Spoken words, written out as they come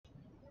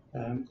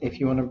If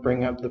you want to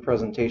bring up the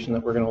presentation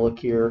that we're going to look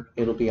here,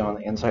 it'll be on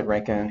the inside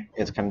Ranken.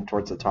 It's kind of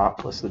towards the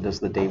top, listed as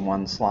the day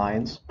one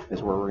slides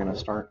is where we're going to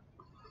start.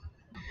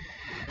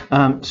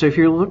 So if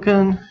you're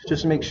looking,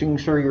 just making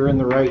sure you're in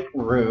the right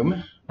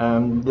room,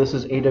 this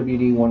is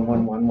AWD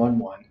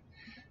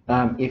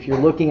 11111. If you're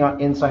looking on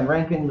inside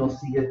Ranken, you'll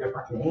see a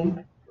different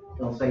name.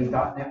 It'll say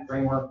 .NET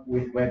Framework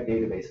with Web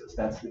Databases.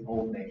 That's the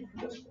old name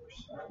for this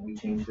course. We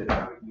changed it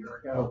about a year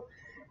ago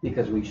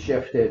because we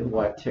shifted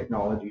what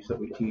technologies that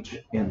we teach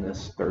in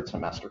this third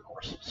semester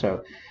course.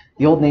 So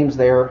the old name's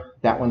there,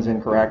 that one's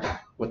incorrect.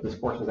 What this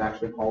course is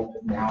actually called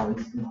now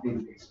is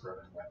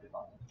database-driven web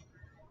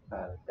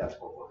development. That's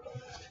what we're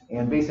focused.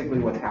 And basically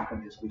what's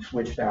happened is we've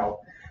switched out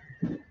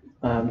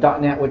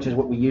 .NET, which is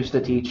what we used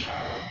to teach,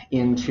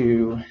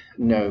 into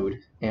Node,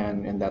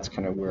 and that's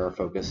kind of where our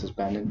focus has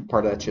been. And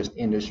part of that's just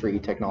industry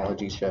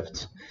technology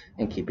shifts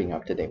and keeping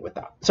up to date with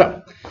that.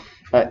 So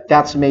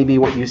that's maybe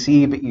what you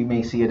see, but you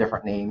may see a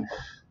different name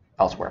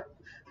elsewhere.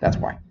 That's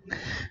why,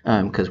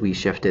 because we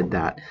shifted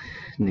that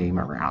name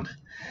around.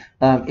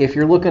 If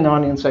you're looking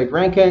on inside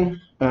Ranken,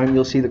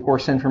 you'll see the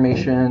course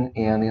information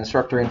and the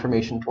instructor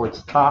information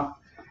towards the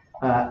top.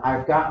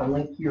 I've got a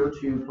link here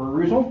to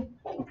perusal.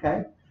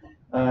 Okay.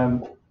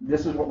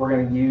 This is what we're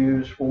going to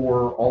use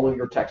for all of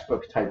your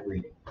textbook type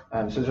reading.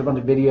 So there's a bunch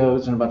of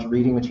videos and a bunch of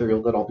reading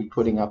material that I'll be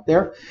putting up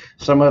there.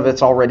 Some of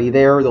it's already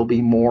there. There'll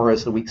be more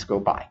as the weeks go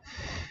by.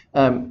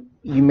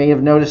 You may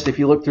have noticed if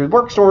you look through the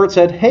bookstore, it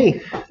said,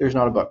 hey, there's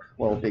not a book.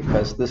 Well,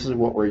 because this is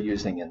what we're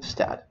using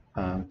instead.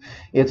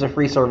 It's a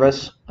free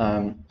service,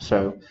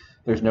 so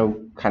there's no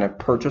kind of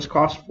purchase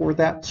cost for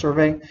that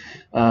survey,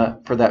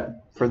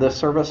 for this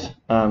service.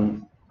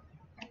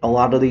 A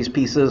lot of these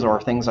pieces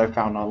are things I've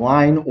found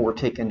online or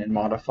taken and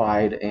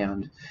modified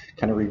and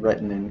kind of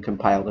rewritten and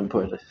compiled and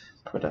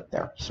put up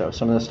there. So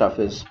some of the stuff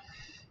is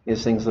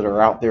things that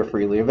are out there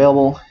freely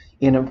available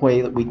in a way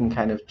that we can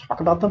kind of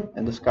talk about them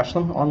and discuss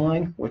them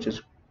online, which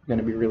is going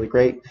to be really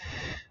great.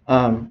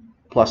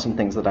 Plus some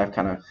things that I've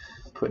kind of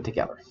put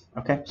together.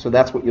 Okay, so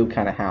that's what you'll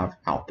kind of have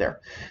out there.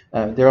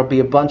 There'll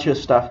be a bunch of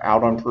stuff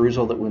out on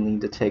perusal that we'll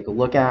need to take a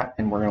look at,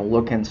 and we're going to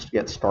look and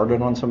get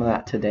started on some of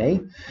that today.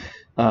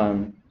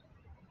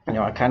 You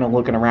know, I kind of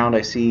looking around,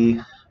 I see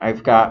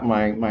I've got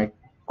my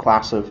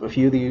class of a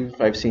few of these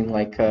I've seen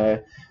like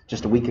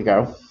just a week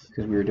ago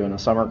because we were doing a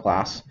summer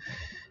class,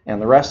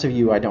 and the rest of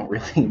you I don't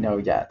really know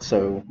yet,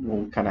 so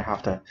we'll kind of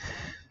have to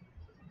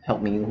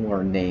help me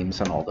learn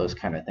names and all those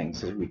kind of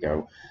things as we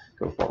go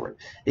forward.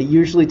 It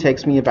usually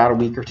takes me about a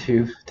week or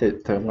two to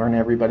learn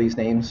everybody's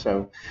names,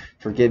 so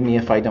forgive me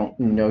if I don't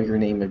know your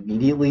name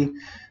immediately,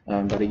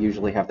 but I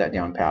usually have that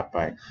down pat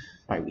by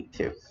week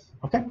 2.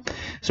 Okay,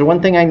 so one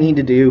thing I need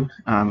to do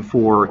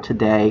for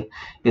today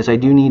is I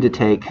do need to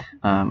take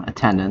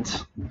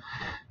attendance.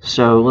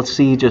 So let's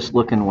see, just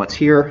looking what's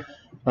here.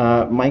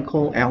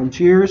 Michael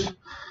Algiers,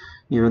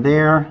 you're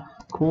there,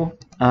 cool.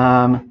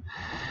 Evan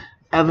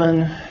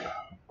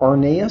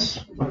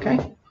Arnaeus,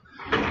 okay,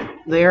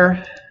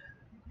 there.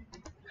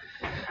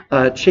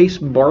 Chase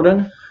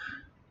Barden,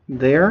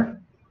 there,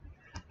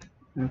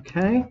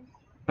 okay.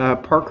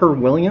 Parker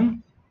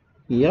William,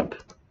 yep.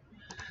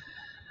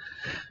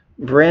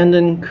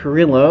 Brandon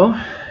Carrillo,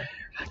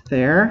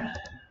 there,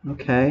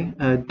 okay.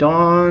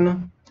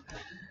 Dawn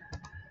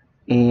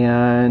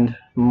and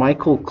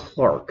Michael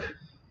Clark,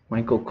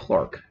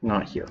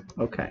 not here,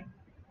 okay.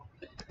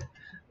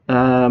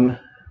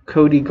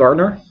 Cody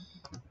Gardner,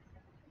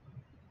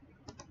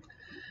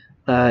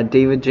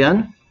 David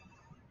Jen,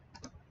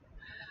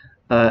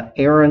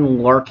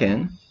 Aaron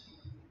Larkin,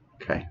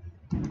 okay,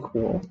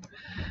 cool.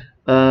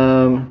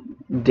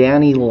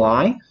 Danny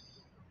Lai,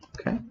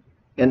 okay.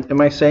 And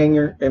am I saying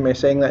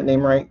that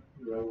name right?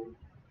 No.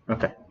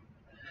 Okay.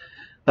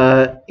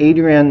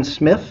 Adrian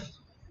Smith.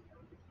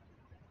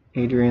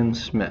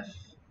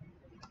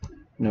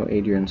 No,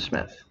 Adrian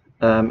Smith.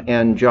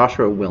 And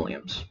Joshua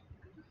Williams.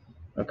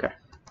 Okay.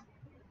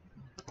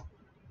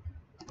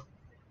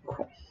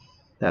 Cool.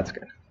 That's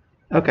good.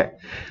 Okay.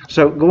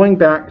 So going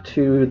back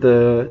to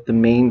the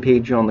main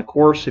page on the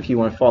course, if you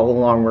want to follow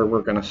along where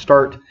we're going to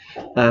start,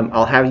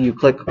 I'll have you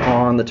click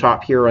on the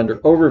top here under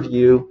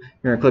Overview.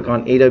 You're going to click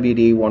on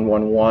AWD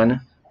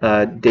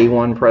 111 Day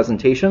 1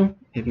 Presentation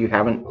if you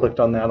haven't clicked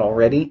on that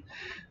already.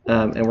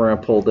 And we're going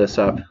to pull this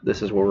up.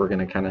 This is where we're going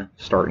to kind of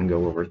start and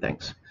go over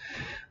things.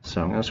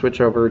 So I'm going to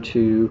switch over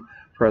to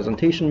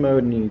presentation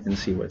mode and you can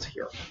see what's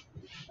here.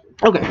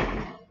 Okay.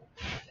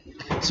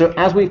 So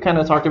as we've kind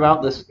of talked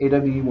about this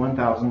AWD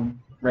 1000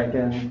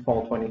 Ranken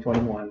Fall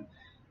 2021,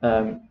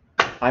 I'm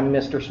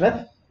Mr.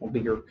 Smith. I'll be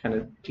your kind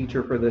of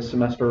teacher for this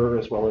semester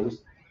as well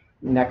as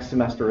next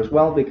semester as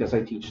well because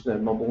I teach the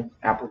mobile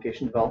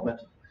application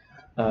development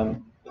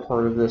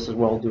part of this as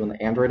well, doing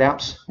the Android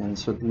apps, and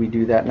so we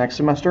do that next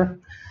semester.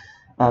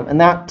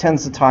 And that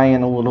tends to tie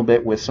in a little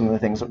bit with some of the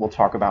things that we'll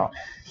talk about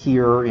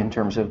here in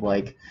terms of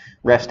like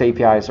REST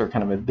APIs are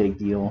kind of a big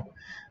deal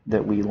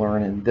that we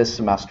learn in this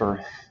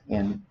semester,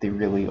 and they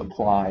really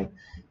apply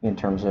in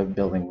terms of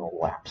building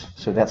mobile apps.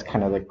 So that's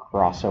kind of the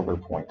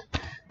crossover point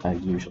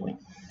usually.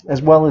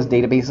 as well as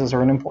databases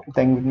are an important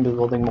thing when you're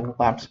building mobile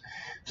apps.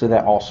 So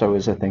that also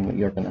is a thing that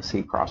you're going to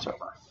see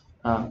crossover.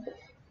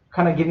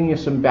 Kind of giving you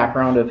some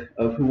background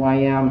of who I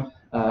am.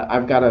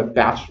 I've got a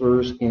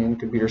bachelor's in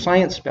computer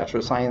science, bachelor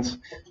of science.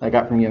 I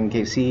got from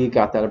UMKC,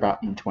 got that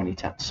about in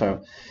 2010.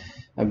 So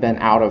I've been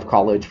out of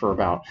college for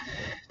about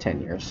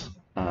 10 years,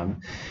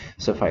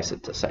 suffice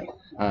it to say.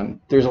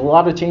 There's a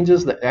lot of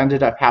changes that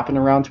ended up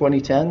happening around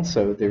 2010.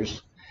 So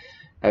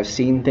I've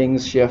seen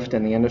things shift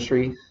in the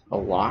industry a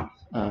lot,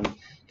 kind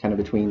of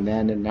between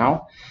then and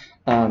now.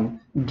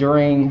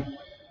 During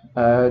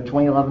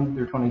 2011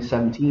 through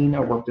 2017, I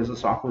worked as a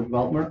software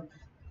developer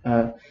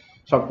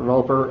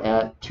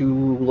at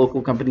 2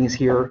 local companies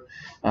here.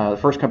 The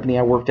first company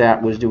I worked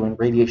at was doing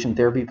radiation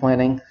therapy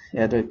planning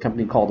at a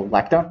company called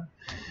Elekta,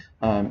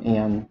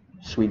 and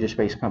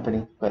Swedish-based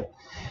company, but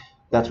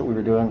that's what we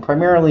were doing,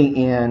 primarily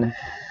in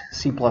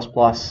C++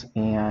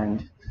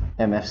 and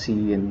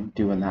MFC and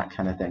doing that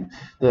kind of thing.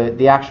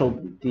 The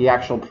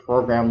actual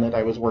program that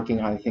I was working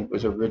on, I think,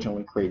 was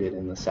originally created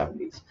in the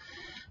 70s.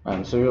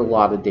 So there's a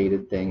lot of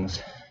dated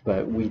things,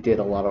 but we did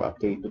a lot of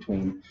update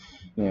between,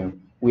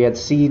 we had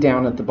C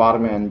down at the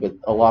bottom end, but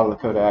a lot of the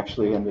code I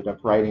actually ended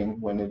up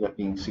writing ended up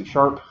being C#.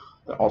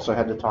 That also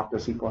had to talk to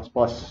C++,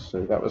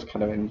 so that was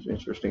kind of an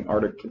interesting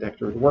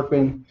architecture to work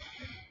in.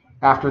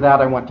 After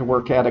that, I went to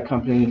work at a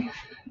company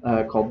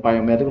called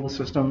Biomedical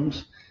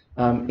Systems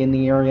in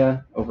the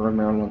area over in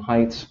Maryland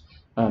Heights,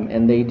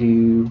 and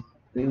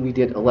we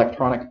did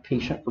electronic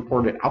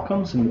patient-reported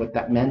outcomes, and what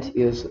that meant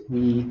is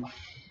we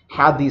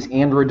had these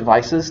Android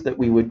devices that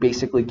we would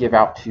basically give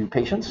out to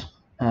patients.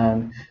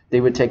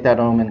 They would take that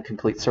home and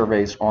complete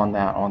surveys on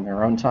that on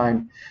their own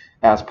time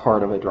as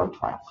part of a drug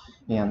trial.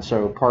 And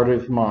so part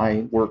of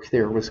my work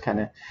there was kind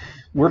of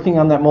working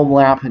on that mobile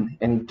app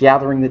and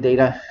gathering the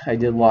data. I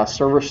did a lot of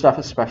server stuff,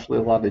 especially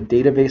a lot of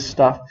database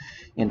stuff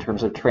in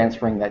terms of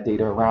transferring that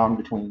data around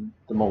between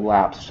the mobile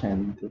apps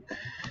and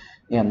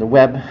the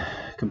web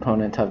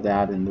component of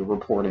that and the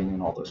reporting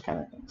and all those kind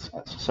of things.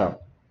 So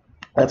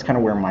that's kind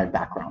of where my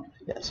background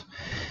is.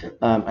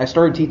 I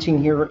started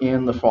teaching here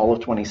in the fall of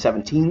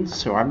 2017,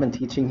 so I've been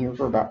teaching here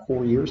for about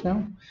 4 years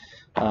now,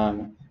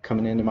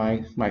 coming into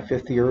my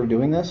 5th year of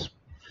doing this.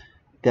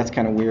 That's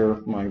kind of where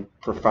my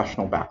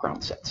professional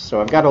background sits.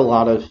 So I've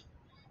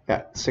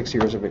got 6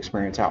 years of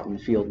experience out in the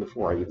field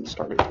before I even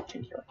started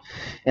teaching here.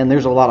 And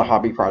there's a lot of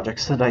hobby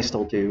projects that I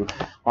still do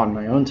on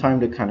my own time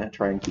to kind of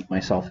try and keep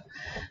myself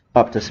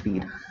up to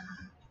speed.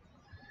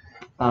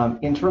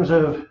 In terms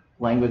of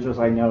languages,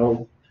 I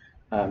know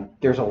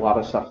there's a lot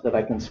of stuff that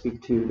I can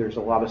speak to. There's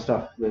a lot of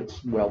stuff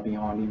that's well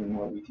beyond even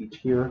what we teach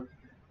here,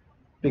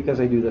 because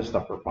I do this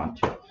stuff for fun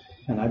too.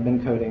 And I've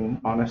been coding,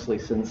 honestly,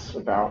 since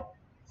about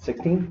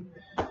 16.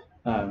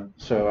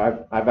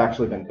 So I've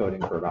actually been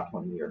coding for about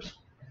 20 years,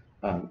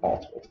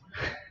 all told.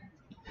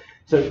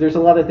 So there's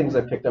a lot of things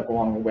I picked up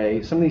along the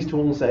way. Some of these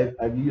tools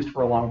I've used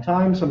for a long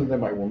time. Some of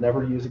them I will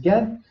never use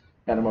again,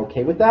 and I'm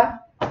okay with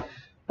that.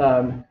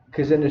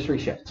 Because industry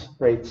shifts,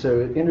 right?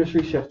 So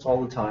industry shifts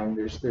all the time.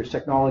 There's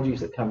technologies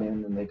that come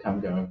in and they come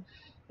down,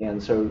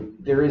 and so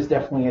there is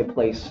definitely a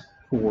place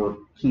for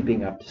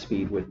keeping up to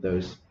speed with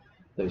those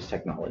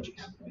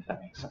technologies, if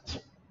that makes sense.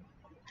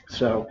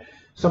 So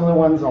some of the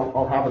ones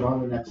I'll have it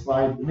on the next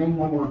slide. The main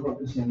one we're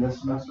focusing this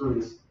semester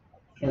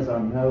is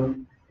on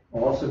Node.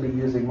 I'll also be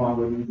using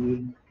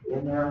MongoDB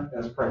in there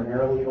as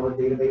primarily our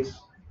database.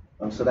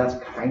 So that's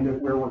kind of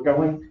where we're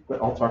going,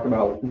 but I'll talk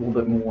about a little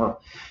bit more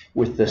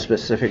with the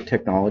specific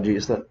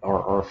technologies that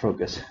are our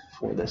focus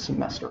for this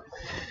semester.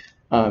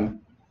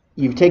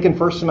 You've taken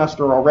first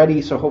semester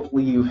already, so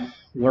hopefully you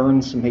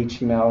learned some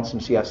HTML,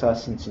 some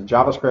CSS, and some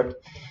JavaScript.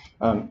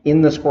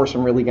 In this course,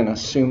 I'm really going to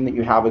assume that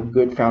you have a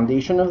good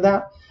foundation of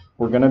that.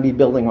 We're going to be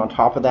building on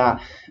top of that,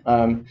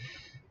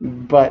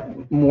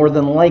 but more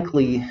than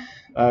likely,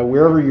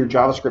 wherever your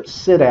JavaScript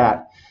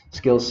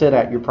skills sit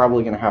at, you're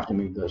probably going to have to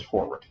move those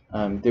forward.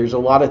 There's a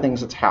lot of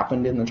things that's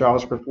happened in the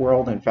JavaScript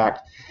world. In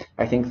fact,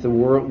 I think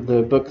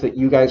the book that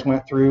you guys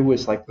went through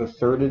was like the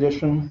 3rd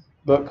edition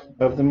book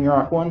of the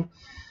Muroc one.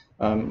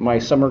 My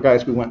summer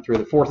guys, we went through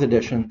the 4th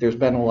edition. There's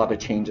been a lot of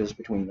changes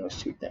between those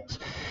two things.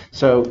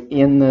 So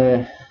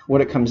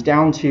what it comes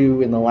down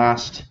to in the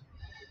last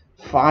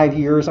 5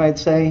 years, I'd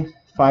say,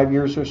 5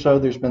 years or so,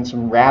 there's been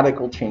some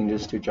radical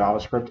changes to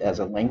JavaScript as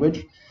a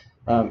language.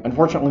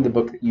 Unfortunately, the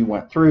book that you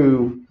went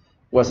through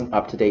wasn't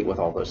up to date with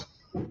all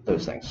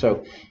those things.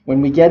 So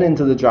when we get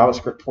into the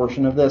JavaScript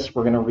portion of this,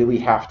 we're going to really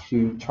have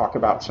to talk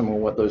about some of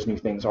what those new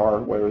things are,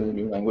 what are the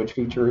new language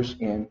features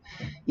in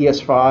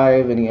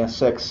ES5 and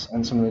ES6,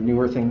 and some of the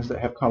newer things that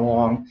have come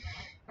along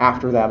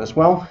after that as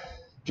well,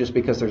 just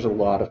because there's a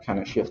lot of kind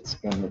of shifts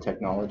in the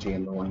technology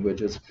and the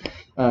languages.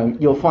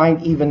 You'll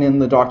find even in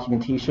the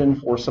documentation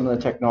for some of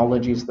the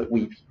technologies that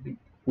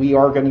we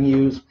are going to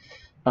use,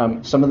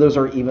 some of those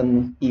are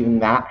even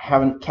that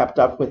haven't kept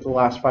up with the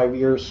last 5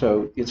 years,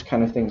 so it's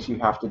kind of things you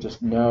have to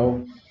just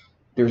know.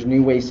 There's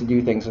new ways to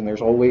do things, and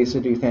there's old ways to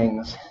do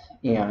things,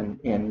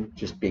 and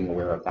just being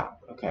aware of that.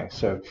 Okay,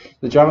 so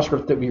the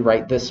JavaScript that we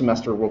write this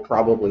semester will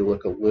probably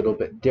look a little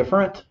bit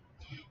different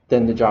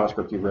than the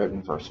JavaScript you wrote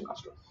in the first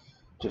semester.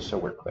 Just so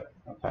we're clear.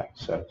 Okay,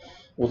 so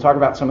we'll talk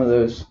about some of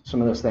those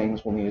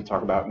things. We'll need to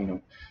talk about,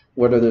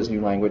 what are those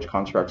new language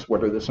constructs?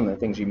 What are some of the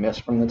things you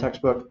missed from the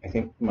textbook? I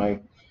think my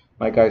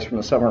guys from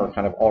the summer are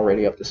kind of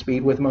already up to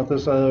speed with most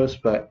of those,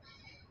 but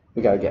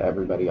we got to get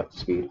everybody up to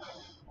speed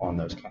on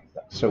those kind of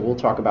things. So we'll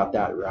talk about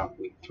that around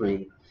week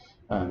 3,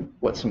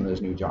 what some of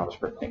those new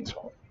JavaScript things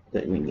are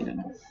that we need to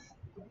know.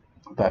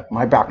 But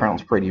my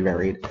background's pretty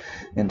varied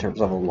in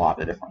terms of a lot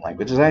of different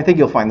languages. And I think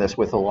you'll find this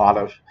with a lot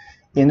of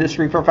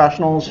industry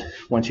professionals.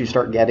 Once you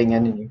start getting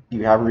in and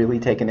you have really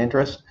taken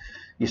interest,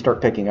 you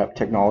start picking up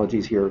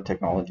technologies here,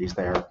 technologies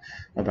there,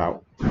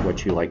 about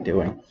what you like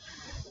doing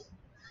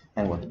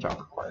and what the job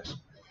requires.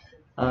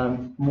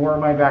 More of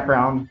my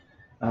background,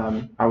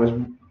 I was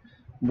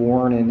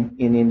born in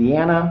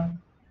Indiana.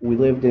 We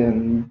lived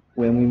when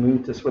we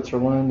moved to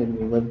Switzerland, and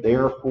we lived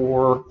there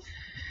for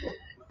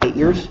 8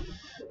 years.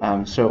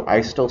 So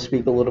I still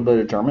speak a little bit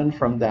of German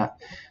from that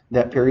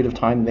period of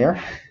time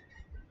there.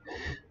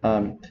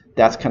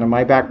 That's kind of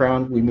my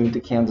background. We moved to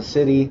Kansas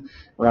City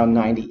around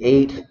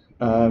 98,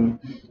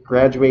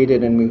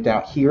 graduated and moved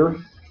out here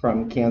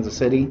from Kansas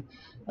City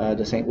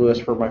to St. Louis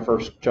for my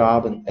first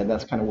job, and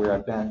that's kind of where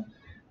I've been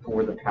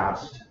for the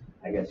past,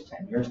 I guess,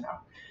 10 years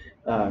now.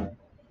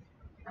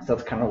 So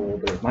that's kind of a little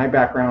bit of my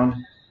background.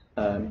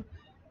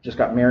 Just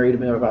got married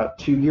about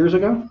 2 years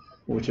ago,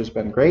 which has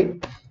been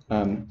great,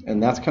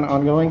 and that's kind of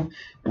ongoing.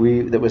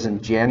 That was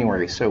in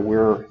January, so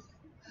we're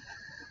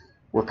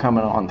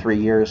coming on 3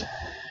 years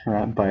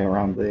by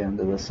around the end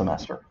of the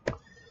semester.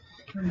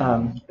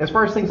 As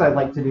far as things I'd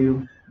like to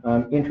do,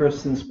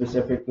 interests in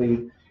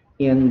specifically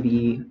in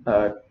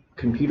the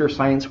computer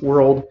science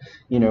world,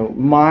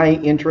 my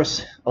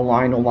interests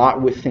align a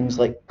lot with things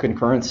like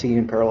concurrency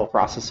and parallel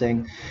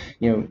processing,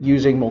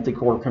 using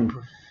multi-core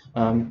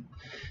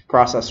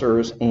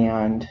processors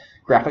and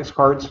graphics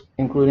cards,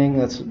 including.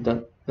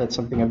 That's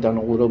something I've done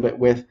a little bit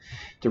with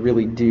to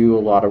really do a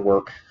lot of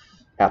work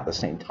at the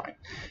same time.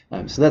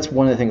 So that's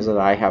one of the things that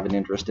I have an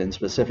interest in,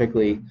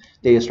 specifically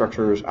data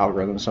structures,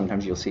 algorithms.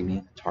 Sometimes you'll see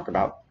me talk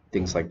about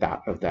things like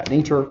that, of that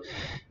nature.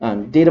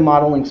 Data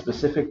modeling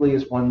specifically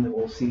is one that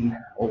we'll see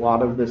a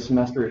lot of this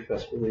semester,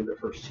 especially the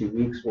first 2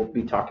 weeks. We'll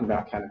be talking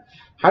about kind of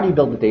how do you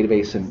build a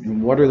database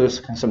and what are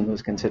some of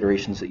those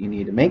considerations that you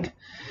need to make.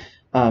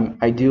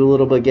 I do a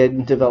little bit of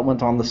game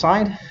development on the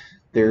side.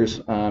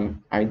 There's,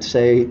 I'd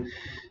say,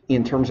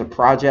 in terms of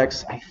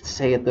projects, I'd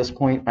say at this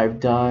point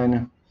I've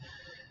done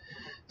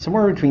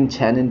somewhere between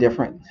 10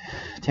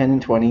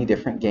 and 20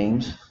 different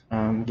games,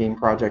 game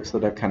projects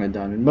that I've kind of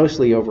done, and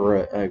mostly over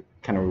a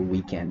kind of a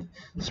weekend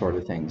sort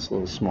of things,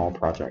 little small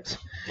projects.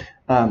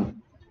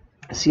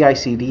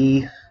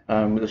 CI/CD,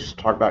 let's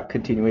talk about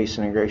continuous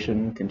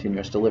integration,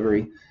 continuous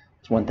delivery.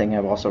 It's one thing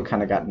I've also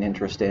kind of got an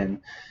interest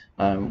in.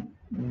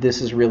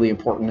 This is really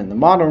important in the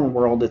modern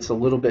world. It's a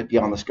little bit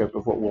beyond the scope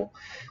of what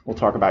we'll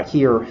talk about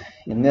here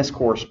in this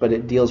course, but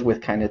it deals with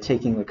kind of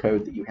taking the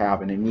code that you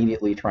have and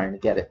immediately trying to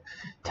get it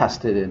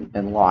tested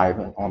and live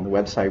on the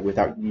website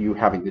without you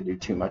having to do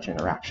too much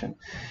interaction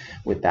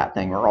with that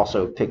thing, or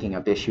also picking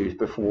up issues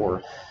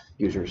before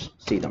users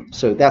see them.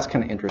 So that's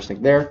kind of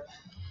interesting there.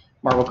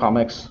 Marvel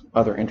Comics,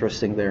 other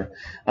interesting there.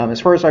 As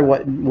far as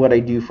what I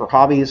do for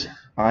hobbies,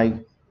 I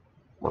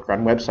work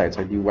on websites.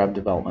 I do web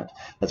development.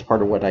 That's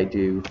part of what I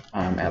do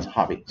as a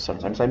hobby.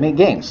 Sometimes I make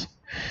games.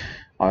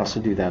 I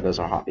also do that as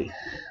a hobby.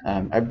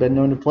 I've been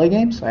known to play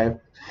games. I've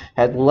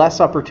had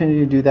less opportunity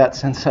to do that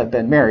since I've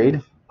been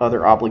married,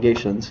 other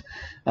obligations.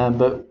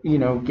 But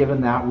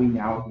given that, me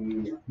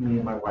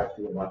and my wife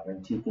do a lot of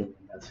antiquing,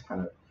 and that's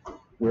kind of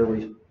where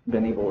we've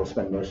been able to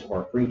spend most of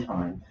our free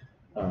time,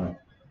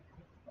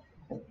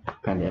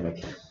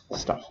 pandemic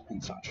stuff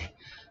and such.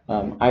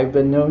 I've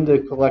been known to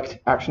collect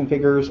action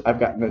figures. I've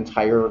got an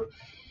entire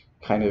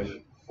kind of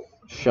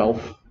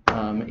shelf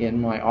in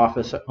my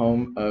office at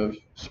home of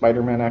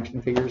Spider-Man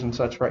action figures and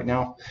such right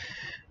now.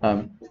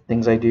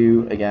 Things I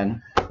do,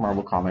 again,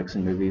 Marvel Comics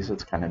and movies,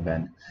 it's kind of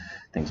been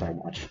things I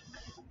watch.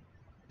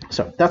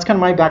 So that's kind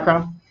of my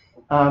background.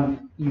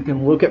 You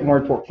can look at my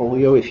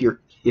portfolio if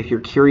you're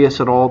curious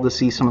at all to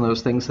see some of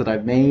those things that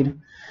I've made.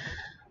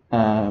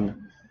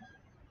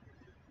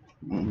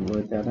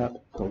 Load that up.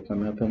 It'll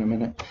come up in a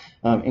minute.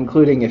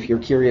 Including, if you're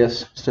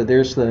curious, so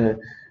there's the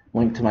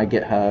link to my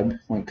GitHub,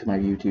 link to my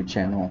YouTube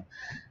channel,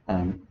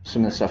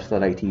 some of the stuff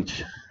that I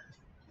teach,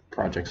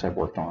 projects I've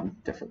worked on,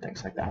 different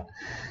things like that.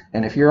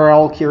 And if you're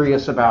all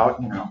curious about,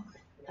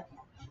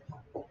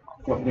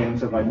 what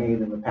games have I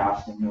made in the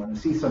past and you want to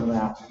see some of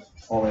that,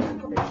 all that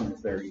information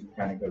is there. You can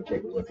kind of go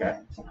take a look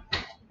at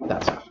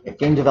that stuff. If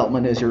game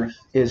development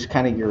is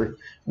kind of your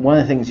one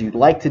of the things you'd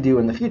like to do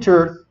in the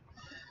future,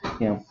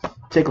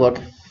 take a look.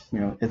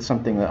 It's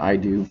something that I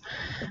do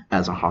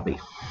as a hobby.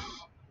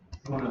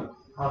 I want to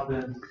hop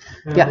in.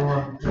 Hey, yeah.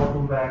 Everyone,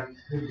 welcome back.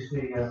 Good to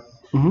see you.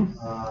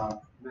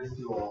 Missed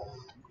you all.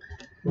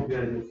 Hope you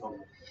had a good summer.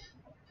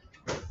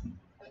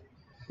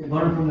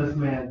 Learn from this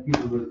man. He's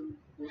a wizard.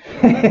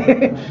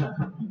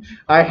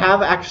 I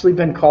have actually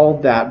been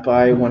called that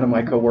by one of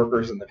my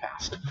coworkers in the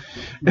past.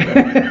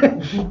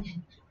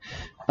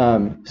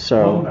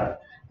 So,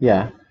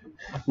 yeah.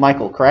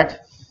 Michael, correct?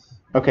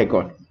 Okay,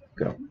 go.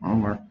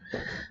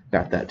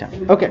 Got that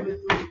down. Okay.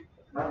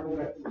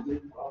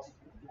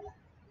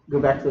 Go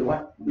back to the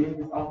what?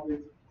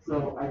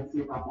 So I see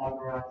if I'm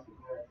authorized.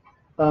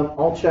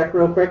 I'll check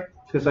real quick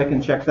because I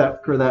can check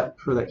that for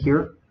that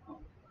here.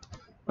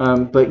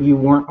 But you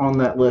weren't on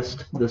that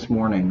list this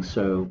morning,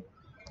 so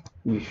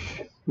you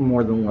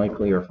more than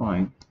likely are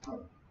fine.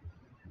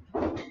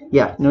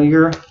 Yeah, no,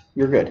 you're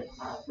good.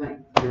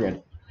 You're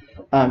good.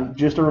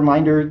 Just a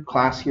reminder,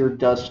 class here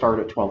does start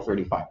at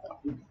 12:35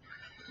 though.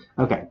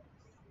 Okay.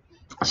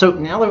 So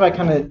now that I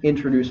kind of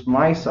introduced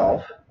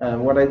myself,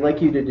 what I'd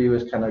like you to do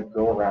is kind of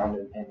go around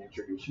and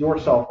introduce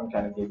yourself and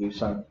kind of give you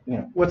some,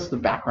 what's the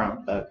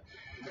background of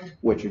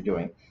what you're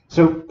doing.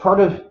 So part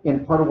of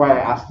why I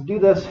asked to do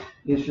this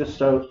is just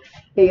so,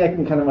 hey, I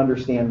can kind of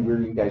understand where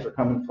you guys are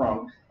coming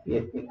from.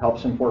 It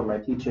helps inform my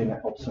teaching.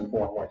 It helps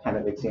inform what kind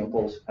of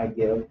examples I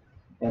give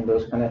and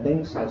those kind of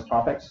things as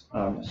topics.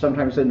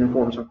 Sometimes it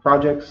informs of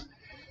projects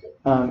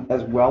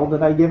as well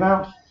that I give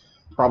out.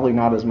 Probably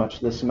not as much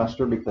this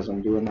semester because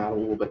I'm doing that a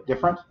little bit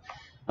different.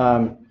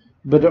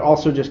 But it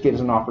also just gives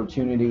an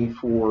opportunity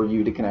for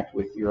you to connect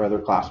with your other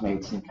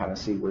classmates and kind of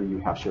see where you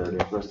have shared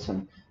interests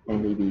and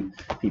maybe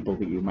people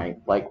that you might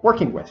like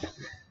working with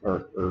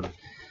or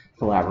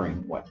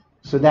collaborating with.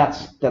 So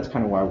that's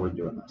kind of why we're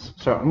doing this.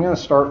 So I'm going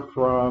to start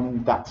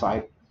from that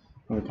side.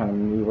 I'm going to kind of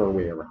move our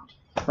way around.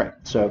 Right.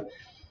 So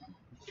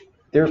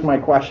there's my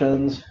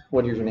questions.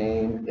 What is your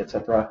name,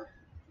 etc.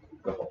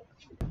 Go.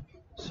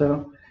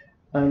 So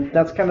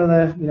that's kind of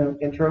the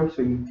intro.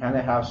 So you kind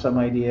of have some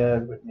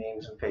idea with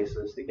names and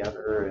faces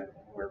together and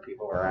where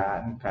people are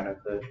at and kind of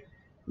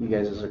you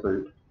guys as a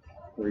group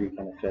where you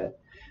kind of fit.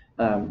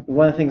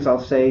 One of the things I'll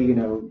say,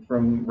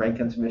 from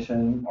Ranken's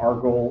mission, our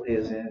goal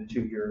is in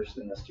 2 years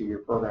in this 2-year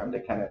program to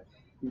kind of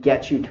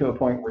get you to a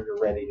point where you're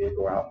ready to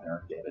go out there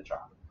and get a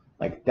job.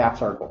 Like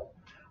that's our goal.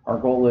 Our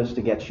goal is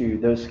to get you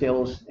those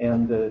skills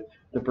and the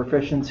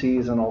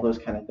proficiencies and all those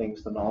kind of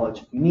things, the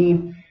knowledge you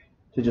need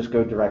to just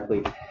go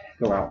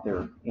out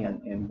there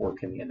and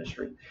work in the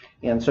industry.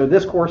 And so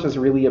this course is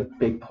really a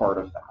big part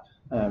of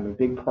that, a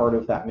big part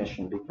of that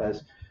mission,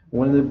 because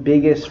one of the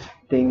biggest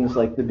things,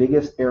 like the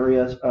biggest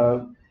areas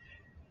of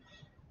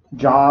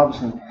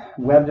jobs and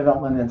web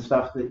development and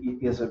stuff that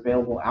is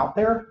available out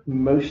there,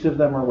 most of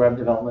them are web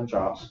development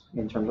jobs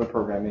in terms of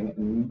programming,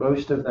 and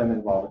most of them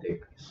involve a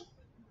database,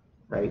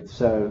 right?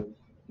 So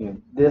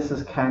this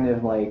is kind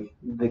of like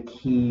the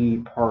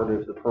key part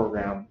of the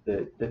program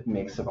that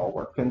makes it all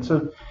work. And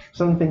so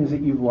some things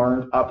that you've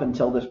learned up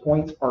until this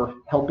point are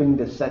helping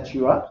to set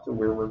you up to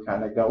where we're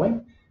kind of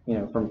going.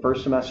 From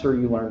first semester,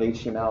 you learned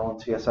HTML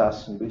and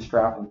CSS and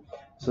Bootstrap, and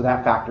so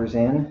that factors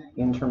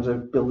in terms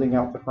of building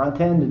out the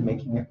front end and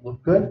making it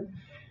look good.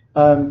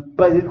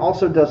 But it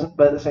also doesn't,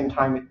 but at the same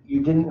time,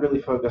 you didn't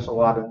really focus a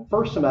lot in the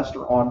first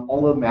semester on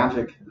all the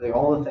magic,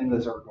 all the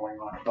things that are going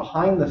on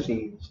behind the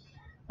scenes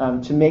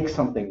to make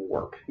something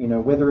work,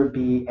 whether it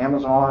be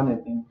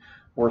Amazon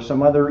or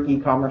some other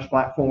e-commerce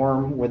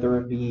platform, whether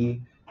it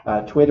be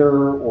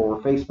Twitter or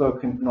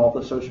Facebook and all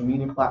the social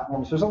media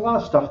platforms. There's a lot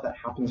of stuff that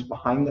happens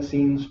behind the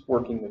scenes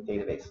working with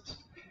databases.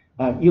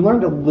 You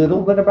learned a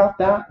little bit about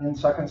that in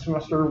second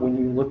semester when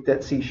you looked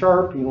at C#.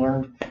 You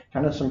learned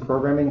kind of some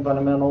programming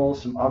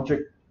fundamentals, some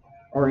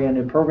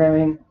object-oriented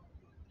programming.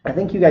 I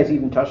think you guys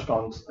even touched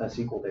on a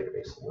SQL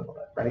database a little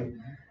bit, right?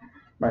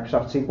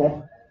 Microsoft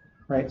SQL,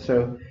 right?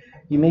 So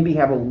you maybe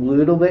have a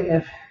little bit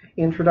of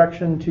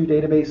introduction to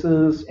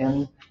databases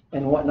and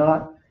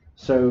whatnot.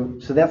 So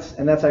that's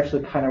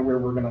actually kind of where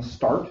we're going to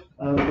start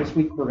this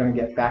week. We're going to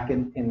get back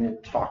in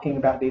talking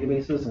about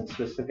databases and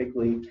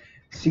specifically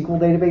SQL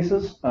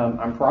databases.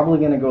 I'm probably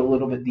going to go a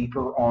little bit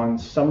deeper on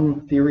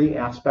some theory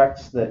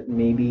aspects that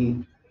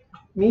maybe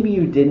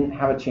you didn't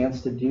have a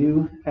chance to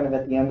do kind of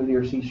at the end of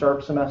your C#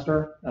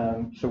 semester.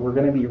 So we're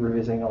going to be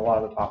revisiting a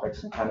lot of the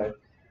topics and kind of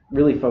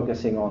really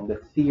focusing on the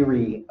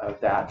theory of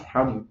that.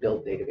 How do you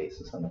build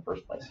databases in the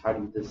first place? How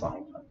do you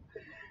design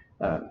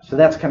them? So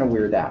that's kind of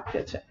where that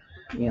fits in.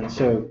 And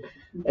so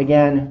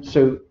again,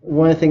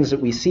 one of the things that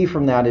we see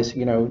from that is,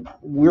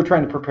 we're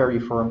trying to prepare you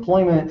for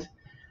employment.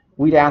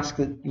 We'd ask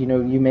that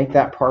you make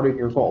that part of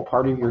your goal,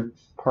 part of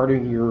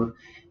your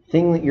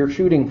thing that you're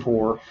shooting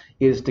for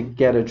is to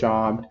get a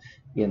job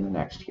in the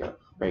next year,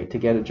 right? To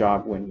get a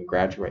job when you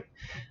graduate.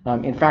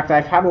 In fact,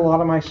 I've had a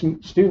lot of my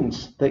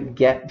students that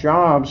get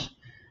jobs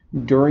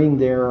during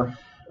their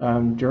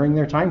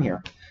time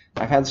here.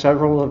 I've had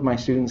several of my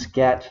students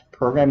get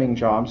programming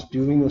jobs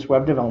doing this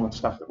web development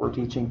stuff that we're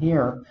teaching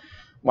here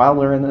while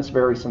they're in this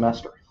very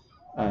semester.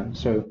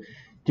 So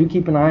do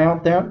keep an eye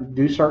out there.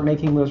 Do start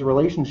making those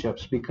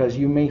relationships, because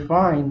you may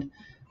find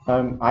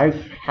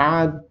I've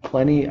had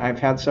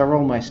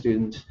several of my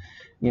students,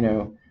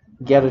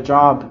 get a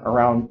job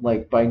around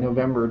like by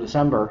November,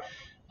 December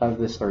of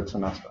this third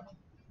semester,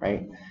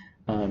 right?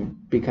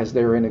 Because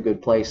they're in a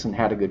good place and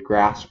had a good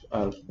grasp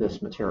of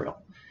this material.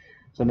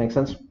 Does that make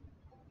sense?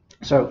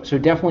 So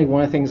definitely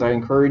one of the things I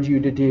encourage you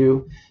to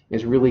do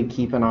is really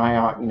keep an eye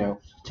out,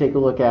 take a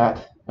look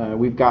at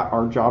We've got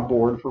our job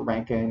board for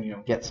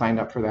Ranken. Get signed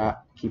up for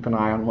that. Keep an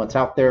eye on what's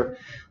out there.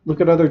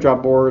 Look at other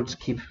job boards.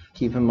 Keep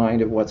in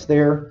mind of what's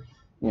there.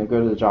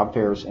 Go to the job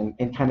fairs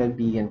and kind of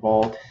be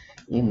involved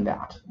in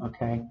that.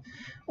 Okay.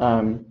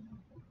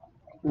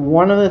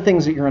 One of the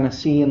things that you're going to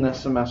see in this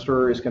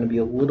semester is going to be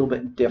a little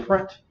bit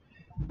different.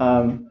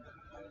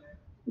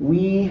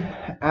 We,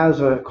 as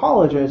a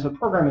college, as a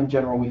program in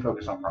general, we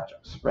focus on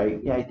projects,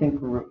 right? Yeah, I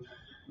think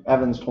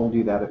Evan's told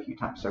you that a few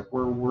times. So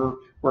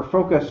we're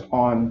focused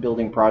on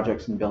building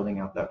projects and building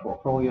out that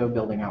portfolio,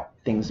 building out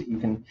things that you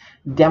can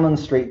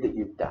demonstrate that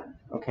you've done.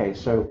 Okay,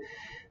 so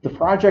the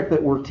project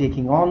that we're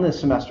taking on this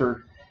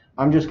semester,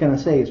 I'm just going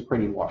to say is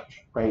pretty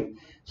large, right?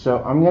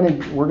 So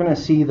we're going to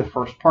see the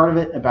first part of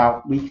it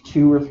about week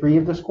 2 or 3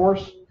 of this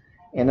course,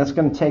 and that's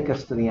going to take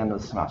us to the end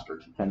of the semester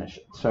to finish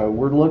it. So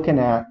we're looking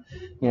at,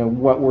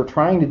 what we're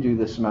trying to do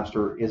this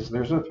semester is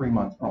there's a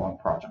 3-month long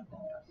project in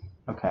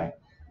there. Okay,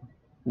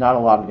 not a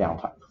lot of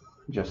downtime,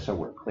 just so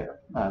we're clear.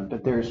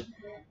 But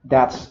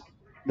that's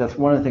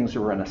one of the things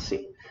that we're going to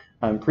see.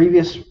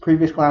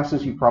 Previous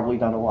classes, you've probably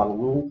done a lot of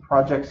little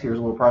projects. Here's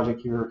a little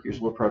project here. Here's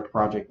a little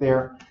project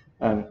there.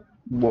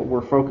 What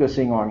we're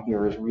focusing on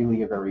here is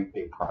really a very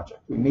big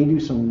project. We may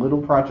do some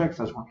little projects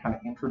as we're kind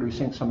of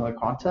introducing some of the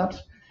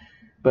concepts,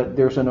 but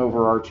there's an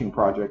overarching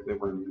project that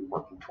we're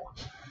working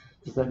towards.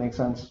 Does that make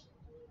sense?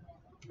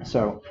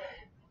 So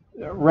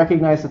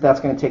recognize that that's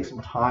going to take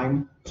some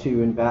time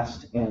to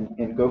invest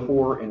and go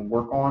for and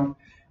work on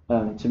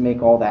to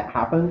make all that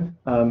happen.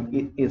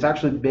 It's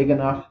actually big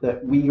enough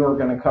that we are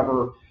going to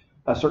cover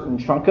a certain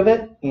chunk of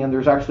it, and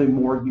there's actually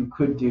more you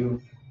could do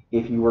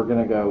if you were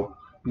going to go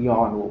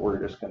beyond what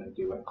we're just going to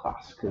do in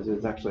class, because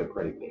it's actually a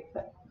pretty big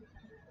thing.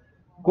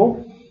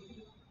 Cool.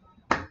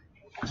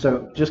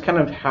 So just kind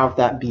of have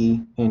that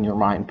be in your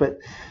mind. But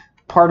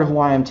part of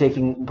why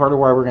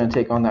we're going to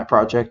take on that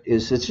project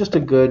is it's just a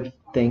good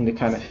thing to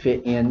kind of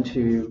fit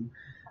into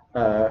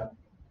and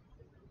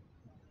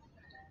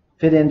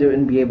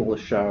be able to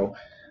show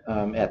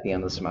at the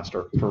end of the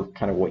semester for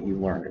kind of what you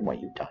learned and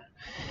what you've done.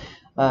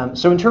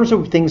 So in terms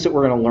of things that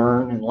we're going to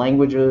learn and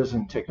languages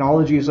and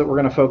technologies that we're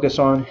going to focus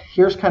on,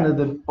 here's kind of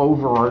the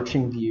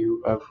overarching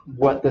view of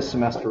what this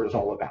semester is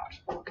all about,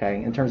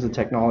 okay, in terms of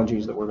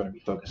technologies that we're going to be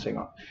focusing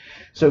on.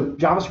 So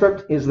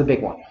JavaScript is the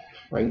big one,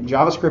 right?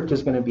 JavaScript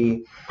is going to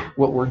be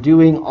what we're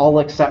doing all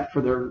except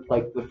for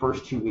the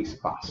first 2 weeks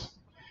of class.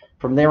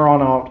 From there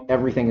on out,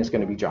 everything is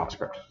going to be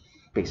JavaScript,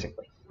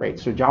 basically. Right,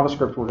 so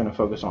JavaScript we're going to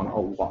focus on a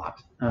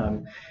lot,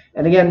 and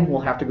again we'll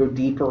have to go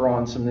deeper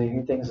on some of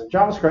the things in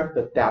JavaScript,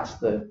 but that's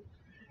the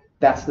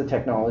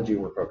technology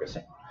we're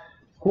focusing on.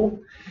 Cool.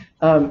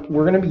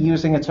 We're going to be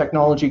using a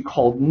technology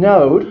called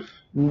Node.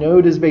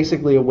 Node is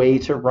basically a way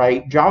to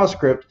write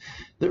JavaScript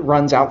that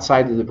runs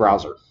outside of the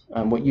browser.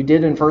 What you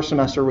did in first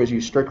semester was you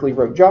strictly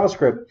wrote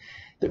JavaScript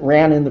that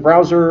ran in the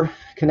browser,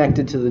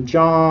 connected to the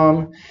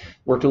JOM,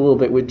 worked a little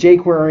bit with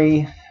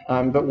jQuery.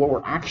 But what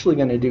we're actually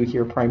going to do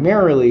here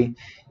primarily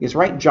is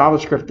write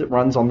JavaScript that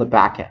runs on the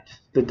back end,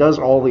 that does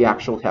all the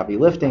actual heavy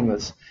lifting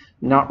that's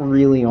not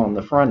really on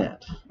the front end.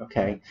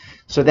 Okay,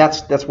 so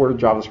that's where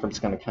JavaScript is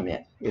going to come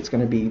in. It's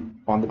going to be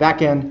on the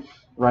back end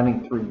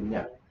running through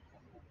Node.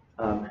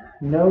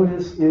 Node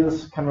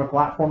is kind of a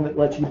platform that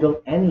lets you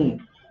build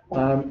any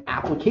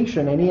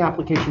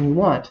application you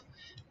want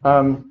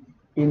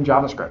in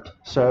JavaScript.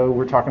 So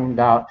we're talking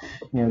about,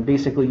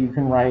 basically you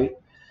can write.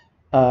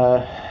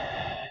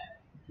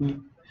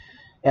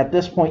 At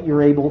this point,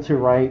 you're able to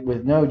write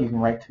with Node. You can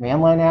write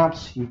command line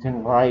apps. You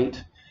can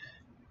write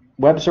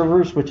web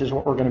servers, which is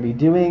what we're going to be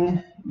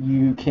doing.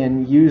 You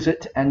can use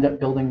it to end up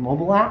building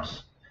mobile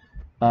apps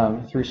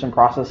through some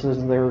processes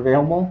that are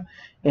available.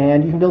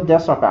 And you can build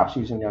desktop apps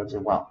using Node as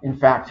well. In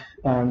fact,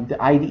 the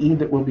IDE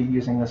that we'll be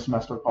using this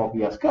semester called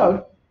VS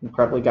Code, we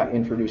probably got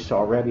introduced to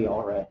already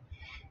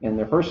in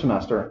the first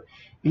semester.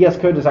 VS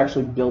Code is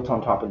actually built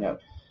on top of Node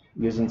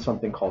using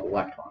something called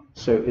Electron.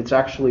 So it's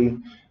actually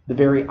the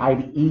very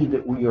IDE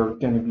that we are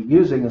going to be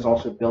using is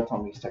also built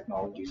on these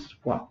technologies as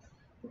well.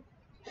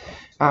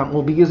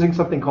 We'll be using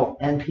something called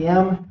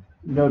NPM,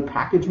 Node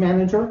Package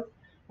Manager.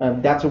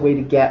 That's a way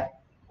to get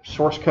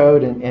source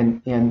code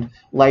and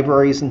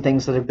libraries and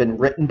things that have been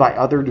written by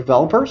other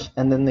developers,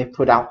 and then they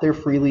put out there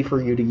freely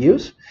for you to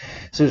use.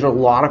 So there's a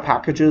lot of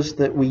packages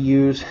that we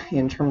use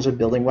in terms of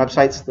building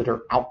websites that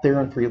are out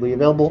there and freely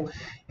available,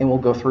 and we'll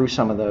go through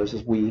some of those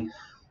as we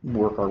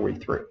work our way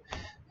through.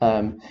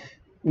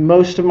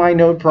 Most of my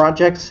Node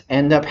projects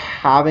end up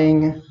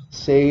having,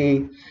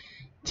 say,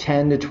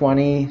 10 to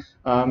 20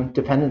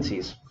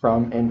 dependencies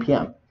from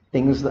NPM,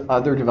 things that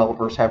other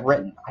developers have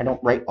written. I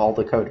don't write all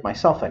the code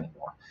myself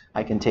anymore.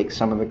 I can take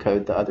some of the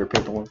code that other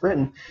people have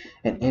written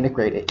and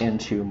integrate it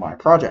into my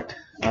project.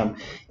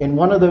 And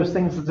one of those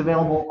things that's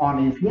available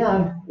on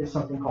NPM is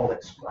something called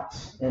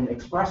Express. And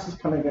Express is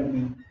kind of going to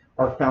be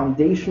our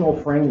foundational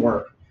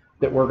framework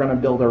that we're going to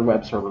build our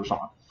web servers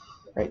on.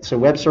 Right, so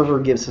web server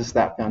gives us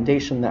that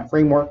foundation, that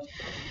framework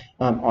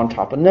on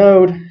top of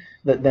Node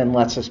that then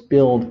lets us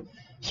build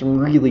some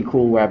really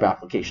cool web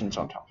applications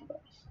on top of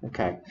it.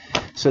 Okay,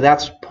 so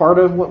that's part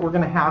of what we're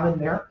going to have in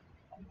there.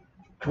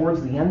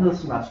 towards the end of the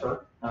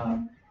semester,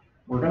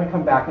 we're going to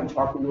come back and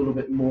talk a little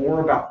bit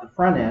more about the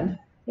front end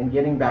and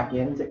getting back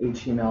into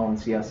HTML and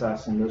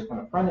CSS and those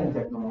kind of front end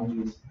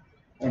technologies.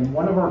 And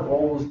one of our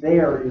goals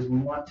there is we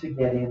want to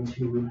get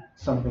into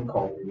something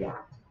called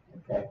React.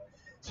 Okay,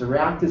 so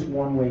React is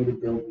one way to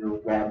build your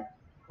web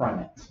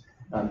front ends.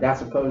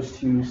 That's opposed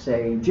to,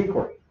 say,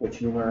 jQuery, which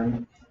you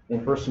learned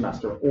in first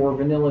semester, or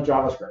vanilla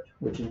JavaScript,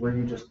 which is where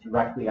you just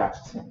directly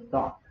access the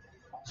doc.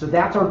 So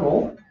that's our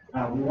goal.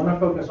 We want to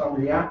focus on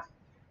React.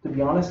 To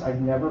be honest,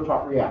 I've never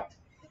taught React.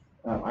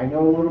 I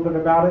know a little bit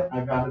about it.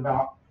 I've got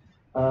about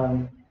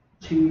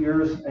 2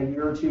 years, a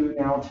year or two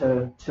now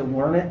to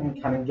learn it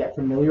and kind of get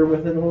familiar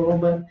with it a little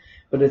bit,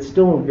 but it's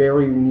still a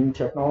very new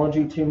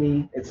technology to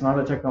me. It's not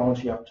a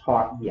technology I've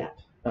taught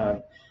yet.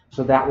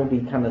 So that will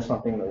be kind of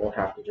something that we'll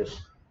have to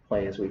just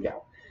play as we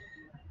go.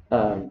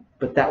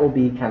 But that will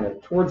be kind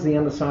of towards the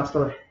end of the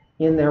semester.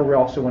 In there, we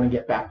also want to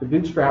get back to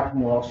Bootstrap,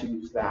 and we'll also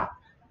use that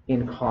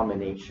in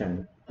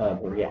combination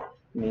of React,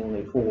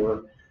 mainly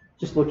for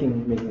just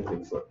making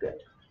things look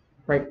good,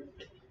 right?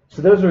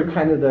 So those are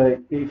kind of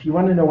if you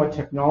want to know what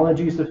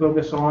technologies to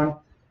focus on,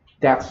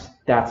 that's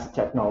the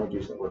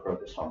technologies that we're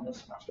focused on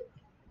this semester.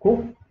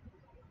 Cool.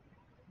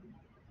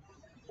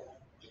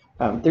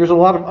 There's a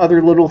lot of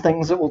other little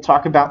things that we'll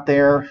talk about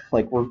there,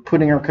 like we're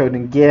putting our code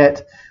in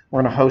Git,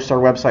 we're going to host our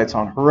websites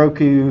on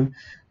Heroku.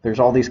 There's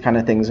all these kind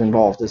of things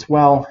involved as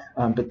well,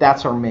 but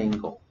that's our main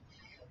goal.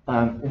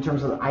 In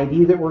terms of the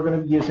ID that we're going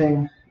to be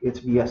using, it's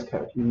VS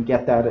Code. You can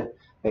get that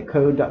at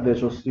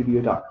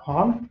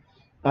code.visualstudio.com.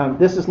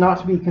 This is not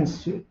to be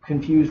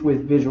confused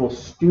with Visual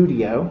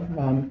Studio.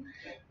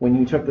 When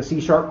you took the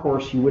C#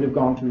 course, you would have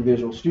gone through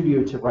Visual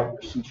Studio to write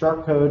your C#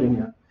 code and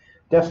your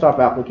desktop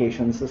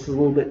applications. This is a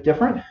little bit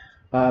different.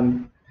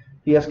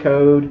 VS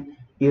Code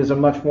is a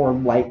much more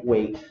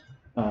lightweight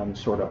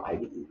sort of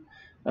IDE.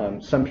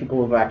 Some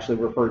people have actually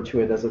referred to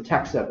it as a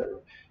text editor.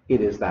 It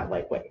is that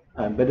lightweight,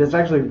 but it's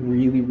actually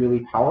really,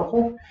 really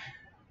powerful.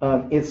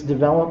 It's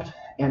developed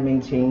and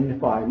maintained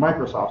by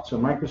Microsoft, so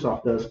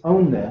Microsoft does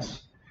own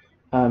this,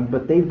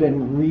 but they've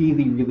been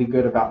really, really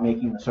good about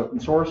making this open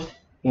source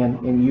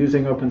and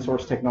using open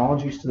source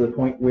technologies to the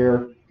point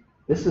where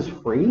this is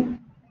free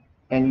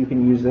and you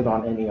can use it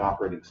on any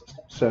operating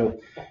system. So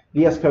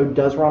VS Code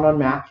does run on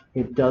Mac,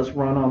 it does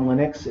run on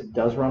Linux, it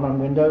does run on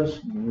Windows.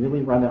 You can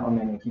really run it on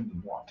anything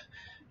you want,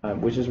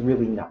 which is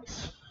really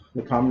nice.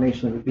 The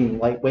combination of it being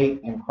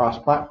lightweight and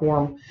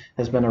cross-platform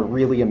has been a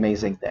really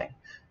amazing thing.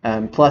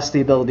 Plus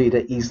the ability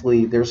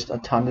to there's a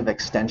ton of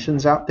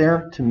extensions out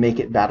there to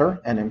make it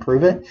better and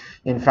improve it.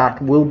 In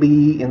fact, we'll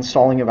be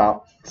installing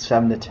about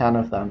 7 to 10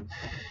 of them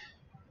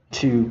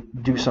to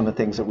do some of the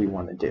things that we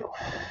want to do.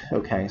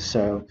 Okay,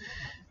 so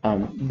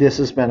this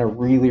has been a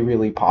really,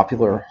 really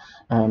popular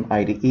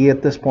IDE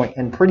at this point,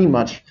 and pretty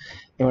much,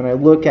 when I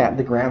look at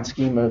the grand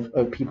scheme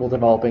of people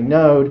developing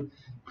Node,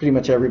 pretty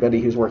much everybody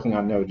who's working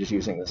on Node is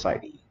using this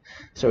IDE.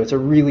 So it's a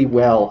really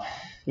well,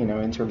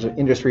 in terms of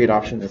industry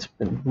adoption, it's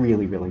been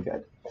really, really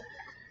good.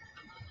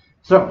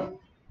 So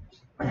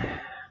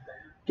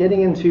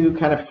getting into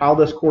kind of how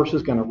this course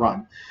is going to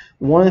run.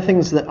 One of the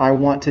things that I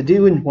want to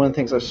do, and one of the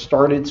things I've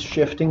started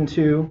shifting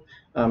to,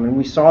 and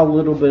we saw a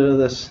little bit of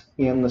this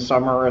in the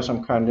summer as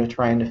I'm kind of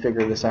trying to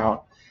figure this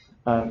out,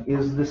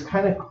 is this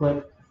kind of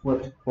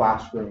flipped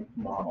classroom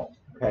model.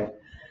 Okay.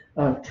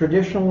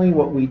 Traditionally,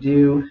 what we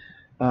do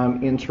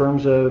in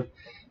terms of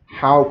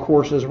how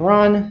courses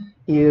run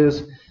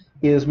is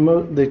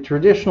the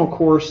traditional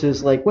course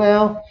is like,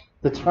 well,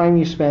 the time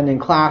you spend in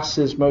class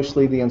is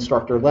mostly the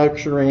instructor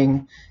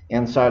lecturing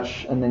and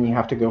such, and then you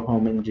have to go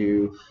home and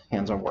do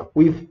hands-on work.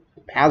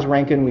 As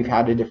Ranken, we've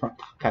had a different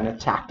kind of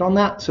tact on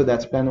that, so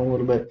that's been a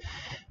little bit,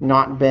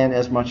 not been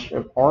as much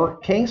of our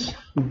case,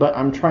 but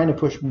I'm trying to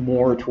push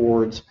more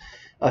towards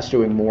us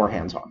doing more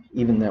hands-on,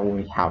 even though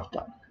we have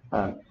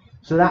done.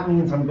 So that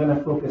means I'm going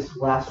to focus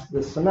less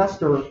this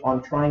semester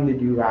on trying to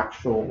do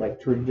actual,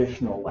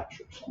 traditional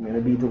lectures. I'm going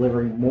to be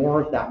delivering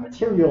more of that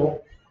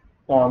material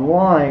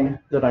online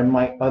that I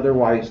might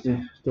otherwise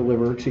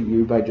deliver to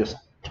you by just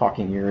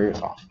talking your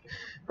ears off,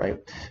 right?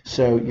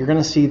 So you're going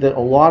to see that a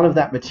lot of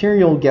that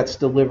material gets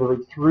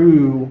delivered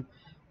through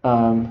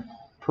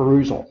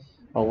perusal.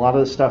 A lot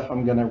of the stuff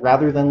I'm going to,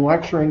 rather than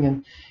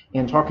lecturing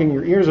and talking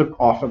your ears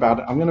off about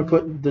it, I'm going to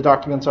put the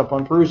documents up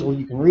on perusal.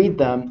 You can read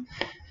them,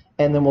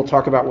 and then we'll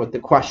talk about what the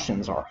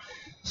questions are.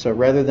 So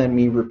rather than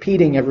me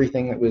repeating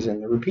everything that was in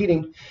the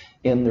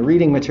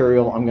reading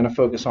material, I'm going to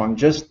focus on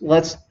just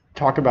let's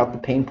talk about the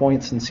pain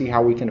points and see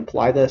how we can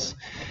apply this.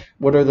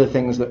 What are the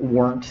things that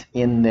weren't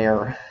in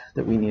there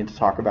that we need to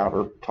talk about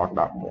or talk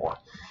about more?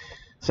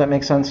 Does that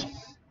make sense?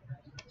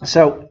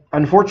 So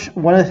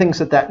unfortunately, one of the things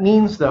that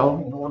means,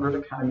 though, in order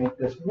to kind of make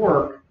this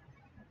work,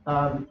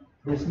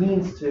 this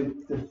means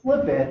to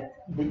flip it,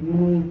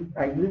 that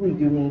I really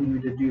do need you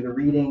to do the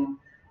reading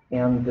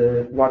and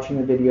the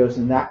watching the videos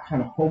and that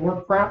kind of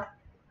homework prep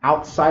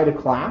outside of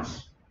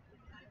class,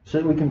 so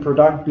that we can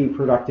be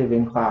productive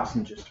in class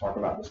and just talk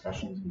about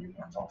discussions and do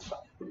hands-on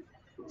stuff.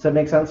 Does that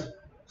make sense?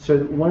 So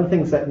one of the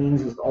things that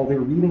means is all the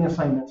reading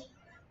assignments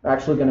are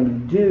actually going to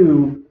be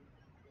due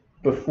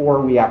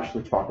before we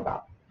actually talk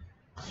about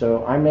it. So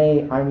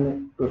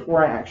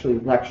before I actually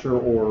lecture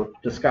or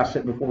discuss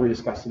it, before we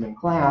discuss it in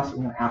class, I'm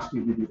going to ask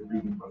you to do the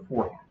reading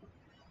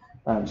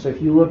beforehand. So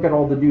if you look at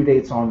all the due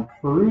dates on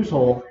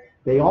Perusal,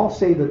 they all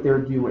say that they're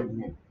due at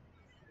noon,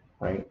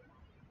 right?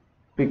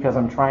 Because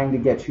I'm trying to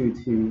get you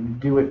to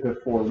do it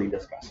before we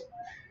discuss it.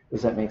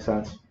 Does that make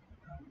sense?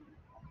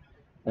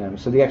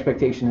 So the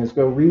expectation is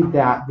go read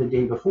that the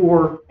day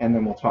before, and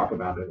then we'll talk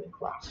about it in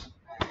class.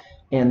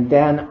 And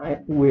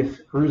then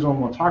with Perusal,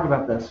 and we'll talk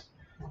about this,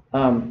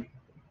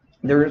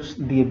 there's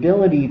the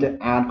ability to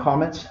add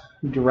comments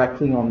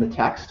directly on the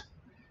text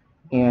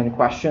and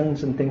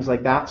questions and things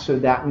like that. So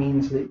that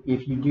means that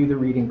if you do the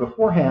reading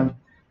beforehand,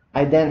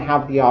 I then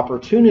have the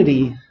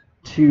opportunity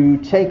to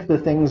take the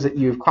things that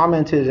you've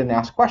commented and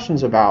asked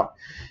questions about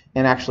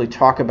and actually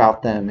talk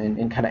about them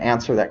and kind of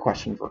answer that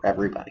question for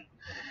everybody.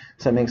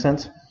 Does that make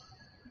sense?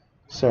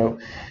 So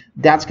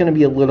that's going to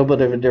be a little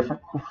bit of a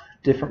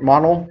different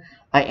model.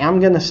 I am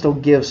going to still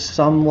give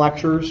some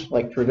lectures,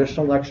 like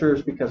traditional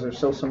lectures, because there's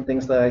still some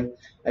things that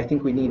I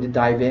think we need to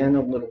dive in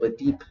a little bit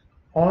deep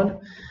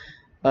on.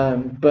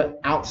 But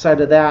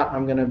outside of that,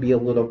 I'm going to be a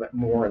little bit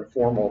more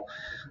informal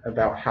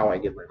about how I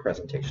give my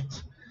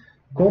presentations.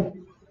 Cool?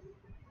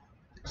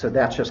 So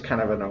that's just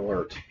kind of an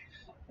alert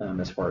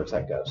as far as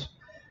that goes.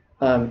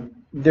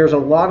 There's a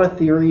lot of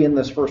theory in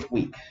this first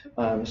week.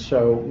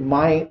 So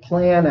my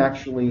plan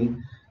actually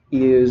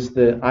is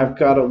that I've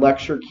got a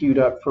lecture queued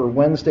up for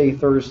Wednesday,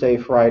 Thursday,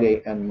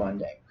 Friday, and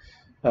Monday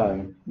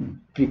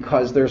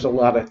because there's a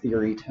lot of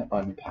theory to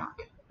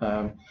unpack.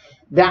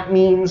 That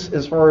means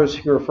as far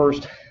as your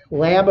first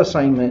lab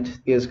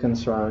assignment is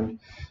concerned,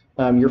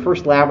 your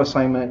first lab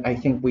assignment, I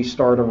think we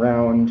start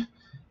around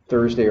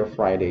Thursday or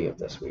Friday of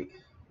this week.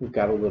 We've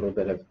got a little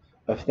bit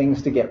of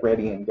things to get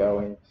ready and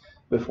going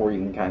before you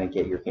can kind of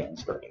get your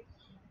hands dirty.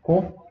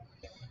 Cool?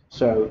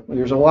 So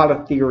there's a lot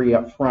of theory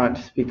up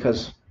front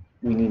because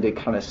we need to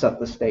kind of set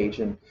the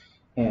stage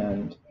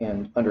and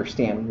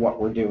understand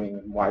what we're doing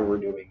and why we're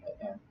doing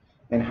it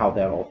and how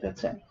that all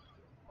fits in.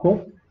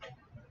 Cool?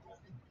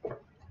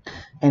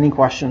 Any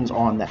questions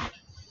on that?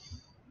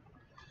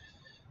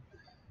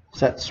 Does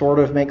that sort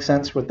of make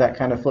sense what that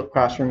kind of flipped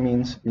classroom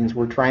means? It means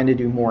we're trying to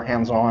do more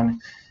hands-on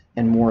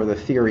and more of the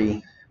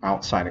theory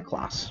outside of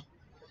class.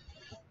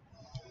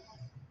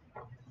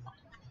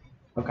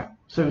 Okay,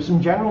 so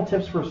some general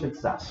tips for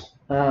success.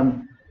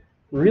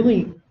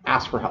 Really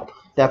ask for help.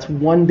 That's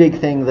one big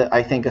thing that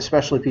I think,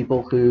 especially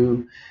people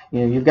who,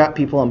 you've got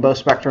people on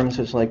both spectrums.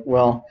 It's like,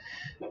 well,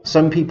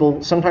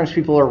 sometimes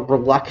people are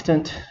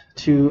reluctant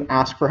to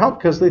ask for help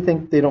because they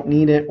think they don't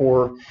need it,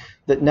 or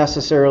that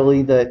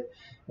necessarily that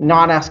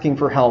not asking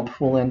for help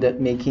will end up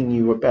making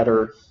you a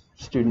better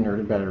student or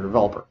a better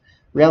developer.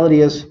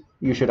 Reality is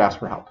you should ask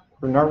for help.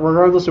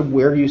 Regardless of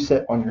where you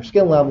sit on your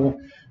skill level,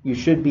 you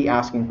should be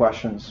asking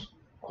questions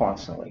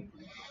constantly.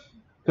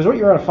 Because what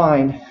you're going to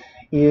find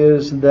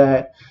is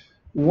that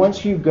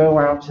once you go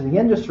out to the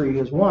industry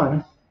as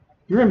one,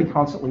 you're going to be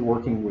constantly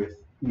working with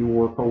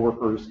your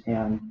coworkers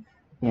and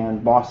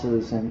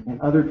bosses and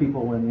other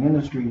people in the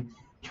industry,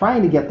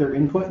 trying to get their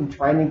input and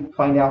trying to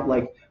find out,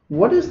 like,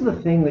 what is the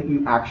thing that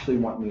you actually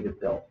want me to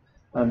build?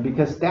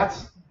 Because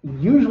that's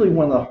usually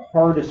one of the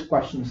hardest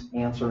questions to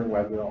answer in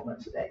web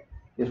development today,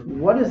 is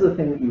what is the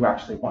thing that you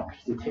actually want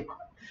me to take on,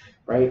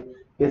 right?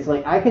 It's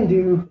like, I can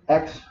do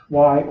X,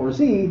 Y, or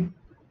Z,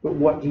 but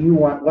what do you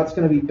want? What's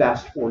going to be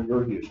best for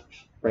your users,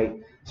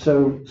 right?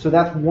 So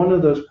that's one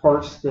of those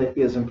parts that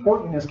is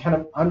important, is kind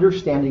of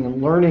understanding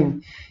and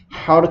learning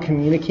how to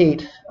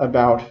communicate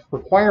about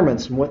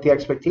requirements and what the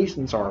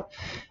expectations are.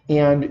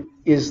 And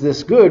is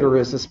this good or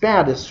is this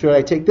bad? Should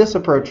I take this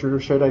approach or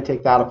should I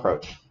take that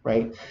approach,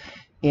 right?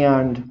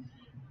 And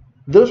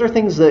those are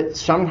things that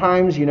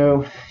sometimes,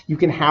 you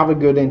can have a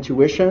good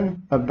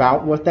intuition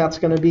about what that's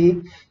going to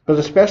be, but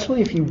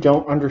especially if you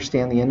don't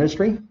understand the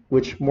industry,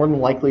 which more than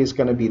likely is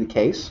going to be the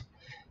case,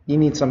 you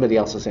need somebody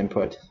else's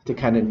input to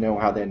kind of know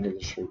how that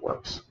industry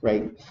works,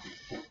 right?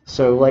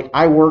 So like,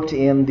 I worked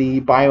in the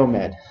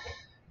biomedical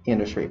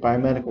industry.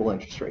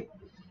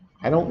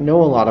 I don't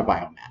know a lot of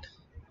biomed,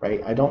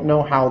 right? I don't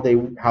know how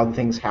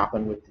things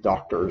happen with the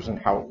doctors and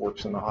how it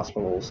works in the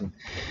hospitals and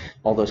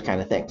all those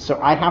kind of things. So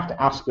I have to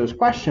ask those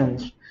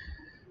questions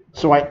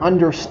so I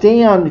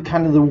understand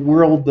kind of the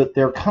world that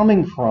they're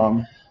coming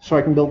from, so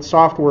I can build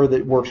software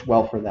that works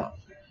well for them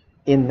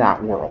in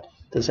that world.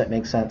 Does that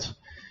make sense?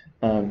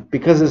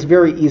 Because it's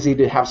very easy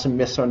to have some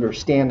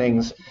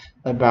misunderstandings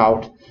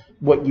about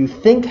what you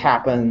think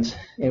happens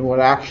and what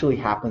actually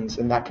happens,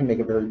 and that can make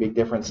a very big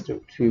difference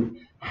to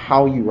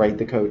how you write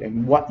the code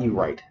and what you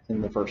write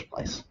in the first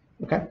place.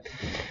 Okay?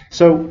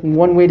 So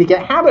one way to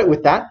get habit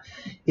with that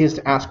is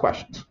to ask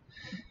questions.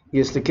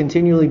 Is to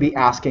continually be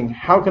asking,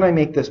 how can I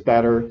make this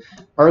better?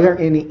 Are there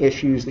any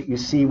issues that you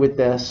see with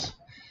this?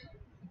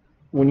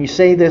 When you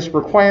say this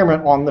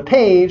requirement on the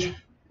page,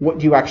 what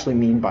do you actually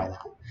mean by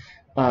that?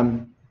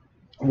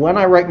 When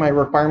I write my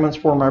requirements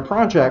for my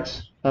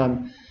projects,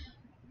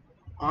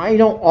 I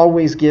don't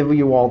always give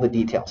you all the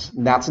details.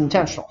 That's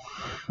intentional.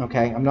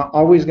 Okay, I'm not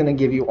always going to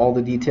give you all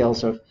the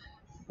details of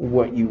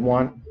what you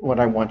want, what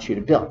I want you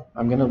to build.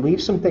 I'm going to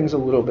leave some things a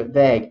little bit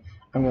vague.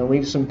 I'm going to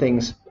leave some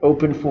things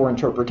open for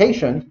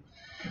interpretation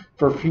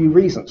for a few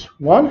reasons.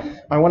 One,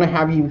 I want to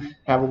have you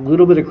have a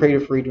little bit of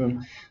creative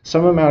freedom,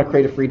 some amount of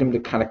creative freedom to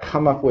kind of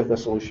come up with a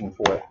solution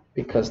for it,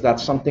 because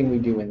that's something we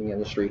do in the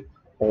industry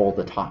all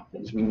the time,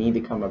 is we need to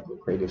come up with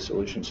creative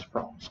solutions to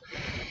problems.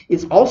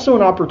 It's also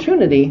an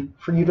opportunity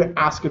for you to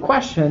ask a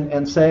question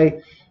and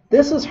say,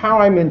 this is how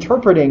I'm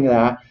interpreting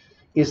that.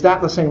 Is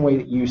that the same way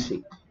that you see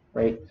it,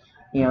 right?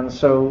 And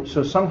so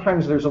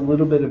sometimes there's a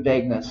little bit of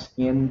vagueness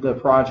in the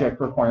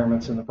project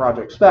requirements in the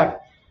project spec,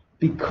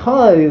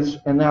 because,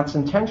 and that's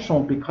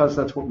intentional, because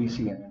that's what we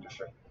see in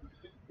industry.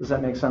 Does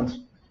that make sense?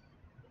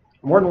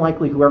 More than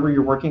likely, whoever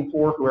you're working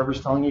for,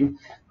 whoever's telling you,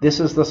 this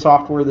is the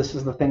software, this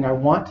is the thing I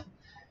want,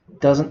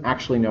 doesn't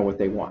actually know what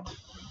they want.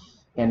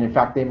 And in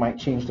fact, they might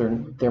change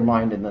their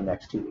mind in the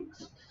next 2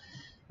 weeks.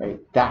 Right?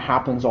 That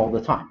happens all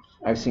the time.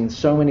 I've seen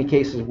so many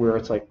cases where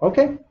it's like,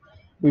 okay,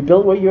 we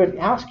built what you had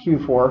asked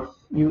for,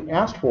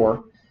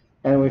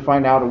 and then we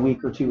find out a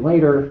week or two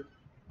later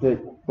that,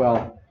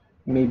 well,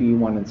 maybe you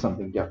wanted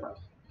something different.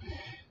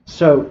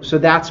 So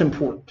that's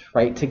important,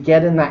 right? To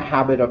get in that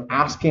habit of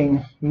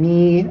asking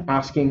me,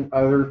 asking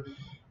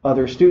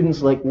other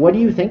students, like, what do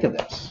you think of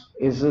this?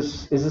 Is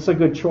this a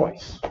good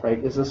choice,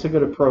 right? Is this a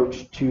good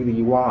approach to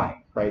the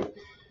UI, right?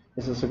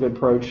 Is this a good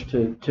approach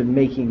to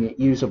making it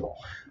usable?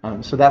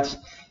 So that's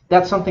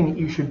something that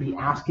you should be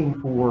asking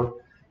for,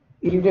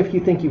 even if you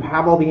think you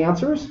have all the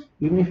answers,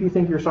 even if you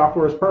think your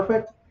software is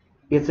perfect.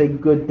 It's a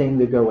good thing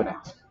to go and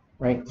ask,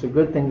 right? It's a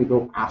good thing to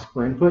go ask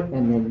for input,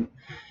 and then,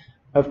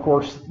 of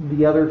course,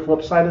 the other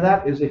flip side of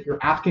that is if you're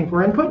asking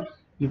for input,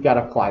 you've got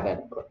to apply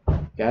that input.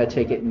 You got to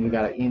take it and you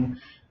got to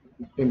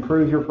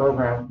improve your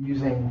program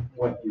using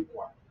what you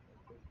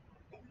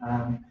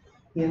want.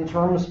 In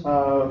terms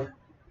of,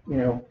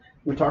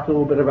 we talked a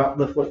little bit about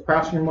the flipped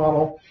classroom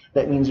model.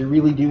 That means you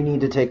really do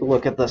need to take a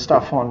look at the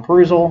stuff on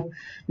Perusal,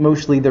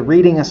 mostly the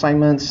reading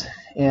assignments,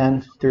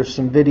 and there's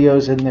some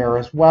videos in there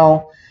as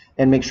well,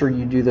 and make sure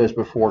you do those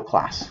before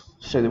class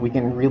so that we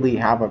can really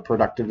have a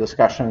productive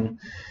discussion,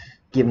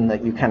 given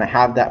that you kind of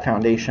have that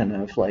foundation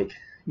of, like,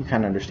 you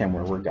kind of understand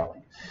where we're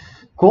going.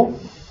 Cool?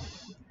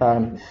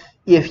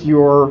 If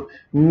you're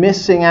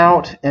missing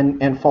out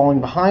and falling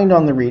behind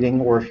on the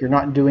reading, or if you're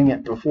not doing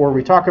it before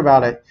we talk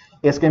about it,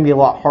 it's going to be a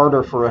lot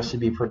harder for us to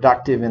be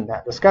productive in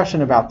that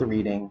discussion about the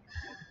reading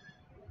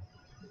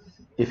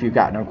if you've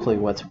got no clue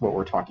what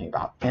we're talking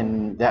about.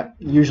 And that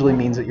usually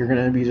means that you're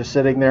going to be just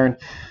sitting there and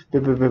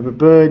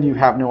you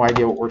have no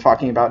idea what we're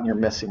talking about, and you're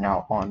missing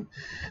out on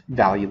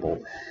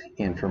valuable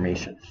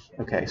information.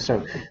 Okay,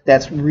 so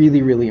that's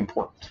really, really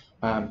important.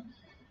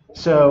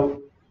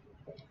 So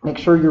make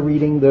sure you're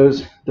reading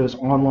those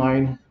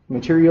online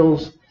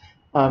materials.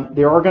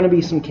 There are going to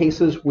be some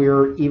cases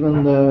where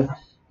even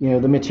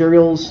the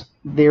materials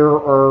there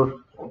are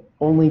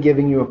only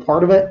giving you a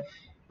part of it,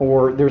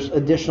 or there's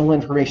additional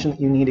information that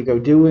you need to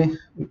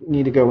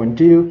go and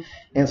do.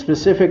 And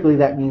specifically,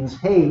 that means,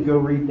 hey, go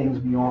read things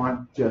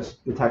beyond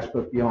just the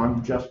textbook,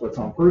 beyond just what's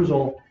on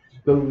Perusal.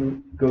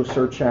 Go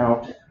search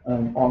out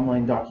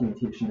online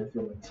documentation to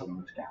fill in some of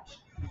those gaps.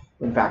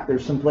 In fact,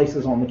 there's some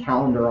places on the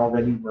calendar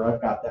already where I've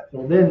got that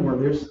filled in, where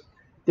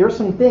there's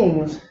some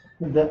things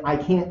that I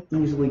can't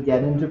easily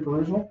get into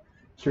Perusal,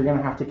 so you're going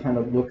to have to kind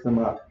of look them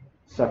up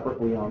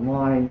separately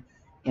online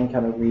and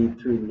kind of read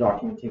through the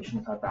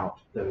documentation about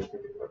those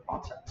particular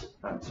concepts.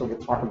 So we'll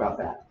talk about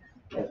that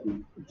as we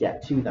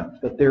get to them.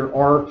 But there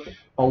are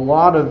a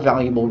lot of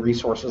valuable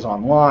resources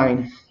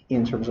online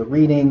in terms of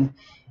reading,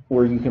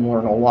 where you can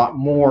learn a lot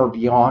more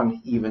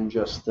beyond even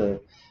just the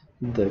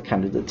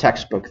kind of the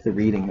textbook, the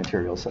reading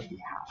materials that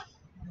we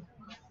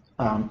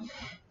have.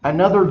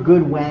 Another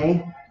good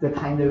way to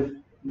kind of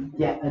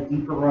get a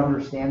deeper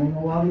understanding of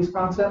a lot of these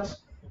concepts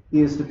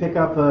is to pick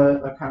up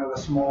a kind of a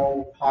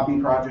small hobby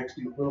projects,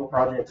 do little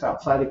projects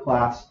outside of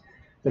class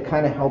to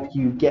kind of help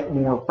you get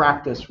more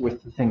practice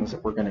with the things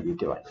that we're going to be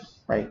doing,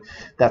 right?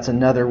 That's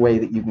another way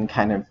that you can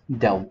kind of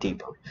delve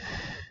deeper.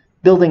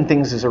 Building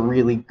things is a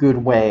really good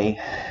way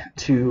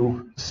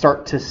to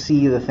start to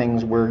see the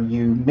things where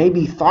you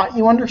maybe thought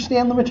you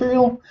understand the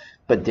material,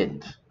 but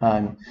didn't.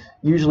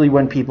 Usually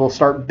when people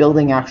start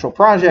building actual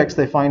projects,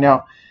 they find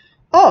out,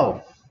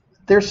 oh,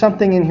 there's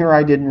something in here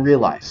I didn't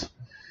realize.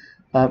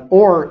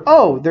 Or,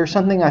 oh, there's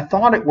something I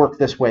thought it worked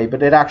this way,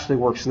 but it actually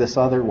works this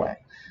other way.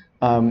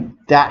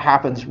 That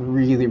happens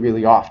really,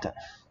 really often.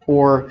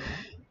 Or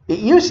it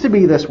used to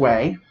be this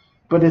way,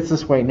 but it's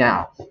this way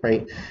now,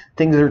 right?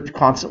 Things are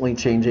constantly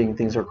changing.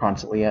 Things are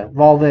constantly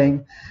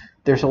evolving.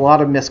 There's a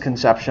lot of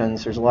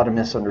misconceptions. There's a lot of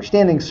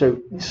misunderstandings.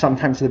 So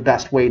sometimes the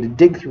best way to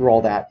dig through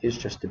all that is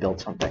just to build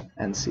something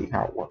and see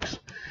how it works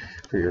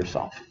for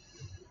yourself.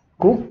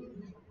 Cool?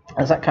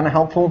 Is that kind of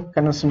helpful?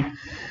 Kind of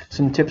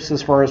some tips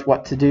as far as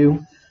what to do.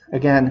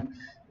 Again,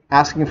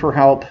 asking for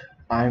help.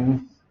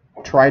 I'm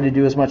trying to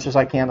do as much as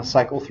I can to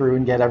cycle through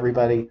and get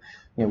everybody.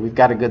 We've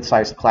got a good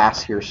sized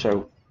class here,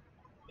 so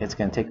it's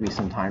going to take me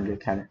some time to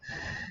kind of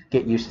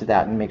get used to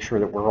that and make sure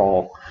that we're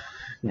all,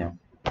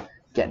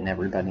 getting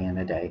everybody in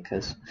a day,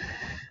 because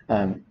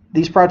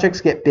these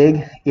projects get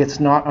big. It's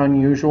not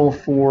unusual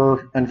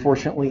for,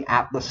 unfortunately,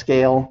 at the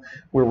scale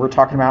where we're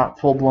talking about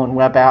full-blown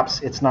web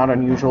apps, it's not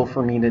unusual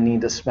for me to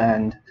need to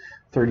spend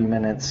 30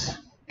 minutes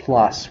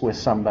plus with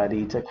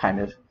somebody to kind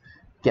of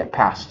get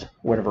past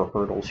whatever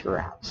hurdles you're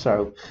at.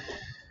 So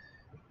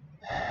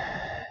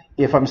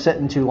if I'm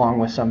sitting too long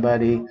with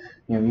somebody,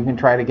 you can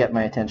try to get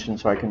my attention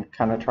so I can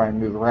kind of try and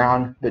move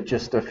around, but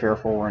just a fair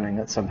forewarning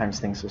that sometimes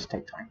things just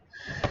take time.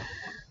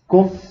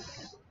 Cool.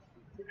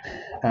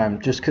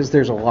 Just because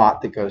there's a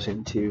lot that goes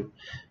into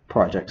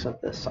projects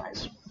of this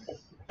size.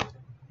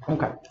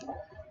 Okay,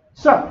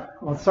 so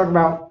let's talk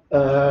about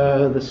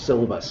the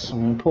syllabus.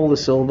 I'm going to pull the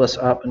syllabus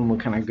up and we'll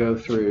kind of go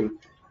through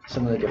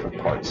some of the different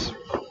parts.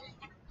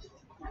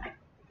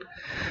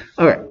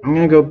 Okay, I'm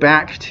going to go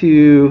back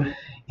to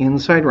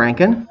inside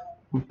Ranken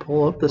and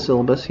pull up the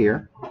syllabus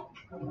here.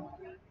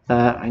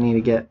 I need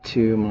to get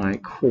to my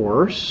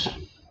course,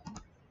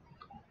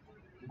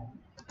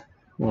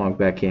 log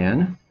back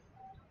in.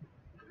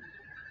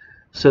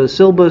 So the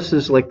syllabus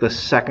is like the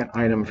second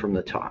item from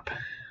the top.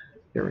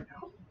 There we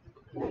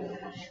go.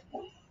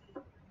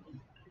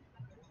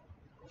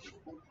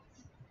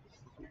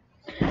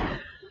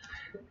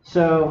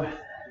 So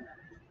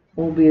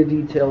will be the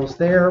details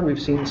there.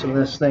 We've seen some of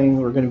this thing.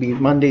 We're going to be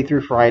Monday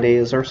through Friday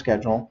is our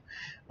schedule.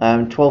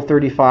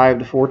 12:35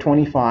 to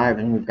 4:25,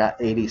 and we've got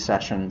 80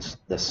 sessions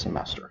this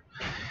semester.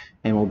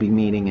 And we'll be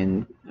meeting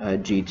in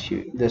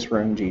G2, this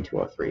room,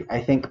 G203.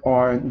 I think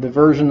on the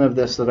version of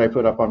this that I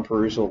put up on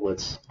Perusal,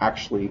 it's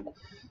actually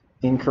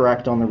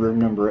incorrect on the room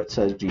number. It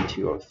says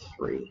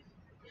G203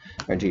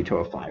 or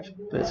G205,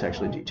 but it's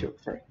actually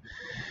G203.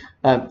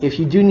 If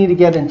you do need to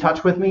get in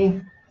touch with me,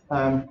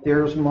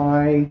 there's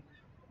my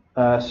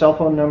cell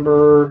phone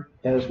number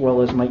as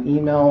well as my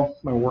email,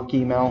 my work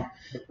email,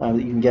 that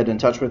you can get in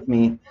touch with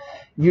me.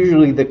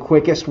 Usually the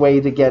quickest way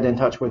to get in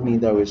touch with me,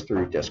 though, is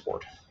through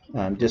Discord.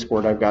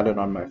 Discord, I've got it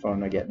on my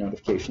phone. I get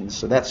notifications.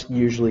 So that's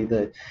usually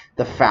the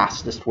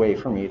fastest way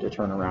for me to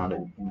turn around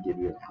and give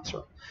you an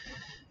answer.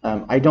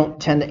 I don't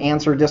tend to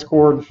answer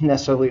Discord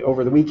necessarily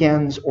over the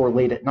weekends or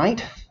late at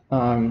night.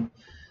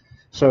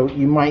 So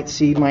you might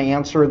see my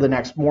answer the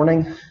next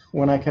morning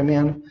when I come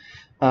in.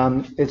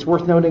 It's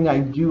worth noting I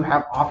do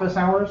have office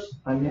hours.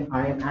 I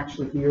am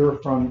actually here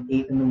from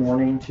 8 in the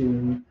morning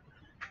to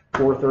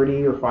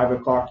 4:30 or 5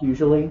 o'clock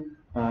usually.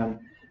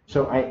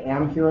 So I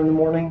am here in the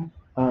morning.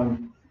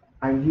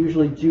 I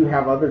usually do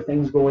have other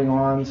things going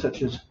on,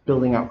 such as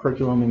building out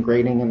curriculum and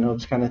grading and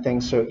those kind of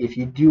things. So if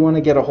you do want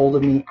to get a hold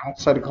of me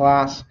outside of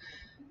class,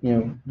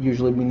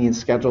 usually we need to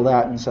schedule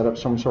that and set up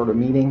some sort of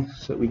meeting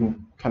so that we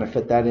can kind of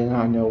fit that in.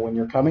 I know when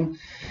you're coming.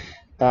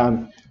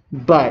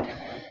 But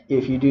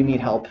if you do need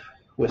help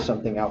with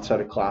something outside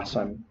of class,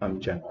 I'm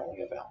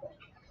generally available.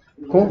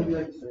 Cool.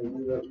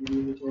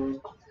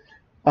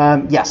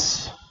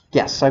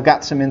 Yes, I've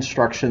got some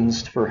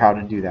instructions for how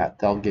to do that.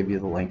 They'll give you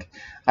the link.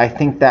 I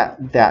think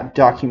that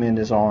document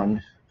is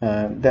on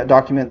that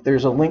document.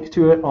 There's a link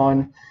to it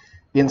on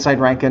Inside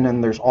Ranken,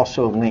 and there's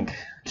also a link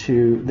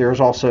to there's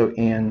also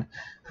in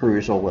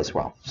Perusal as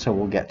well. So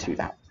we'll get to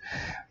that.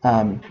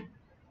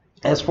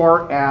 As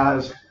far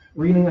as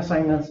reading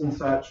assignments and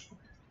such,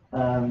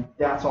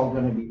 that's all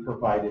going to be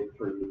provided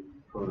through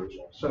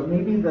Perusal. So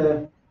maybe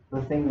the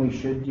thing we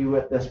should do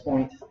at this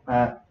point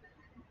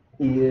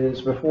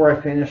is, before I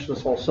finish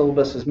this whole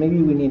syllabus, is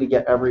maybe we need to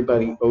get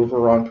everybody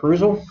over on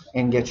Perusal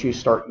and get you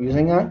start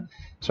using that.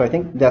 So I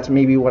think that's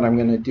maybe what I'm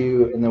going to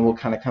do, and then we'll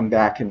kind of come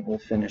back and we'll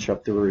finish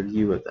up the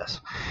review of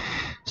this.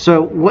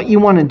 So what you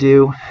want to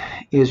do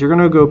is you're going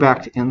to go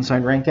back to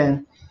Inside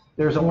Ranken.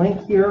 There's a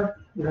link here.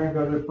 You're going to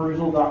go to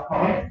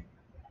perusal.com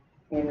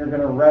and you're going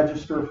to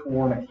register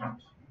for an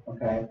account.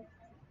 Okay.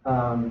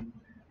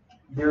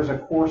 There's a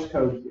course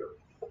code here.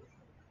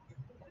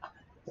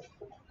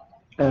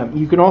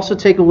 You can also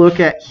take a look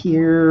at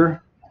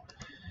here,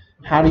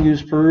 how to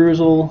use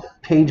Perusal.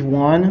 Page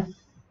 1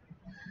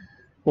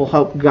 will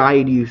help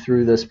guide you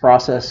through this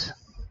process.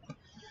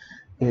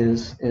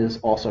 Is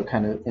also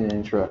kind of an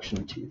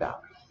introduction to that.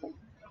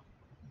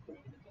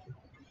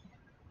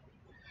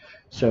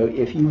 So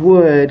if you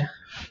would,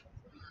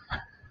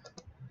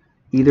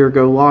 either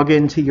go log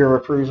into your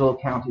Perusal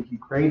account if you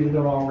created it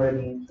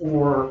already,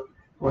 or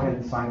go ahead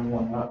and sign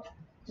one up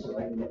so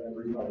I can get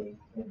everybody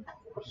in the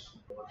course.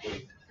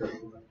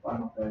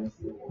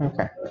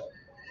 Okay.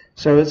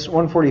 So it's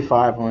 1:45.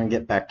 I want to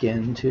get back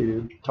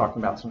into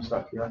talking about some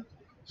stuff here.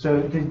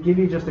 So to give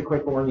you just a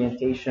quick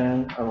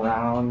orientation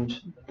around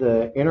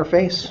the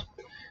interface.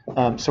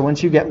 So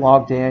once you get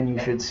logged in, you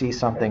should see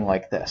something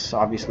like this.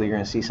 Obviously, you're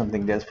going to see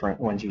something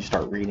different once you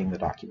start reading the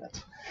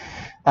documents.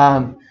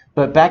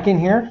 But back in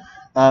here,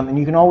 and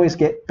you can always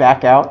get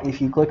back out.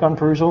 If you click on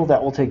Perusal,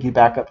 that will take you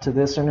back up to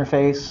this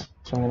interface.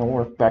 So I'm going to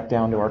work back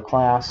down to our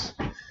class.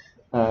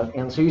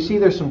 And so you see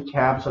there's some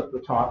tabs at the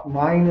top.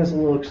 Mine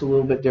looks a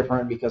little bit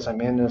different because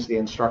I'm in as the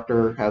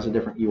instructor, has a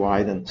different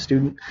UI than the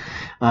student.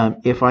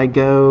 If I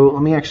go,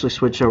 let me actually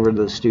switch over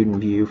to the student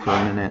view for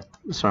a minute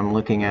so I'm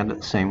looking at it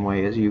the same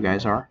way as you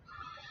guys are.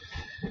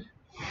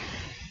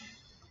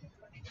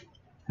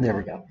 There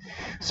we go.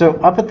 So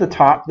up at the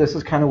top, this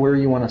is kind of where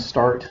you want to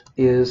start,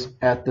 is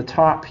at the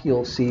top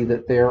you'll see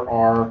that there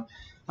are,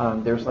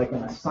 there's like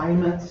an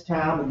assignments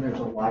tab and there's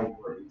a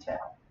library tab.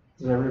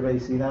 Does everybody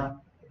see that?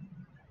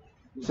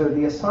 So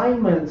the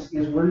assignments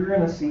is where you're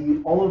going to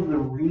see all of the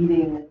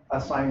reading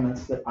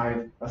assignments that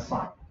I've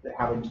assigned that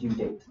have a due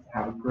date,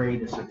 have a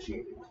grade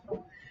associated with them.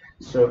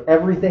 So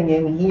everything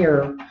in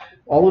here,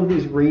 all of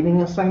these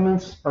reading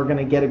assignments are going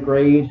to get a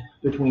grade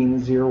between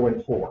 0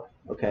 and 4,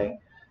 okay?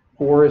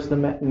 4 is the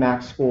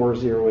max score,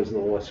 0 is the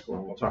lowest score,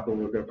 and we'll talk a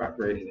little bit about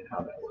grading and how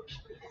that works.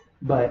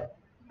 But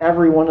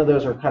every one of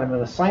those are kind of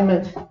an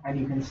assignment, and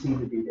you can see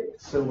the due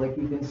dates. So like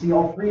you can see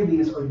all 3 of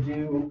these are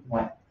due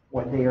when?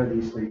 What day are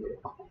these 3 due?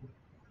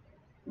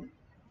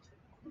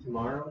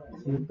 Tomorrow?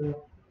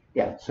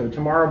 Yeah, so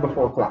tomorrow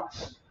before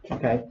class,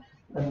 okay?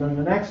 And then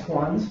the next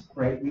ones,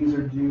 right, these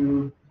are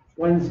due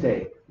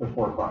Wednesday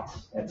before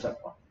class, etc.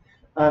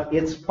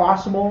 It's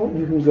possible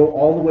you can go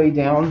all the way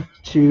down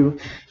to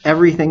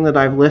everything that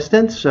I've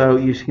listed. So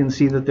you can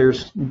see that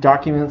there's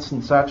documents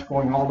and such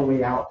going all the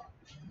way out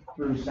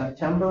through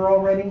September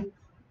already.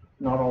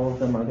 Not all of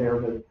them are there,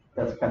 but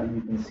that's kind of,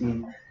 you can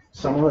see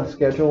some of the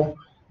schedule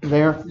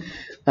there.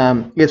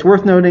 It's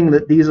worth noting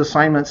that these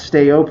assignments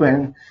stay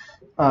open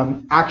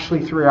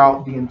actually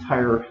throughout the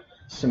entire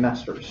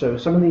semester. So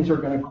some of these are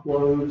going to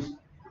close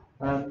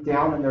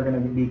down and they're going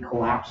to be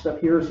collapsed up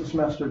here as the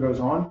semester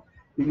goes on.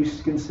 But you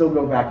can still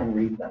go back and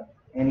read them.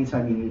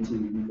 Anytime you need to, you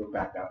can go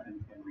back out and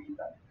read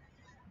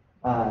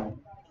them.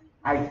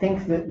 I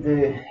think that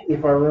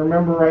if I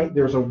remember right,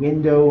 there's a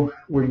window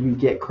where you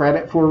get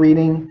credit for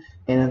reading,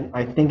 and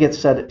I think it's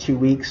set at 2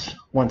 weeks.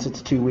 Once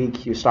it's 2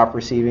 weeks, you stop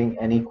receiving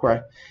any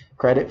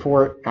credit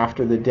for it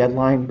after the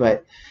deadline.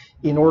 But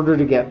in order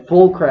to get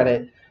full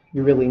credit,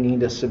 you really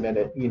need to submit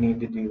it. You need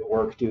to do the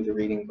work, do the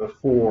reading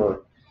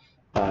before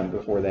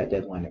that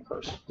deadline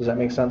occurs. Does that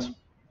make sense?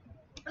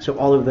 So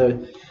all of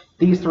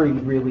these 3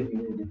 really you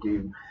need to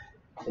do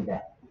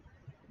today.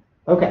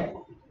 Okay.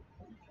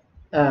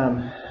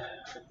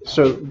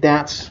 So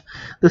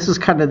this is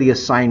kind of the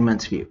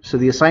assignments view. So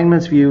the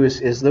assignments view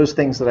is those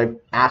things that I've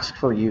asked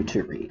for you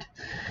to read.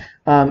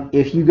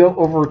 If you go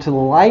over to the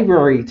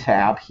library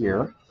tab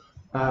here,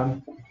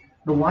 the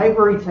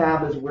library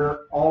tab is where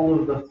all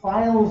of the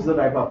files that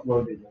I've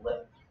uploaded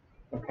live.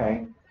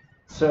 Okay.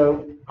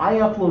 So I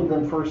upload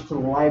them first to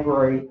the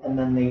library, and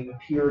then they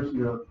appear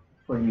here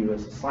for you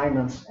as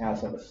assignments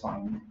as I've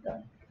assigned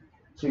them.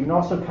 So you can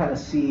also kind of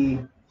see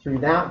through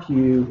that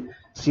view,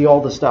 see all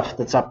the stuff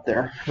that's up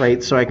there,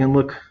 right? So I can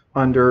look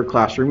under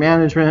classroom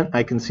management,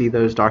 I can see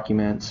those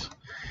documents.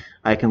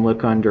 I can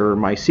look under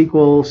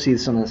MySQL, see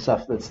some of the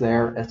stuff that's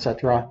there,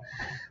 etc.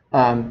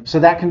 So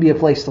that can be a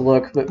place to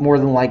look, but more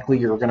than likely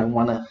you're going to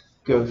want to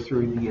go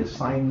through the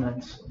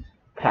assignments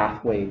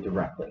pathway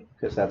directly,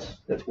 because that's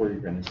where you're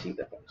going to see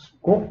the things.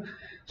 Cool.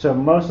 So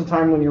most of the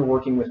time when you're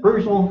working with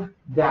Crucial,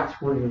 that's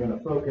where you're going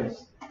to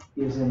focus,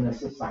 is in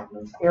this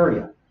assignments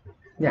area.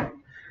 Now,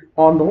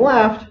 on the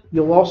left,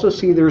 you'll also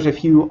see there's a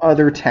few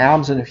other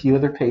tabs and a few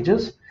other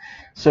pages.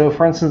 So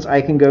for instance,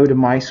 I can go to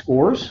My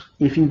Scores.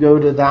 If you go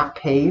to that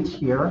page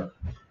here,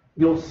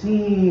 you'll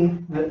see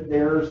that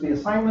there's the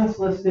assignments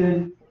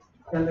listed,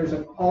 and there's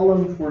a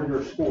column for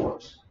your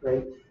scores,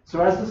 right?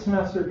 So as the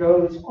semester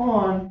goes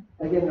on,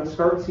 again, you'll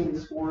start seeing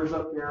scores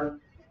up there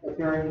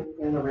appearing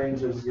in the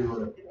range of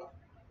 0 to 4,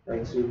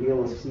 right? So you'll be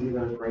able to see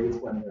those grades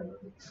when they're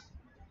released.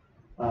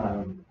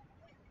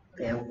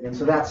 And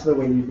so that's the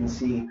way you can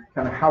see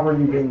kind of how are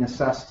you being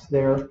assessed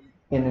there.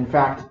 And in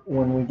fact,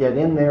 when we get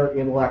in there,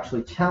 it will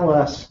actually tell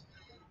us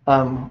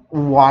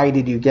why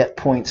did you get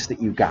points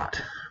that you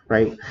got,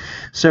 right?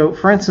 So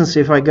for instance,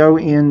 if I go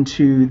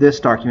into this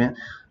document,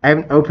 I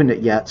haven't opened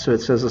it yet, so it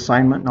says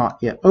assignment not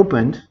yet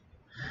opened.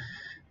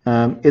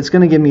 It's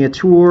going to give me a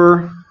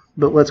tour,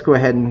 but let's go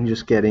ahead and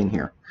just get in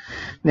here.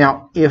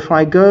 Now, if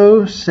I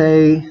go,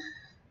 say,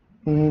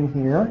 in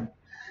here,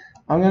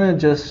 I'm going to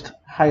just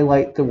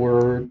highlight the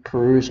word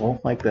perusal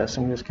like this.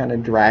 I'm just kind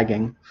of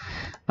dragging.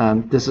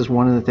 This is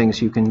one of the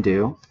things you can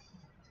do.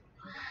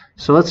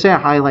 So let's say I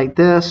highlight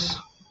this,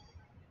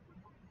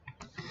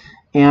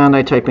 and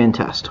I type in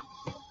test.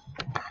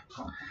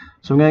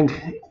 So I'm going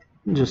to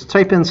just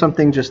type in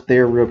something just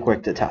there real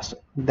quick to test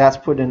it. That's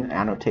put in an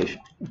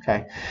annotation.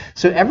 Okay.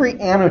 So every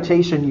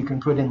annotation you can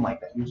put in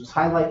like that. You just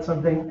highlight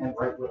something and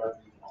write whatever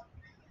you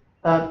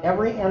want.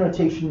 Every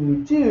annotation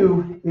you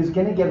do is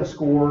going to get a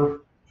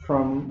score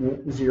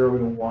from 0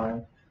 to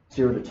 1,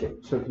 0 to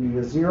 2. So it can be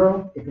a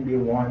 0, it can be a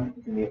 1,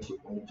 it can be a 2.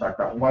 We'll talk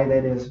about why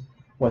that is,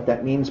 what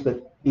that means,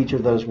 but each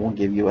of those will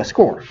give you a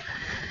score.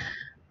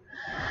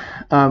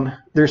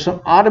 There's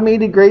some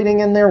automated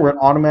grading in there where it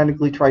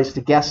automatically tries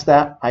to guess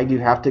that. I do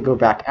have to go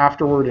back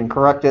afterward and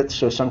correct it,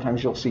 so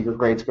sometimes you'll see your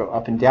grades go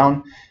up and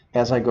down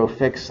as I go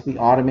fix the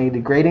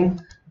automated grading.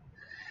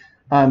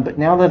 But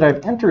now that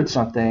I've entered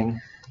something,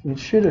 it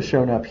should have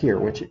shown up here,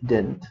 which it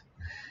didn't.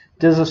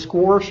 Does a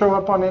score show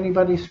up on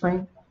anybody's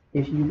screen?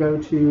 If you go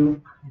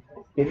to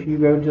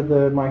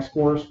the My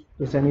Scores,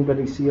 does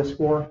anybody see a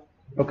score?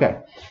 Okay,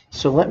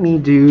 so let me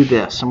do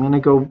this. I'm going to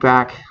go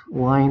back,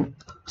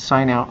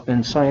 sign out,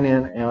 and sign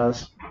in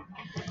as.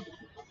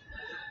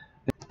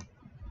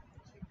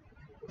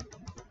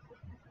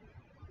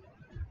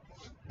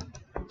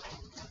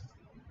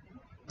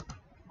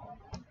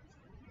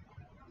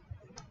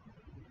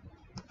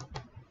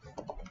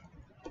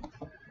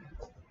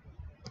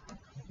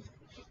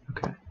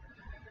 Okay,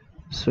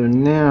 so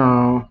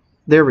now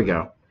there we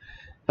go.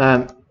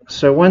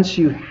 So once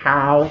you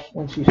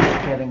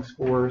start getting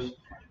scores,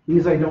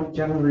 these I don't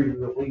generally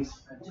release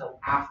until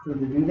after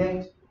the due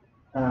date.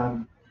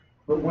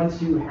 But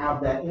once you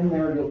have that in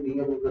there, you'll be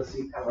able to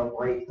see kind of a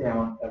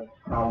breakdown of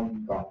how you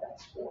got that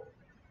score.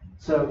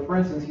 So for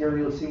instance, here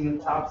you'll see the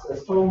top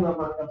says total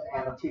number of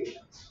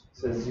annotations. It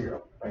says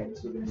 0, right?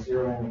 So there's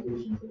 0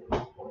 annotations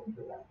according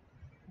to that.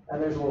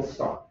 And there's a little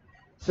star.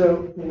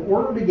 So in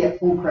order to get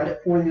full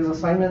credit for these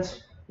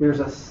assignments, there's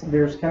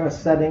kind of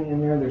setting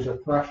in there, there's a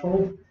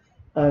threshold.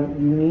 You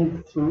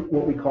need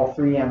what we call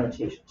 3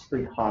 annotations,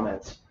 3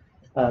 comments,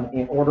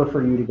 in order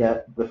for you to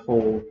get the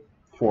full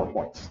 4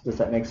 points. Does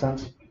that make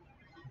sense?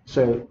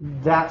 So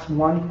that's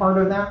one part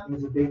of that.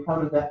 A big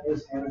part of that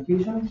is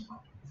annotations.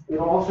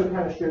 It'll also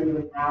kind of show you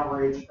an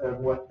average of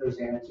what those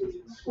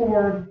annotations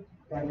scored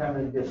and kind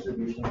of the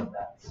distribution of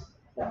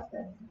that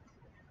thing.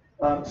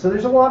 So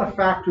there's a lot of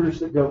factors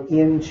that go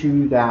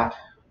into that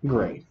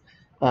grade.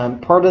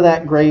 Part of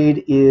that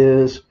grade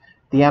is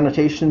the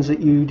annotations that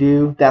you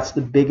do. That's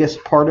the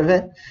biggest part of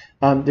it.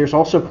 There's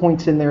also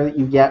points in there that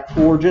you get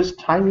for just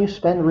time you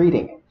spend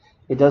reading it.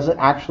 It doesn't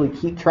actually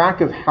keep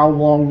track of how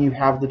long you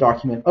have the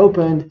document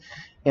opened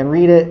and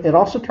read it. It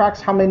also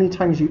tracks how many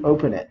times you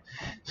open it.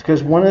 It's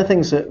because one of the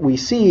things that we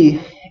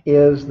see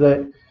is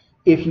that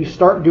if you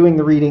start doing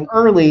the reading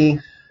early,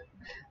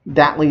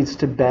 that leads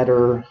to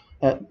better,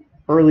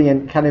 early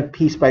and kind of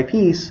piece by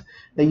piece,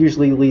 that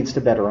usually leads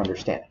to better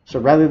understanding. So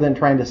rather than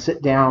trying to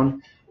sit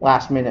down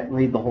last minute and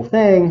read the whole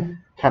thing,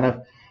 kind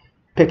of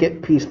pick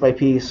it piece by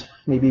piece,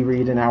 maybe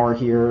read an hour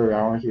here,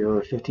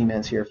 or 15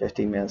 minutes here,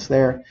 15 minutes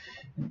there.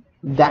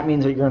 That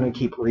means that you're going to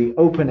keep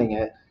reopening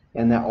it,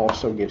 and that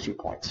also gives you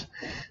points.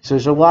 So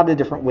there's a lot of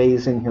different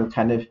ways in here,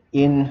 kind of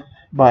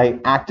by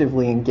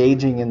actively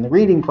engaging in the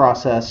reading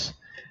process,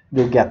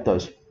 you'll get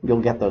those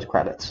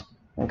credits.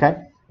 Okay,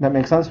 that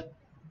makes sense?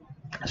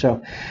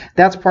 So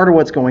that's part of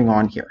what's going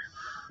on here.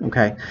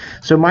 Okay,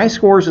 so My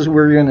Scores is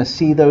where you're going to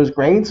see those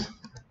grades.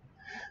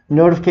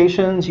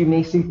 Notifications, you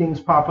may see things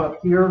pop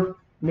up here.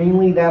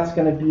 Mainly that's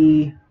going to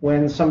be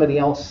when somebody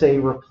else, say,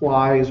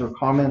 replies or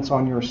comments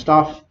on your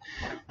stuff.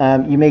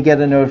 You may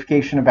get a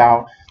notification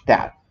about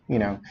that,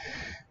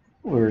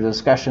 or a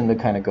discussion to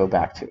kind of go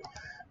back to.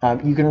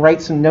 You can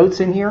write some notes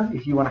in here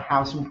if you want to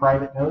have some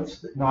private notes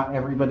that not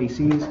everybody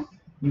sees.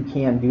 You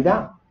can do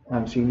that.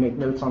 So you make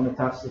notes on the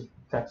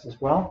text as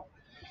well,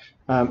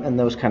 and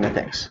those kind of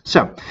things.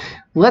 So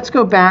let's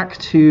go back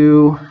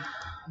to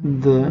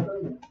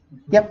the.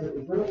 Yep.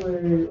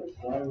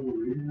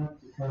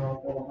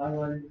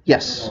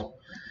 Yes.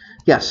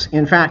 Yes.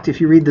 In fact, if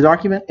you read the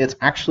document, it's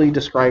actually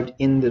described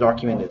in the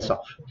document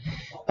itself.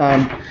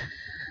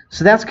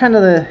 So that's kind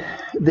of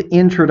the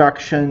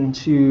introduction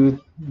to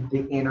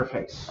the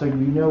interface, so you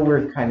know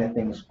where kind of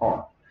things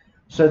are.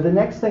 So the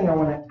next thing I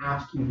want to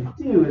ask you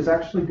to do is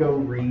actually go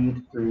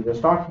read through this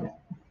document.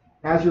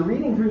 As you're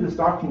reading through this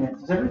document,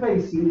 does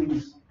everybody see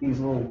these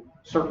little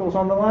circles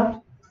on the left?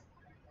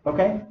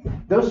 Okay,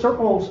 those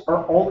circles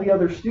are all the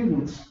other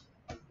students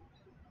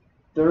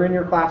that are in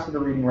your class that are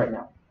reading right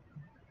now.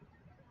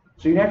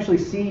 So you can actually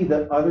see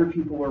that other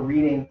people are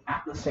reading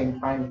at the same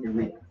time that you're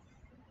reading.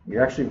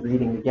 You're actually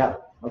reading together.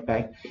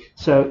 Okay,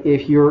 so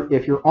if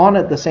you're on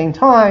at the same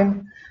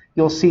time,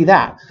 you'll see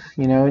that,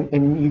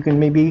 and you can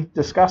maybe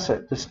discuss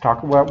it, just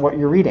talk about what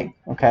you're reading.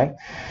 Okay,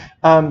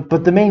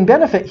 but the main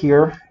benefit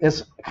here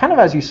is kind of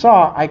as you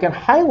saw, I can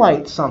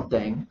highlight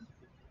something,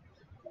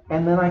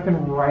 and then I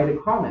can write a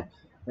comment.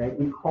 Right?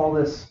 We call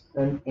this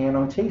an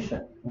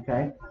annotation.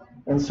 Okay,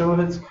 and so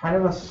it's kind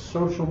of a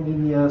social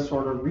media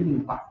sort of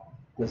reading platform.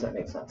 Does that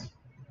make sense?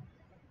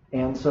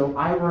 And so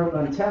I wrote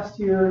a test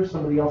here.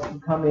 Somebody else can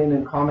come in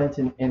and comment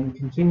and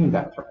continue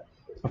that thread.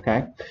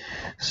 Okay,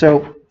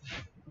 so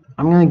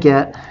I'm going to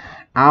get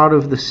out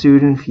of the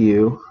student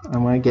view.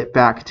 I'm going to get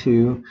back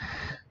to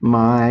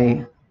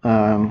my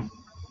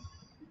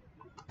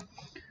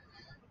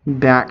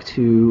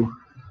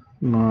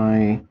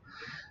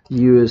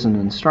view as an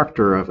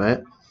instructor of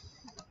it.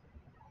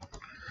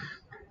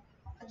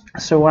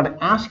 So what I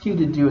ask you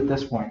to do at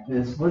this point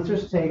is let's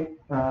just take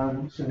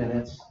some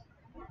minutes.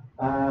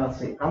 Let's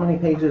see, how many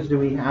pages do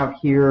we have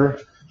here?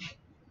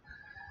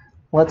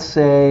 Let's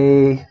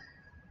say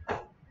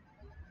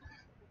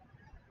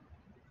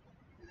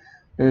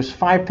there's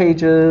 5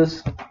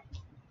 pages.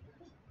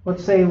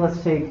 Let's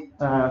take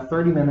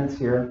 30 minutes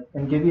here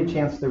and give you a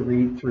chance to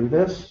read through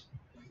this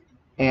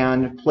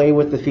and play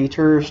with the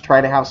features, try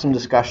to have some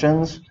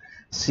discussions.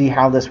 see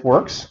how this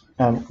works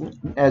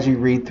as you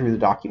read through the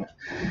document.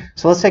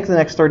 So let's take the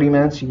next 30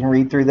 minutes. You can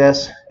read through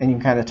this and you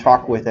can kind of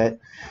talk with it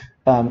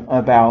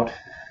about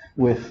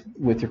with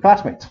your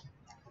classmates.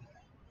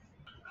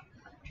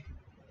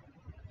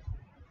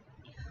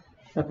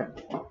 Okay.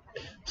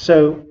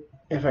 So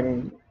if I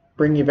can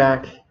bring you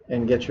back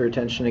and get your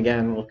attention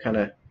again, we'll kind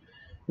of,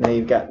 now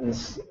you've gotten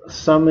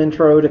some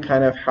intro to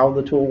kind of how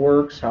the tool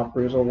works, how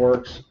Perusal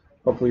works.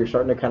 Hopefully you're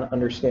starting to kind of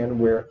understand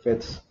where it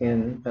fits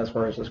in as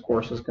far as this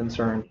course is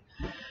concerned.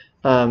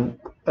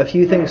 A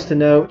few things to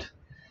note.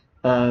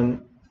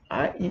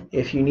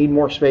 If you need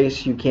more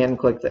space, you can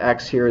click the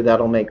X here.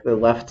 That'll make the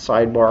left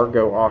sidebar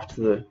go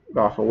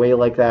off away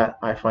like that.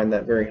 I find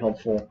that very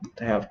helpful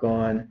to have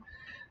gone.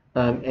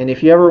 And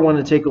if you ever want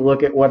to take a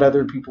look at what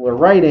other people are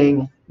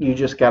writing, you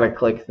just got to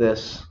click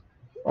this,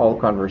 all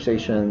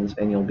conversations,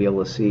 and you'll be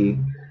able to see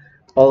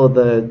all of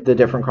the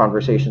different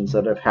conversations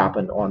that have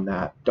happened on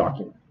that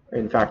document.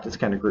 In fact, it's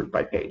kind of grouped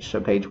by page.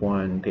 So page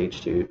 1,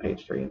 page 2,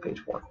 page 3, and page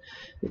 4,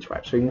 page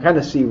 5. So you can kind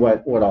of see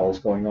what all is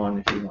going on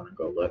if you want to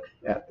go look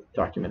at the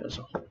document as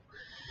a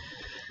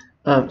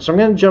whole. So I'm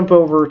going to jump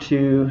over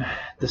to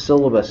the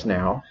syllabus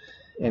now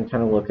and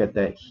kind of look at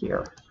that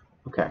here.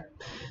 Okay,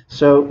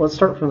 so let's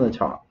start from the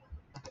top.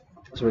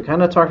 So we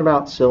kind of talked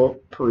about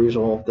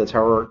Perusal. That's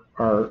how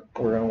we're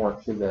going to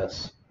work through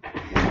this.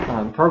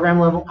 Program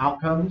level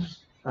outcomes.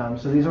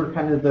 So these are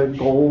kind of the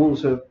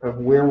goals of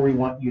where we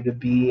want you to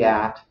be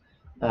at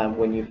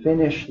when you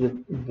finish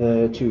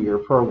the 2-year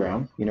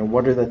program. You know,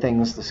 what are the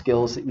things, the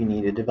skills that you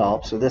need to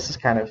develop. So this is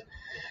kind of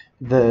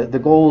the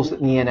goals that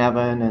me and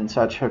Evan and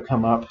such have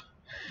come up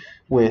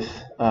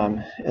with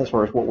as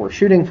far as what we're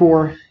shooting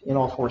for in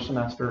all 4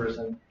 semesters.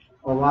 And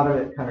a lot of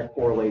it kind of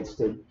correlates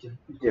to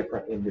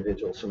different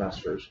individual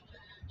semesters.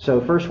 So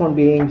first one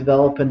being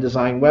develop and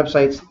design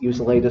websites that use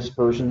the latest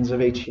versions of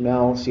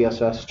HTML,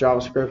 CSS,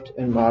 JavaScript,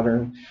 and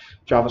modern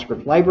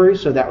JavaScript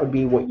libraries. So that would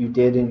be what you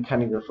did in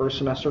kind of your first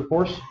semester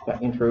course,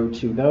 that intro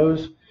to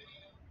those.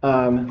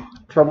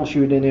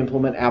 Troubleshoot and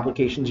implement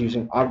applications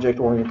using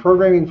object-oriented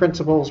programming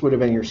principles would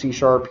have been your C#,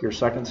 your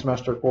second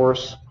semester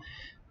course.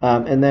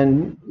 And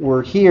then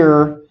we're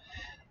here,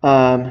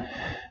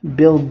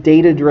 build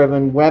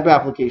data-driven web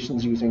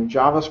applications using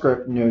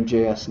JavaScript,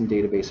 Node.js, and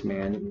database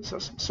management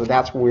systems. So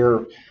that's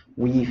where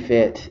we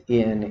fit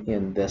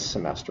in this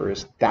semester.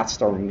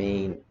 That's our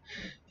main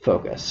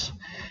focus.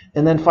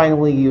 And then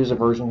finally, use a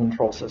version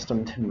control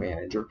system to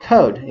manage your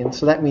code. And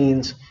so that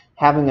means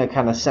having a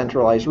kind of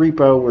centralized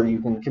repo where you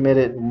can commit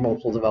it, and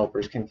multiple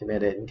developers can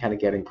commit it, and kind of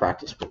getting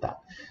practice with that.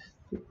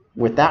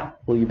 With that,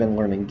 well, you've been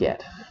learning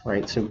Git,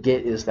 right? So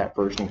Git is that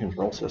version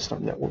control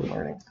system that we're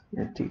learning.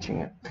 You're teaching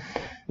it.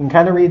 You can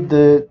kind of read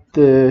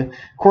the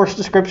course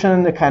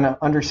description to kind of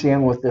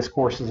understand what this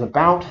course is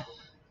about.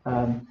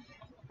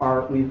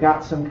 We've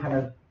got some kind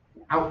of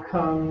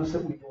outcomes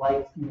that we'd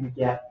like you to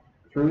get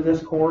through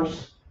this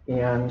course.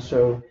 And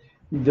so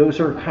those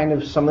are kind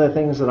of some of the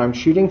things that I'm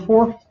shooting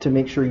for to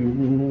make sure you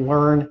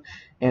learn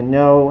and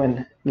know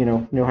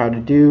how to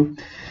do.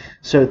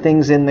 So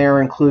things in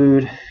there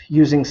include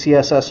using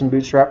CSS and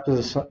Bootstrap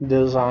to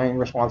design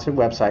responsive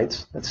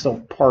websites. That's still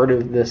part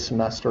of this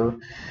semester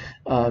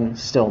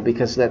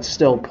because that's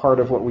still part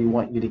of what we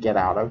want you to get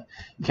out of.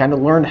 You kind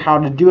of learned how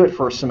to do it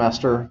first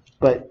semester,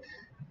 but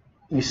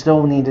you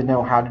still need to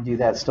know how to do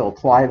that, still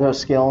apply those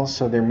skills,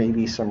 so there may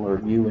be some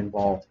review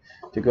involved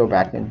to go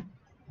back and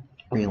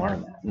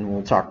relearn that. And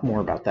we'll talk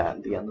more about that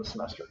at the end of the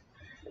semester.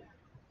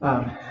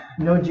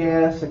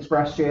 Node.js,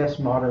 Express.js,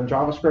 modern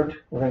JavaScript.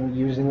 We're going to be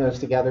using those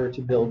together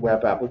to build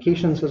web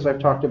applications, as I've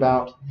talked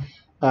about.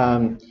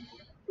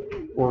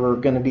 We're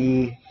going to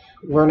be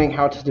learning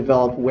how to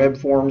develop web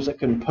forms that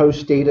can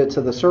post data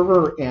to the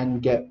server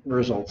and get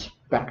results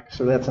back.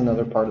 So that's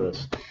another part of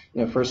this.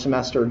 First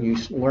semester, you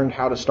learned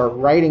how to start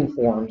writing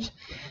forms,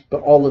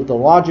 but all of the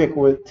logic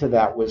to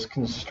that was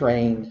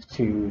constrained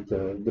to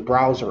the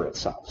browser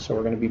itself. So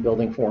we're going to be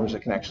building forms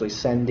that can actually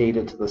send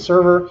data to the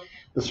server.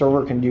 The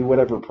server can do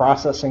whatever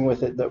processing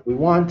with it that we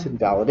want, and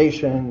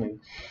validation, and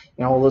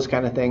all those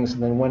kind of things.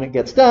 And then when it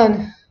gets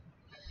done,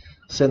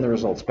 send the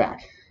results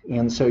back.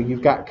 And so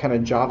you've got kind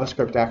of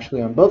JavaScript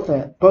actually on both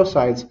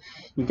sides.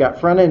 You've got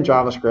front-end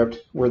JavaScript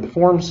where the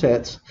form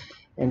sits,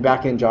 and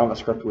back-end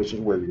JavaScript, which is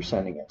where you're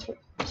sending it to.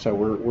 So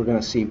we're going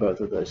to see both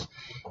of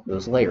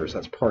those layers.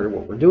 That's part of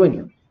what we're doing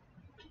here.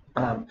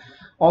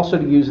 Also,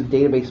 to use a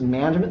database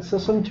management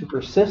system to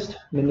persist,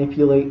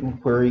 manipulate, and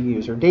query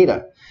user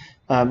data.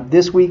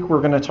 This week,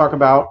 we're going to talk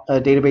about a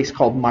database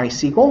called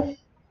MySQL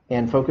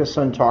and focus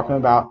on talking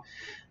about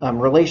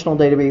relational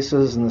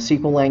databases in the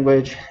SQL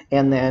language.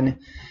 And then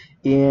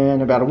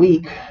in about a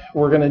week,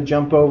 we're going to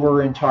jump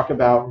over and talk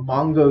about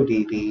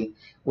MongoDB,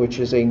 which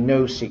is a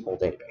NoSQL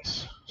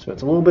database. So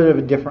it's a little bit of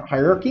a different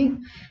hierarchy,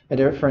 a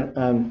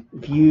different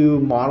view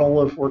model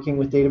of working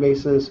with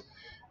databases,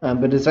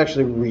 but it's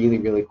actually really,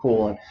 really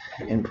cool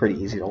and pretty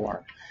easy to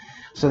learn.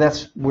 So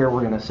that's where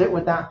we're going to sit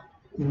with that.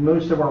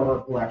 Most of our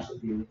work will actually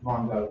be with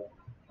Mongo,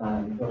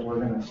 but we're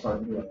going to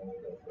start doing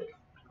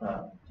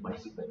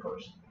MySQL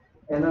first.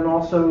 And then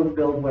also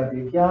build web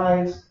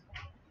APIs,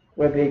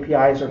 Web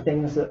APIs are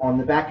things that on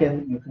the back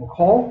end you can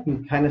call.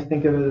 You kind of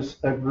think of it as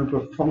a group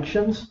of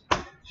functions.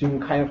 So you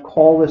can kind of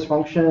call this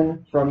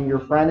function from your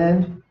front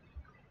end,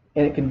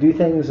 and it can do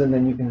things, and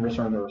then you can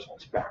return the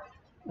results back.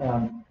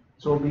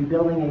 So we'll be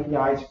building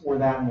APIs for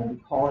that, and we'll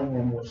be calling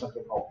them with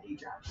something called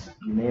Ajax.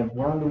 You may have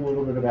learned a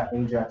little bit about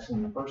Ajax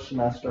in the first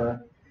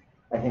semester.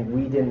 I think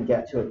we didn't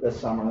get to it this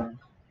summer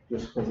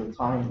just because of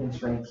time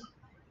constraints.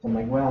 So I'm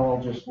like,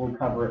 well, we'll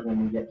cover it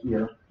when we get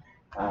here.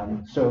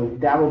 So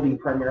that will be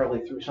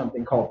primarily through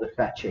something called the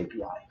Fetch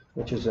API,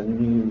 which is a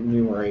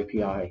newer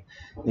API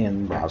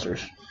in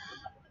browsers.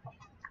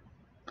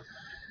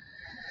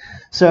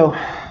 So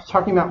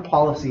talking about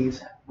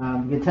policies,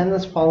 the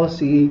attendance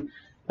policy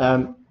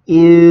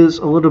is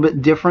a little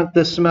bit different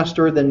this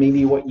semester than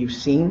maybe what you've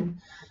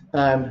seen.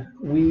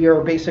 We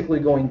are basically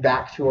going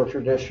back to our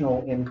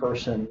traditional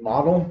in-person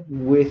model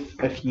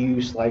with a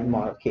few slight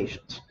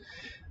modifications.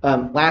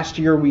 Last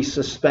year we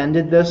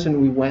suspended this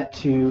and we went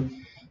to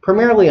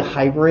primarily a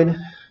hybrid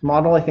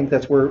model. I think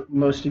that's where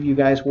most of you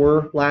guys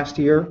were last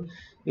year,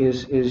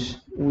 is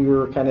we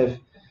were kind of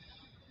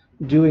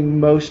doing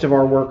most of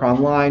our work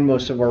online,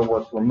 most of our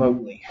work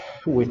remotely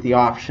with the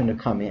option to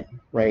come in,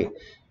 right?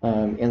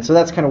 And so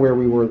that's kind of where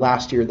we were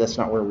last year. That's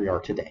not where we are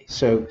today.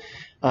 So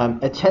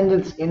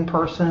attendance in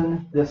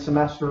person this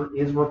semester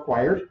is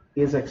required,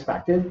 is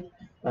expected.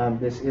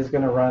 This is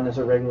going to run as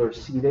a regular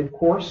seated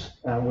course,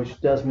 which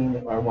does mean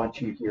that I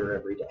want you here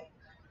every day,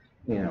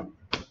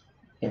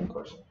 in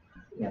person.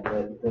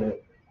 The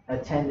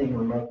attending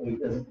remotely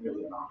isn't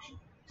really an option.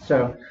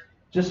 So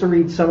just to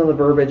read some of the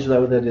verbiage,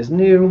 though, that is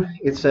new,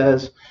 it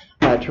says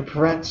to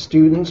prevent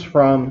students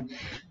from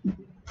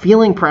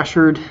feeling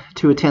pressured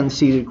to attend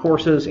seated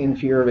courses in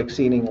fear of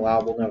exceeding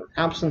allowable number of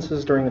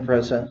absences during a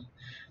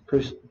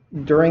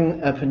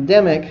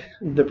pandemic,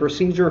 the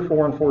procedure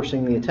for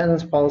enforcing the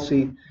attendance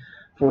policy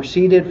for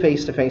seated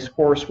face-to-face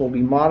course will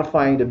be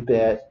modified a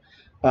bit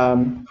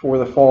for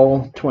the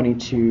fall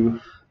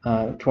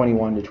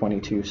 21 to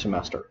 22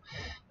 semester.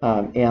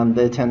 And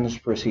the attendance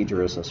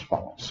procedure is as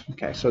follows.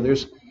 Okay, so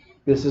this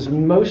is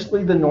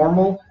mostly the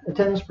normal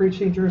attendance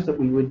procedures that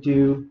we would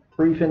do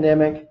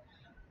pre-pandemic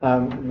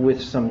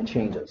with some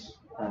changes.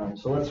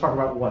 So let's talk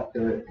about what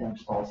the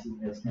attendance policy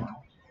is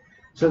now.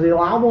 So the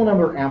allowable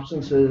number of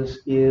absences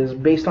is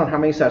based on how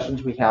many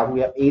sessions we have.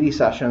 We have 80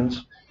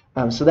 sessions.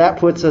 So that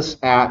puts us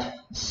at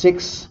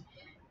 6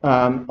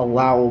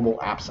 allowable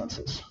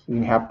absences. You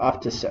can have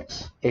up to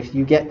 6. If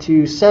you get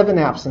to 7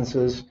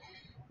 absences,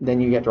 then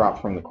you get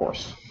dropped from the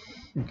course.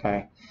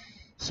 Okay,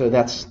 so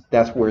that's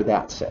where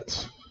that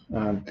sits.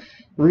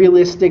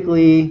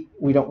 Realistically,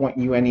 we don't want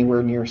you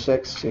anywhere near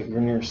 6. If you're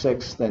near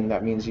 6, then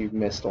that means you've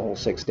missed a whole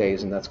 6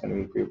 days, and that's going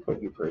to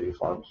put you pretty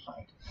far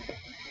behind.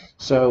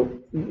 So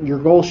your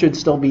goal should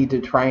still be to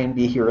try and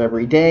be here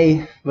every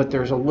day, but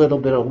there's a little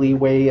bit of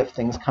leeway if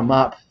things come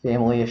up,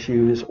 family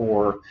issues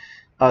or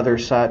other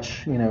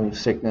such,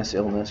 sickness,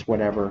 illness,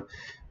 whatever,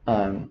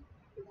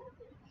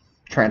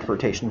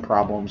 transportation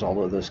problems,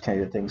 all of those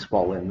kind of things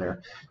fall in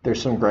there.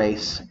 There's some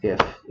grace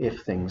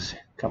if things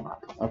come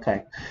up.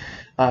 Okay.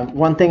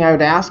 One thing I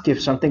would ask,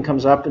 if something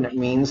comes up and it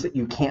means that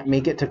you can't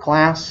make it to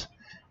class,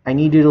 I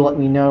need you to let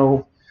me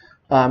know,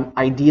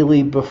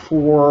 ideally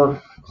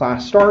before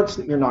class starts,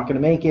 that you're not going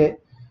to make it,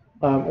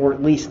 or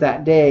at least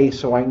that day,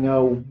 so I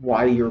know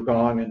why you're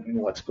gone and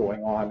what's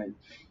going on,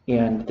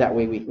 and that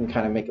way we can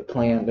kind of make a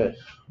plan to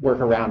work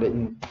around it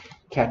and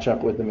catch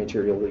up with the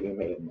material that you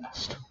may have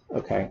missed.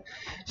 Okay,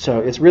 so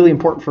it's really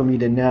important for me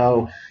to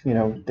know,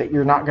 that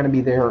you're not going to be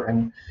there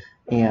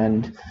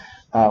and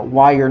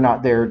why you're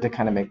not there, to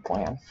kind of make a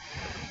plan.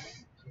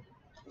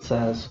 It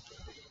says,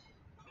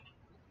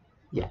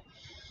 yeah.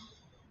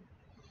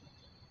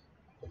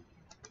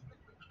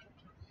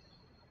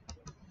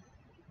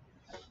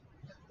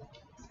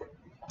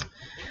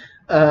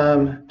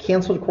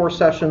 Canceled course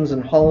sessions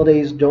and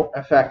holidays don't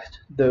affect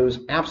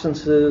those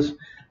absences.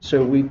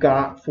 So we've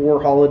got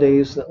 4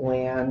 holidays that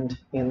land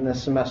in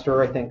this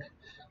semester, I think.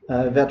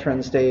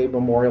 Veterans Day,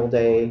 Memorial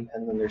Day,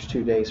 and then there's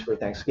 2 days for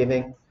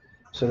Thanksgiving.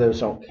 So those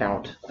don't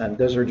count.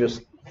 Those are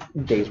just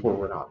days where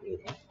we're not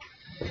meeting.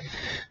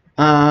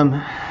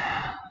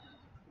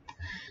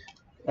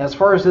 As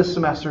far as this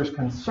semester is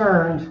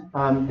concerned,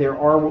 there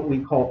are what we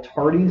call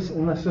tardies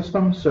in the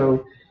system.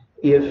 So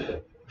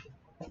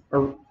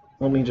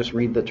let me just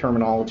read the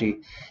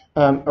terminology.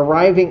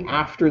 Arriving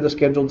after the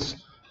scheduled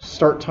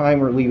start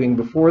time or leaving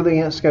before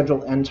the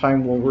scheduled end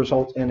time will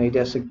result in a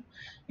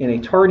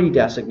tardy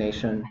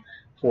designation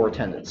for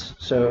attendance.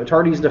 So a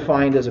tardy is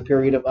defined as a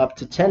period of up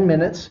to 10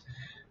 minutes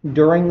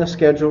during the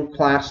scheduled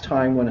class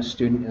time when a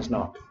student is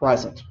not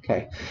present.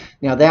 Okay.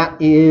 Now that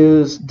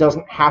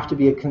doesn't have to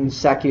be a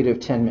consecutive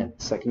 10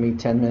 minutes. That can be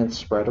 10 minutes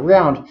spread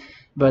around,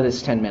 but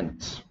it's 10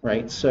 minutes,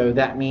 right? So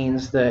that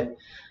means that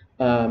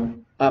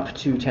up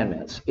to 10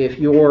 minutes. If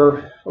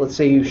let's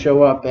say you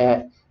show up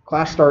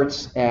class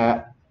starts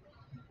at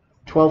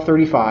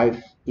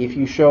 12:35. If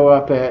you show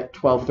up at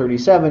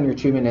 12:37, you're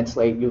 2 minutes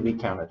late, you'll be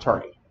counted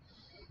tardy.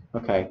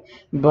 Okay,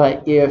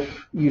 but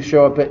if you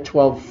show up at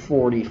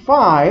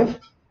 12:45,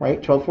 right?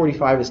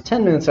 12:45 is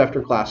 10 minutes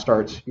after class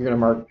starts. You're going to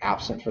mark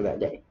absent for that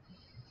day.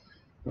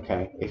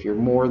 Okay, if you're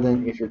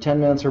 10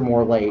 minutes or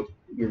more late,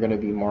 you're going to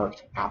be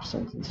marked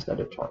absent instead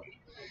of tardy.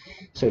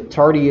 So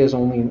tardy is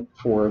only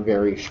for a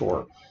very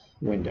short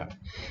window.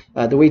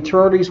 The way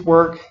tardies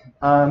work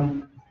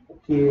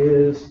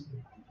is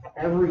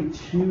every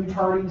 2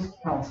 tardies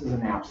counts as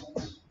an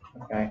absence.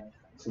 Okay,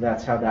 so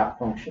that's how that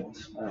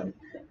functions.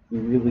 You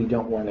really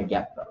don't want to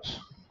get those.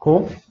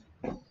 Cool.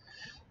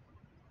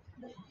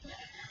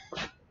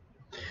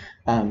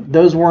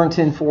 Those weren't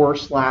in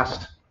force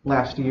last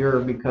year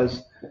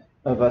because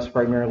of us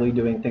primarily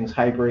doing things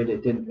hybrid.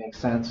 It didn't make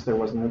sense. There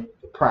wasn't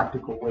a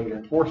practical way to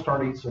enforce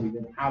tardies, so we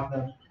didn't have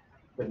them.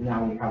 But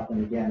now we have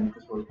them again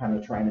because we're kind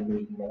of trying to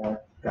move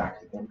more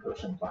back to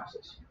in-person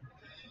classes.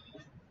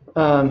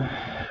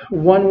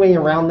 One way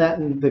around that,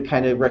 and the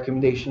kind of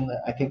recommendation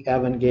that I think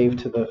Evan gave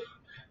to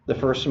the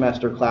first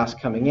semester class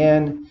coming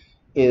in,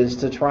 is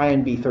to try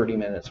and be 30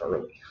 minutes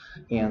early.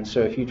 And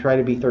so if you try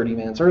to be 30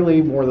 minutes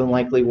early, more than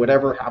likely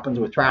whatever happens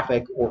with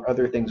traffic or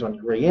other things on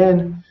your way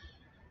in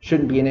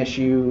shouldn't be an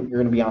issue. You're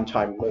going to be on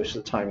time most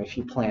of the time if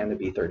you plan to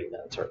be 30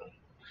 minutes early.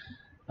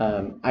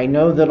 I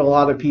know that a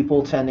lot of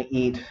people tend to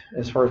eat,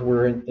 as far as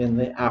we're in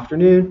the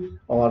afternoon,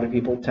 a lot of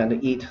people tend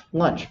to eat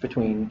lunch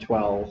between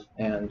 12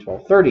 and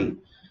 12:30.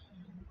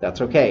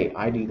 That's okay.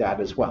 I do that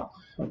as well.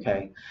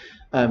 Okay,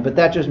 but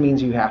that just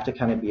means you have to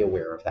kind of be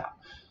aware of that,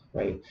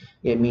 right?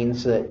 It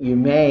means that you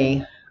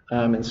may,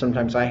 and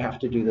sometimes I have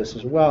to do this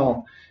as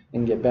well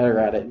and get better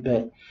at it,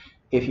 but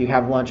if you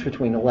have lunch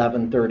between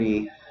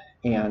 11:30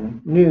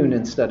 and noon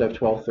instead of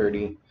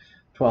 12:30,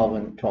 12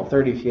 and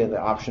 12:30, if you have the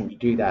option to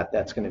do that,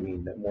 that's going to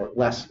mean that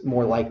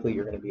more likely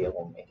you're going to be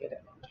able to make it in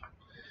on time.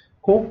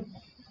 Cool.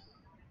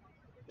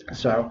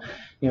 So,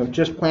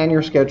 just plan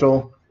your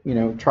schedule.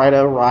 Try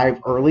to arrive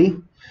early.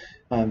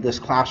 This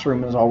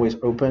classroom is always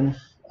open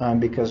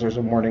because there's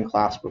a morning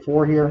class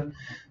before here,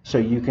 so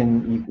you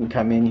can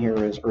come in here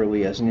as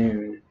early as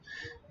noon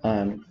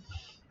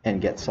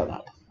and get set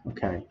up.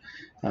 Okay.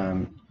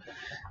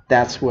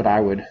 That's what I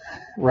would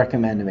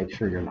recommend to make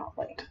sure you're not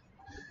late.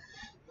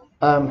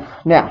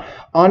 Now,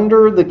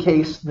 under the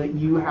case that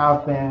you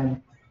have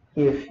been,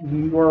 if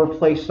you are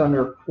placed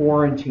under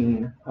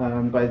quarantine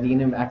by the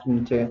Dean of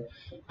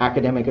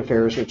Academic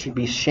Affairs, which would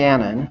be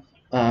Shannon,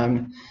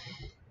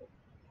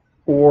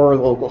 or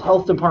the local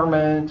health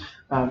department,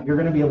 you're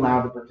going to be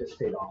allowed to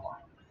participate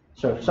online.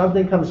 So if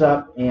something comes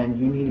up and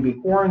you need to be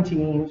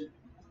quarantined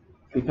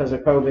because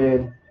of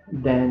COVID,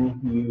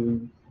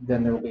 then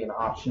there will be an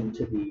option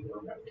to be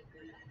remote.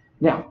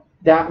 Now,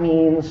 that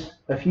means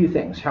a few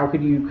things. How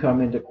could you come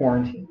into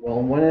quarantine?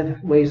 Well, one of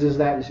the ways is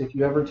if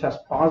you ever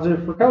test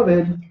positive for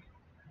COVID,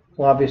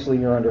 well, obviously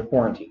you're under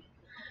quarantine.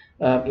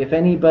 If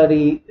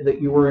anybody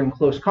that you were in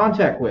close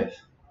contact with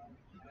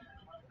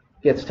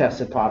gets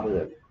tested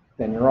positive,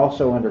 then you're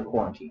also under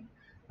quarantine.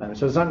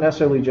 So it's not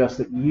necessarily just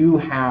that you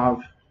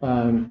have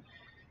a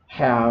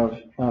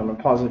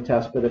positive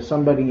test, but if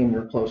somebody in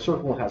your close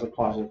circle has a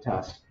positive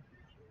test,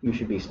 you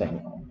should be staying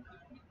home.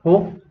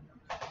 Cool?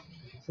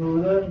 So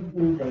would that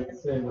include,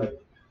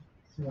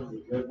 someone's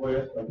a good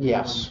with?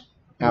 Yes,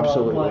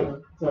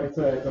 absolutely.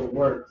 So at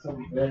work,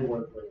 somebody they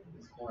work with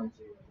is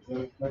quarantined. Does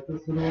that affect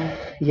this at all?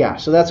 Yeah,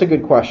 so that's a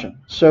good question.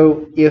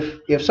 So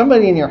if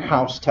somebody in your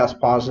house tests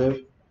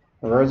positive,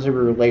 regardless of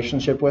your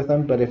relationship with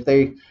them, but if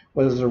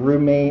whether it's a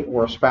roommate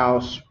or a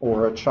spouse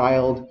or a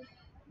child,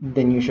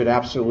 then you should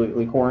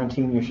absolutely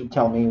quarantine. You should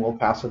tell me, we'll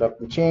pass it up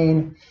the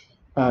chain,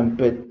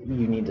 but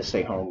you need to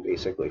stay home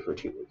basically for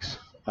 2 weeks.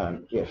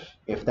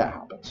 If that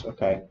happens,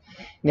 okay.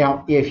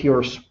 Now,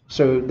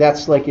 so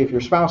that's like if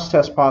your spouse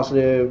tests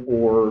positive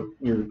or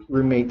your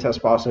roommate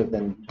tests positive,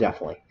 then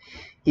definitely.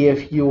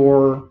 If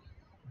your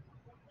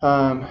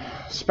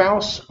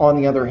spouse, on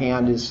the other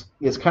hand, is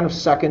kind of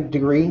second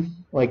degree,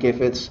 like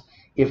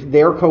if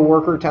their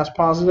coworker tests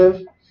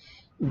positive,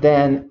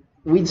 then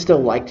we'd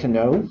still like to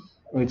know.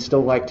 We'd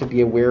still like to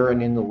be aware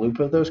and in the loop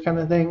of those kind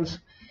of things,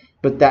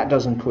 but that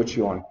doesn't put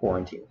you on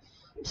quarantine.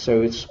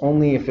 So it's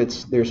only if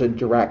there's a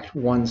direct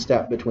one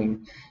step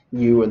between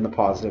you and the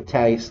positive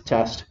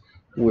test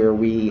where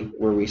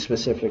we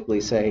specifically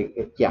say,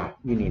 yeah,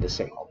 you need to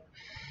stay home.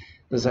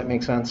 Does that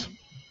make sense?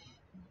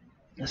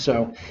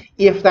 So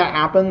if that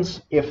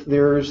happens, if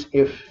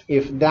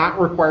that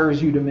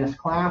requires you to miss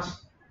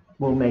class,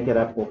 we'll make it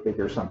up. We'll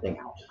figure something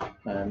out,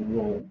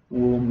 and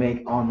we'll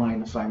make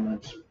online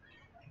assignments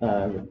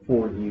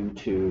for you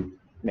to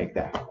make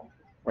that happen.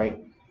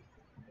 Right?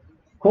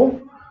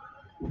 Cool.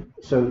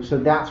 So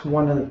that's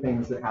one of the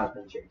things that has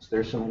been changed.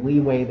 There's some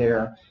leeway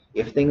there.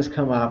 If things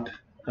come up,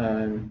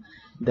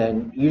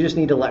 then you just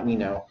need to let me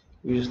know.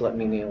 You just let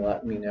me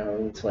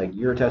know. It's like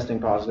you're testing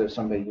positive,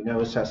 somebody you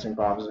know is testing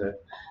positive,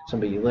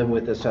 somebody you live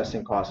with is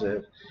testing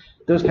positive,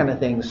 those kind of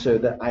things, so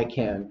that I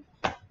can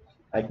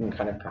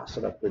kind of pass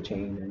it up the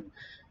chain and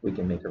we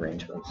can make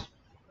arrangements.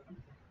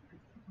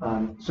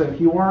 So if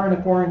you are in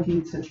a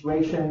quarantine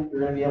situation,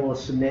 you're going to be able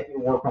to submit your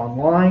work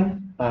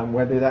online,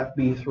 whether that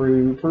be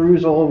through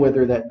perusal,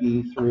 whether that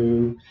be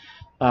through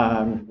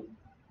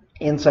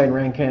inside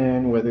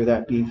Ranken, whether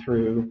that be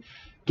through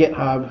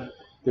GitHub.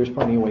 There's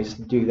plenty of ways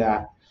to do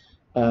that.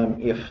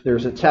 If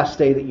there's a test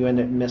day that you end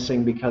up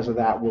missing because of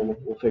that, we'll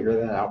figure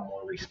that out and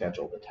we'll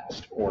reschedule the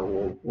test, or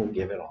we'll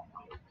give it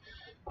online.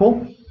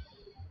 Cool.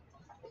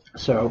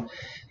 So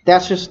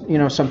that's just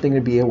something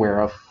to be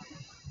aware of.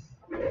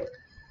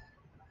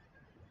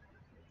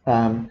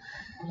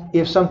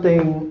 If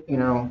something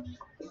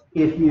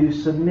if you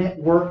submit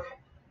work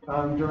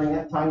during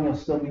that time, you'll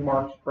still be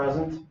marked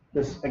present.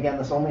 This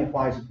only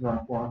applies if you're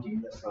on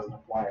quarantine. This doesn't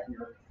apply if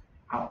you're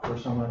out for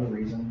some other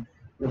reason.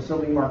 You'll still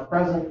be marked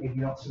present. If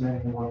you don't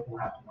submit any work, we'll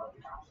have to mark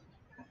you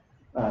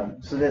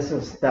absent. So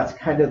that's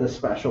kind of the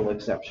special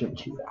exception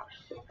to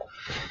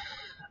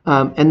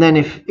that. And then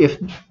if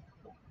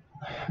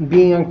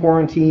being on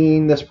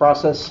quarantine, this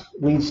process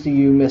leads to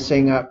you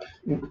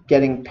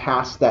getting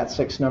past that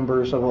 6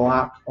 numbers of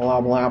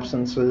allowable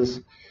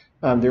absences,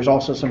 there's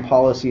also some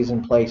policies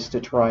in place to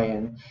try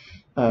and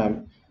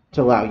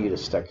to allow you to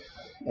stick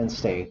and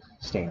stay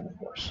in the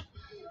course.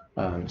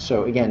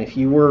 So again, if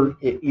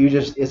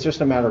it's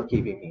just a matter of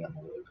keeping me in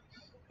the loop.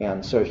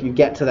 And so if you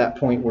get to that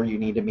point where you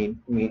need to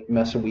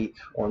miss a week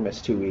or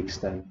miss 2 weeks,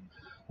 then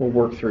we'll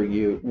work through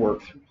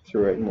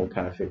it, and we'll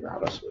kind of figure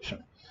out a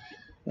solution,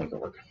 make it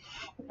work.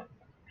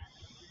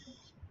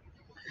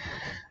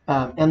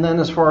 And then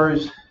as far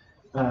as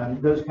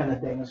those kind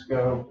of things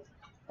go,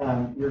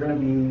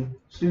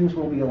 students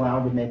will be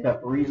allowed to make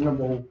up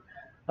reasonable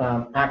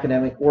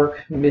academic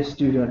work missed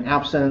due to an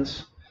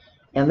absence.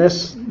 And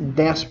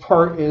this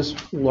part is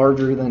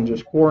larger than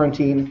just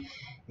quarantine.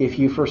 If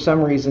you for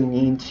some reason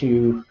need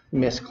to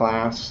miss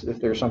class, if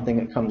there's something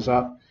that comes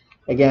up,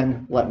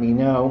 again, let me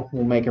know.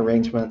 We'll make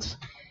arrangements.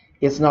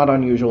 It's not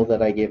unusual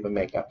that I give a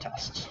makeup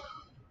tests.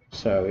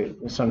 So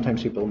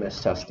sometimes people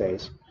miss test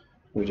days.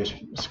 We just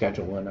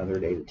schedule another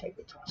day to take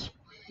the test.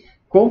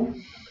 Cool.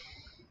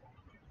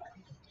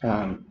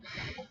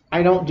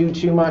 I don't do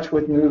too much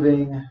with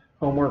moving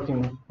homework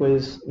and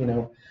quiz,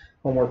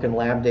 homework and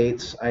lab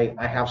dates. I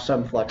have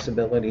some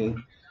flexibility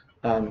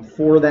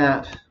for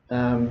that.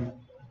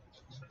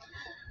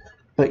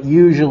 But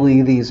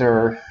usually these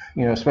are,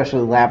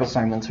 especially lab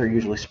assignments are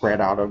usually spread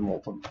out over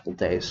multiple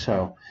days.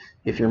 So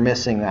if you're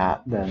missing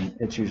that, then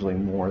it's usually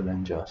more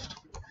than just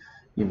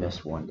you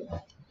missed one day.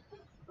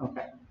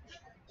 Okay.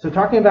 So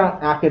talking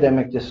about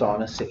academic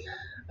dishonesty,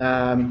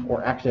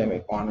 or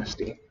academic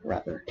honesty,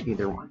 rather,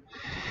 either one.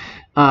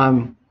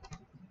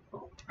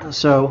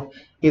 So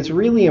it's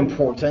really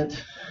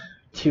important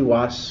to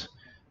us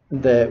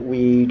that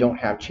we don't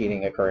have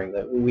cheating occurring,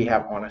 that we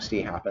have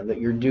honesty happen, that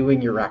you're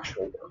doing your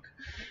actual work.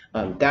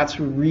 That's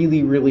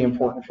really, really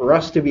important for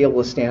us to be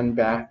able to stand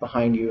back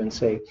behind you and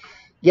say,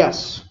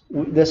 yes,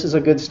 this is a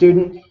good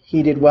student,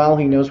 he did well,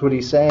 he knows what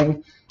he's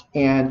saying,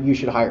 and you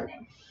should hire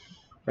him,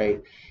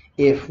 right?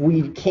 If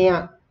we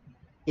can't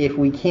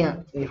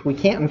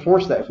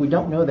enforce that, if we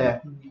don't know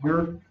that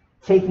you're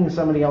taking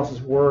somebody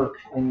else's work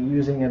and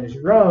using it as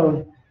your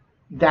own,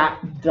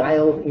 that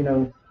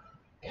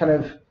kind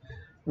of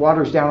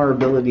waters down our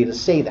ability to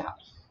say that,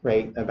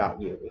 right, about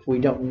you. If we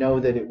don't know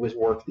that it was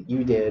work that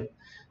you did,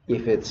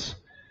 if it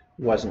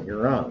wasn't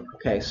your own.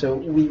 Okay, so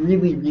we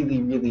really,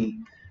 really, really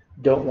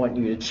don't want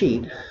you to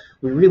cheat.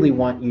 We really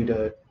want you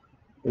to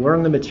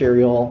learn the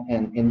material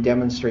and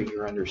demonstrate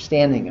your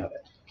understanding of it.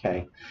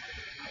 Okay.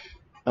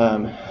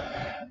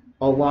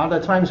 A lot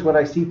of times what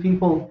I see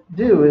people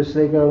do is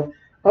they go,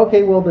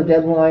 okay, well, the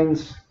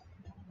deadline's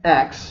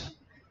X,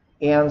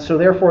 and so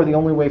therefore the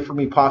only way for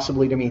me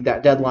possibly to meet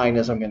that deadline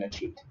is I'm going to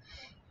cheat.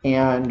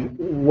 And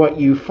what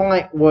you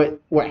find, what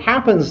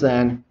happens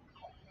then,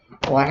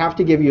 well, I have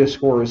to give you a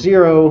score of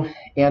 0,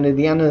 and at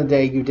the end of the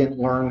day, you didn't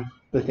learn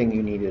the thing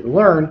you needed to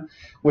learn,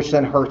 which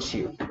then hurts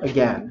you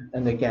again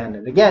and again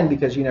and again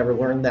because you never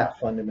learned that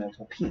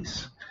fundamental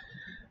piece.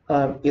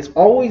 It's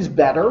always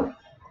better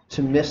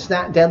to miss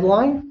that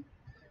deadline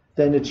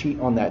than to cheat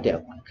on that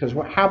deadline. Because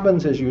what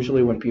happens is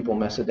usually when people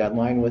miss a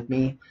deadline with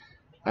me,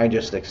 I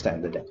just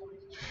extend the deadline.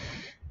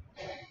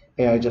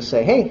 And I just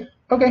say, hey,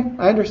 okay,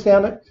 I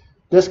understand it.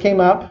 This came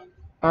up.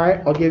 All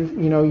right, I'll give,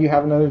 you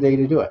have another day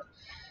to do it.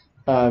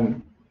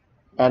 And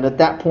at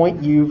that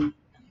point, you've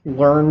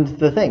learned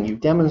the thing. You've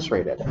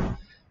demonstrated it,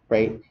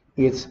 right?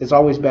 It's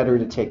always better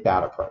to take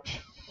that approach,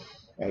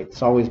 right?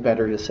 It's always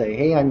better to say,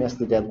 hey, I missed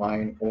the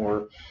deadline,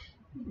 or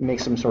make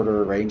some sort of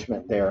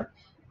arrangement there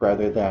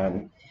rather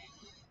than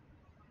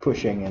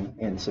pushing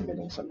and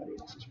submitting somebody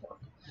else's work.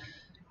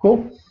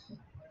 Cool.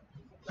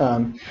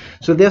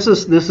 So this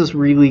is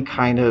really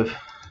kind of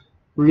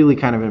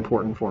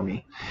important for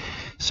me.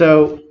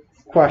 So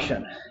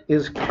question,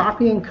 is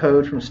copying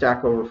code from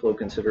Stack Overflow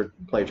considered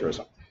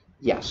plagiarism?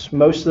 Yes,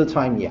 most of the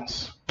time,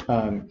 yes.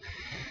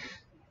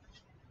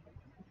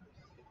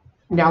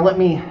 Now let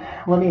me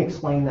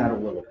explain that a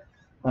little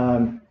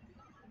bit.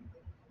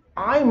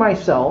 I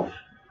myself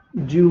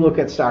do look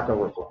at Stack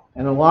Overflow,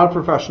 and a lot of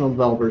professional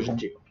developers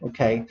do.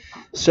 Okay,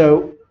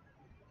 so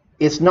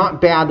it's not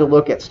bad to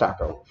look at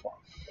Stack Overflow.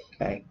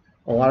 Okay,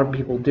 a lot of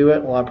people do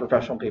it. A lot of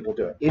professional people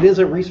do it. It is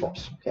a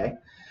resource. Okay,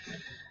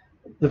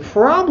 the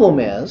problem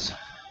is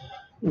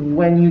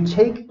when you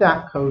take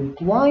that code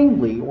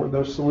blindly or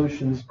those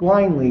solutions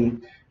blindly,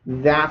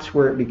 that's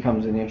where it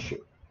becomes an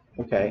issue.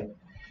 Okay,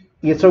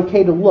 it's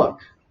okay to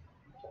look,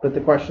 but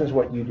the question is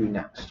what you do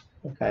next.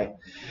 Okay,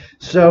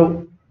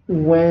 so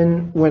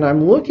when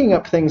I'm looking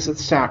up things at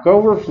Stack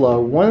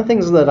Overflow, one of the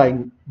things that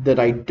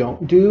I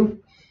don't do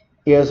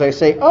is I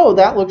say, oh,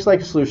 that looks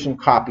like a solution,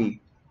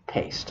 copy,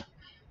 paste.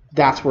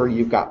 That's where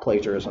you've got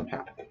plagiarism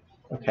happening.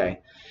 Okay,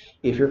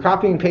 if you're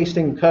copying and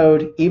pasting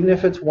code, even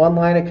if it's one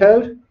line of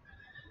code,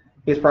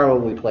 it's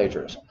probably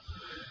plagiarism.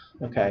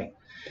 Okay,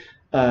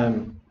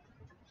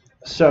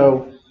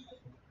 so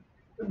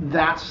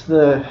that's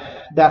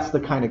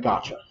the kind of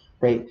gotcha,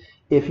 right?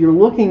 If you're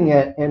looking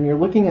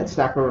at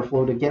Stack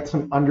Overflow to get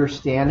some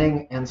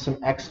understanding and some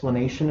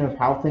explanation of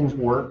how things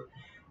work,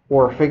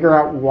 or figure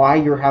out why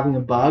you're having a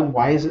bug,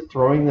 why is it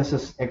throwing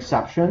this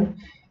exception,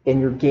 and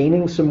you're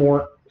gaining some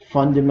more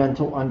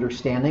fundamental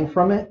understanding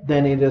from it,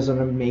 then it is an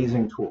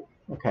amazing tool.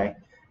 Okay,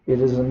 it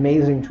is an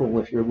amazing tool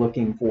if you're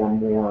looking for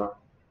more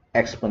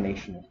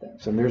explanation of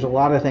things. And there's a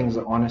lot of things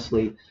that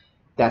honestly,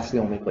 that's the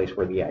only place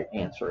where the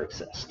answer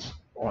exists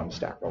on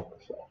Stack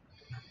Overflow,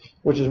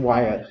 which is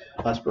why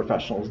us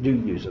professionals do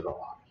use it a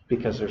lot,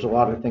 because there's a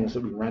lot of things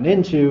that we run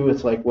into.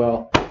 It's like,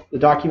 well, the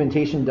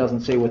documentation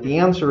doesn't say what the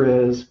answer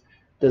is,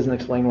 doesn't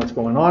explain what's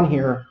going on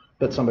here,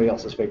 but somebody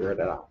else has figured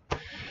it out.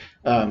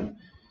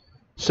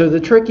 So the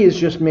trick is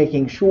just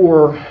making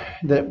sure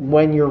that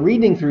when you're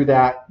reading through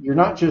that, you're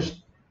not just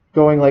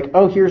going like,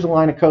 oh, here's a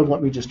line of code,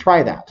 let me just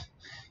try that.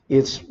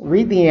 It's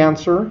read the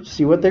answer,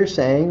 see what they're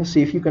saying,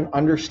 see if you can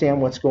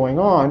understand what's going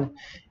on,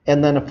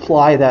 and then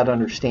apply that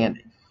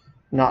understanding,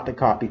 not to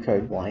copy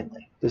code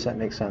blindly. Does that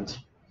make sense?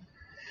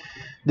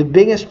 The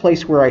biggest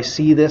place where I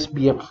see this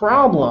be a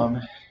problem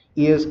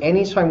is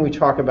anytime we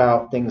talk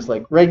about things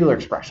like regular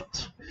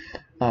expressions.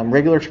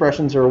 Regular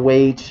expressions are a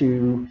way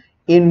to,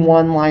 in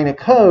one line of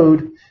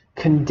code,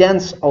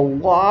 condense a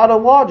lot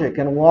of logic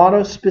and a lot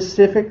of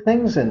specific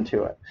things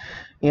into it.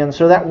 And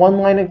so that one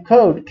line of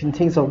code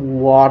contains a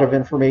lot of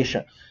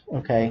information.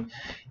 Okay,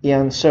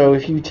 and so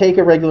if you take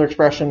a regular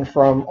expression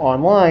from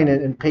online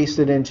and paste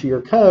it into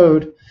your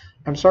code,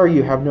 I'm sorry,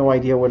 you have no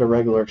idea what a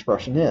regular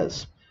expression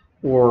is,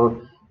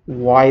 or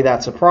why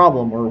that's a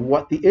problem, or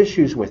what the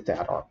issues with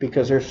that are,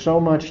 because there's so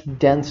much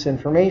dense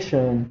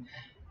information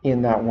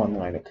in that one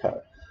line of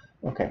code.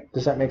 Okay,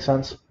 does that make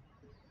sense?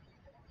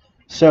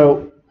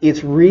 So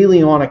it's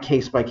really on a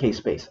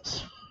case-by-case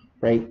basis,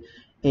 right?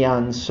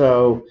 And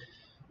so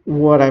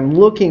what I'm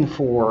looking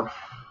for,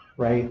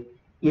 right,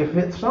 if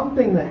it's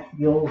something that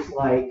feels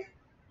like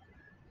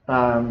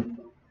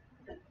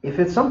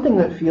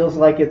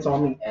it's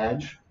on the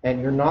edge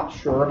and you're not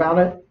sure about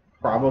it,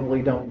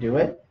 probably don't do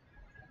it.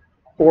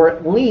 Or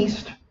at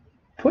least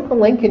put the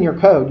link in your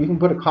code. You can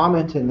put a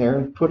comment in there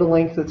and put a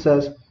link that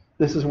says,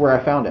 this is where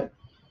I found it.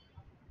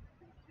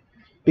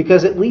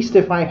 Because at least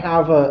if I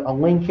have a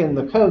link in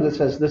the code that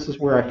says, this is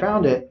where I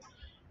found it,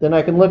 then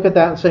I can look at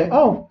that and say,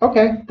 oh,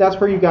 okay, that's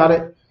where you got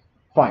it.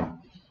 Fine.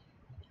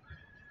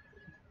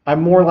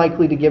 I'm more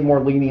likely to give more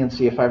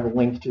leniency if I have a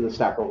link to the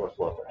Stack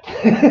Overflow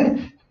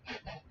thread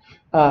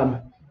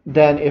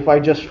than if I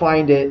just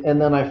find it and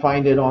then I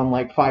find it on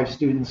like 5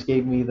 students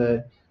gave me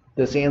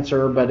this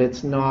answer, but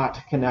it's not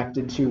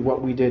connected to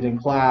what we did in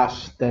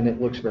class, then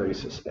it looks very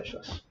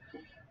suspicious.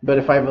 But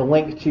if I have a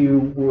link to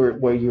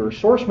where your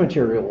source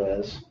material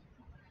is,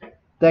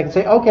 then I can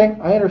say, okay,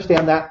 I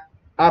understand that.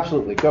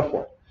 Absolutely, go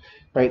for it.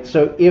 Right?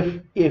 So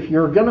if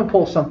you're going to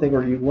pull something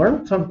or you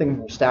learned something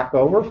from Stack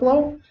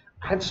Overflow,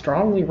 I'd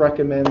strongly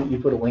recommend that you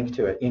put a link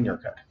to it in your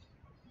code.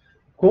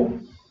 Cool?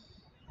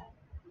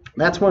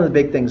 That's one of the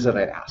big things that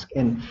I'd ask.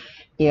 And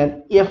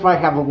if I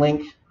have a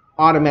link,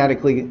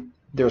 automatically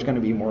there's going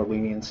to be more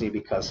leniency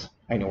because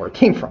I know where it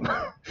came from,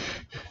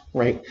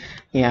 right?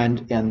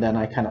 And then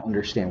I kind of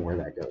understand where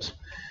that goes.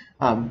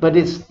 But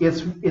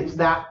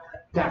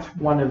that's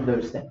one of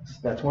those things.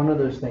 That's one of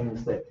those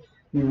things that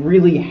you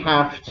really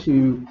have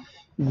to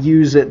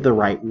use it the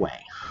right way,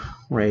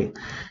 right?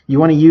 You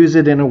want to use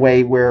it in a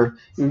way where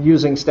you're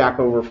using Stack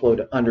Overflow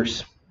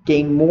to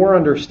gain more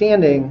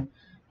understanding,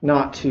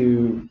 not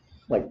to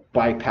like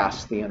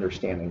bypass the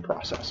understanding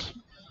process.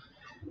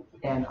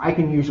 And I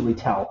can usually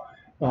tell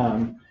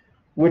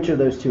which of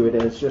those two it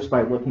is just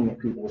by looking at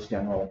people's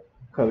general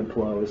code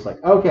flow. It's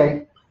like,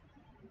 okay,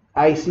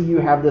 I see you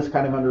have this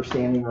kind of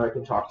understanding, or I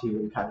can talk to you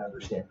and kind of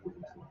understand what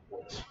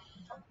that is.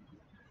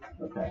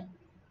 Okay.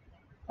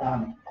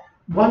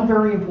 One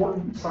very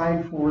important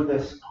side for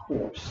this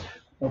course,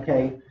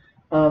 okay?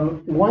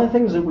 One of the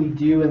things that we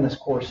do in this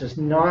course is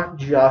not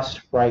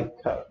just write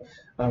code.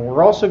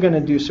 We're also going to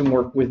do some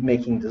work with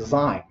making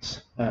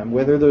designs,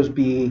 whether those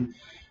be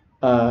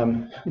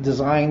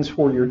designs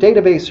for your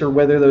database or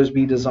whether those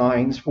be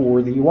designs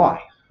for the UI,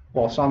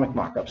 balsamic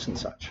mockups and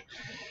such.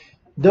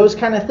 Those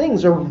kind of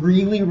things are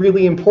really,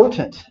 really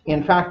important.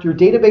 In fact, your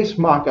database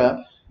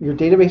mockup, your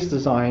database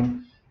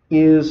design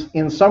is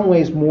in some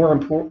ways more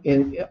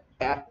important,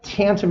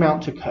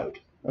 tantamount to code,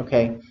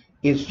 okay?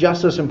 It's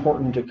just as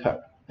important to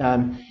code.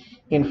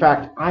 In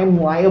fact,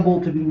 I'm liable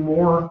to be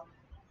more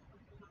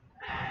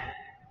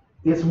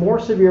It's more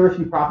severe if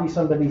you copy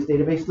somebody's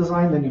database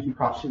design than if you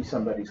copy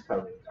somebody's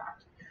code, in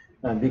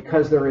fact,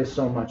 because there is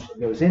so much that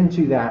goes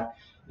into that,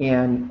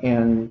 and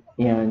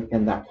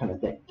that kind of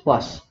thing.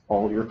 Plus,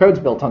 all of your code's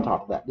built on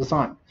top of that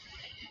design.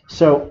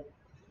 So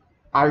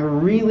I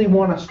really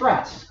want to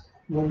stress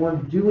when we're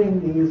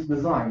doing these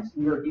designs,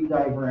 ERD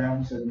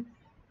diagrams and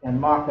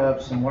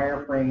mock-ups and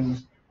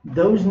wireframes,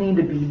 those need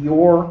to be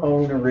your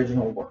own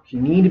original work.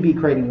 You need to be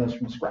creating those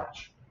from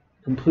scratch,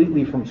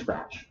 completely from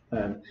scratch,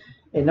 and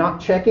not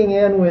checking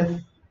in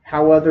with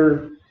how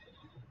other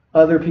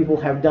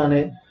people have done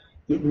it.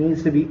 It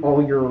needs to be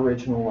all your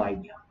original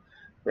idea,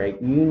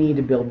 right? You need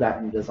to build that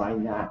and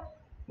design that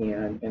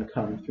and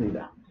come through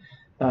that.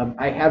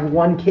 I had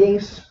one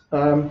case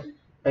a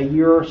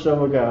year or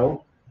so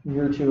ago, a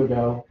year or two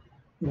ago,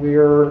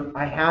 where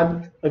I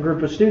had a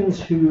group of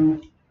students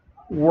who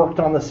worked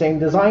on the same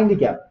design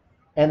together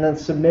and then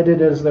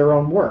submitted as their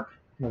own work.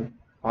 And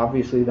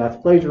obviously that's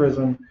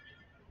plagiarism,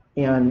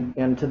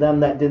 and to them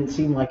that didn't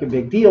seem like a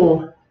big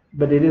deal,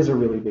 but it is a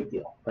really big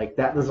deal. Like,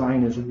 that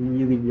design is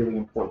really, really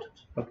important,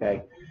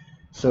 okay?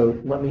 So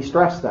let me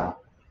stress that,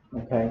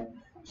 okay?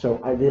 So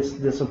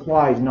this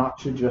applies not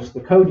to just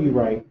the code you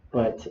write,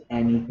 but to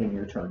anything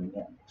you're turning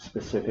in,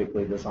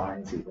 specifically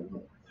designs even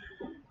more,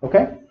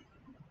 okay?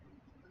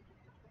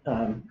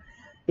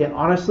 And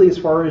honestly, as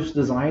far as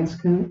designs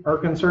are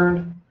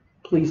concerned,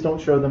 please don't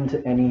show them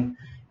to any.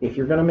 If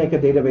you're going to make a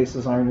database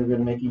design, you're going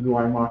to make a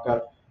UI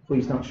mockup,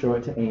 please don't show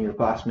it to any of your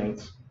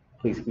classmates.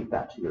 Please keep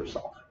that to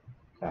yourself.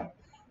 Okay.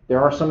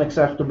 There are some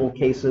acceptable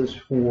cases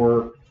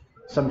for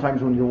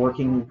sometimes when you're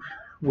working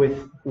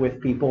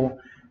with people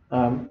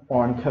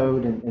on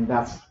code, and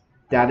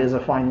that is a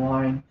fine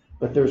line,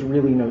 but there's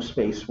really no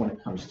space when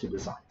it comes to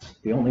designs.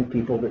 The only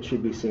people that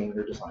should be seeing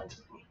your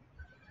designs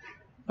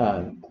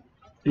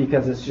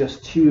because it's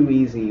just too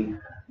easy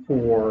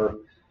for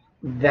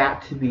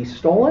that to be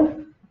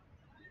stolen.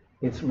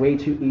 It's way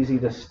too easy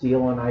to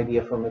steal an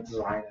idea from a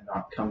design and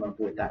not come up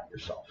with that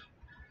yourself.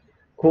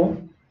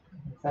 Cool?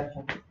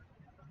 Inception.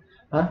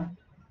 Huh?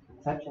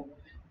 Inception.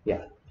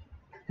 Yeah.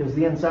 Because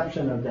the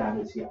inception of that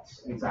is,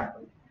 yes,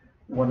 exactly,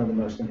 one of the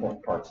most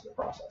important parts of the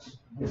process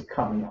is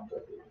coming up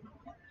with it.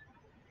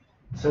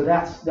 So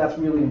that's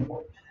really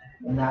important,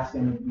 and that's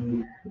going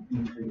to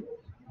be treated.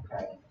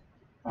 Okay.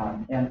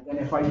 And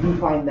if I do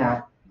find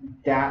that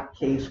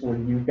case where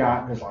you've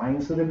got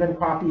designs that have been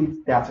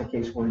copied, that's a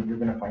case where you're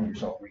going to find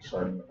yourself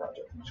restarting the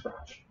project from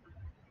scratch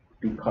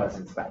because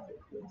it's that big.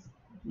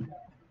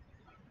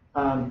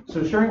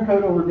 So sharing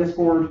code over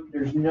Discord,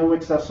 there's no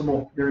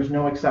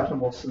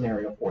acceptable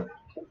scenario for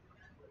that.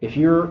 If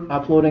you're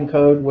uploading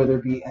code, whether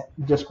it be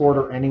Discord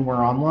or anywhere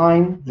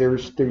online,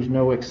 there's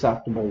no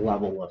acceptable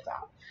level of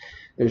that.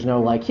 There's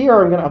no like, here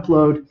I'm going to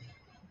upload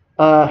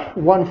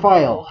one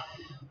file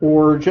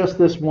or just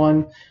this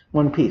one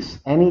piece.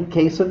 Any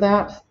case of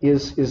that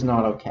is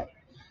not okay.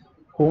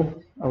 Cool?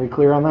 Are we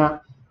clear on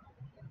that?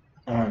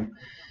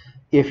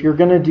 If you're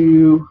going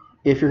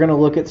to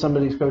look at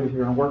somebody's code, if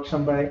you're going to work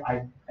somebody,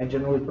 I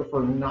generally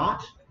prefer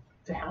not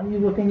to have you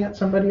looking at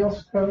somebody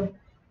else's code.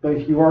 But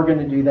if you are going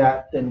to do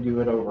that, then do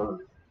it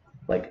over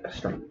like a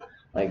stream,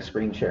 like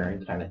screen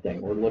sharing kind of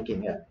thing. We're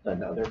looking at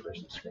another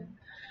person's screen.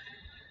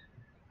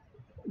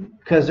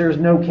 Because there's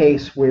no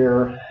case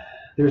where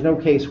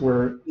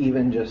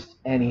even just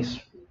any,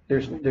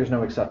 there's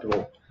no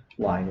acceptable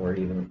line where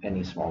even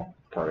any small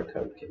part of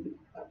code can be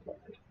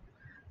uploaded.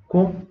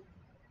 Cool?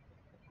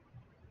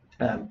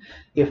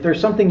 If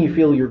there's something you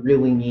feel you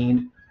really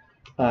need,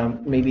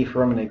 maybe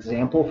from an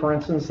example, for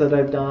instance, that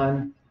I've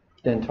done,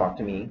 then talk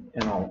to me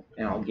and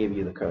I'll give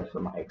you the code for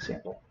my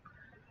example.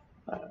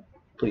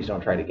 Please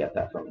don't try to get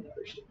that from another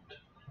student.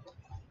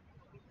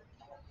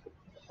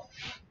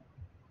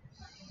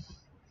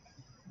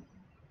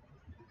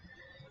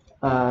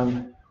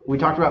 We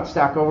talked about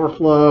Stack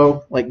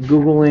Overflow, like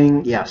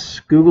Googling. Yes,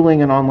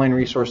 Googling and online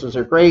resources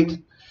are great.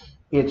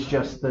 It's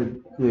just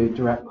the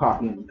direct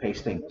copying and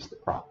pasting is the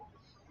problem.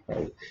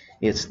 Right?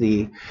 It's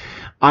the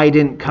I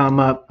don't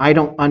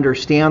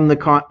understand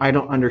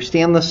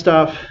the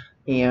stuff,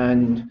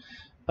 and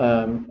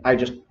I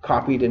just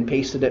copied and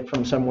pasted it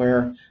from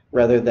somewhere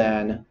rather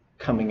than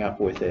coming up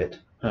with it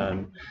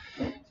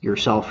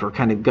yourself, or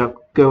kind of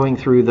going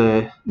through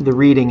the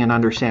reading and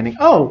understanding.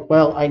 Oh,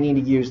 well, I need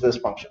to use this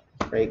function.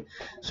 Right?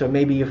 So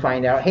maybe you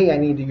find out, hey, I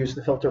need to use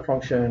the filter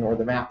function or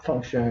the map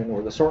function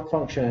or the sort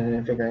function,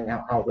 and figuring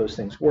out how those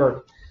things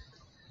work.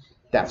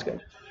 That's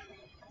good.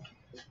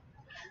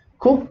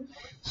 Cool.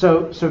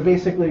 So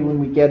basically, when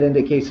we get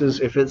into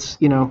cases, if it's,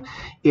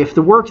 if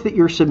the work that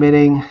you're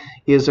submitting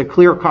is a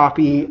clear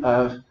copy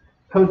of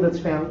code that's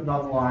found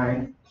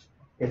online,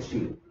 it's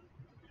cheating.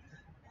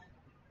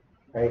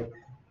 Right?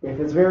 If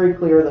it's very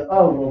clear that,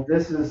 oh, well,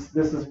 this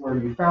is where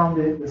you found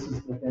it, this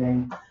is the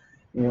thing,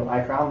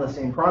 I found the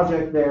same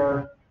project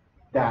there,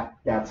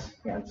 that's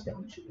hands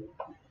down cheating.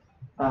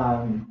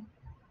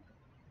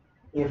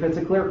 If it's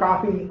a clear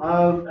copy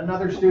of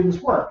another student's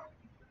work,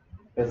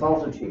 it's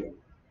also cheating.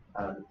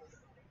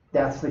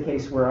 That's the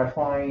case where I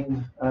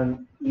find,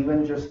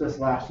 even just this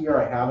last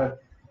year, I had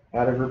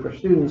at a group of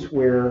students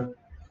where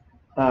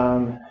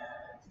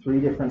 3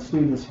 different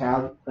students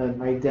have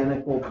an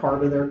identical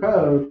part of their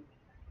code.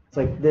 It's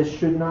like, this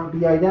should not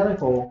be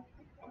identical,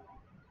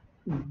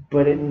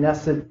 but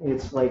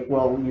it's like,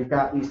 well, you've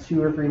got these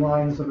 2 or 3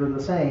 lines that are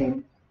the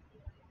same.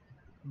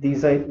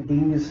 These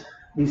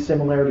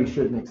similarities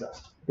shouldn't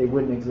exist. They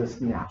wouldn't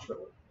exist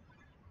naturally.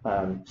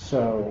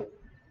 So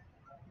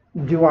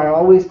do I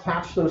always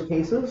catch those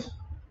cases?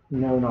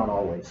 No, not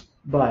always.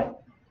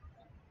 But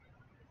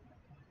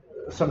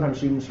sometimes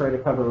students try to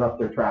cover up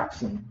their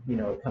tracks, and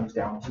it comes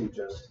down to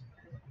just,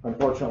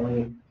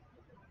 unfortunately,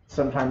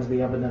 sometimes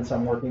the evidence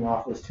I'm working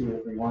off is 2 or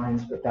 3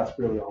 lines, but that's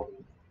really all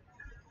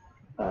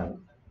we need,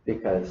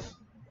 because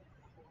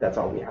that's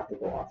all we have to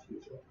go off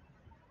usually.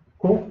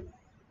 Cool.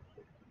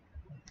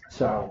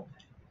 So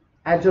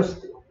I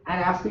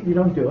ask that you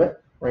don't do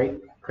it, right?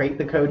 Create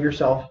the code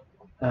yourself.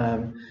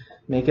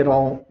 Make it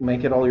all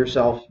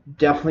yourself.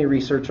 Definitely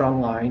research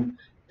online.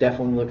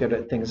 Definitely look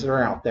at things that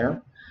are out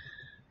there.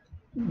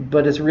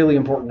 But it's really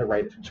important to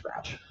write it from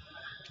scratch.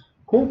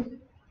 Cool.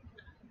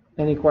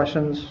 Any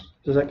questions?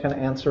 Does that kind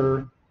of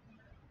answer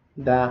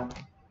that?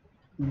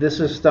 This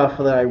is stuff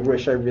that I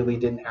wish I really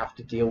didn't have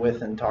to deal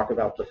with and talk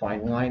about the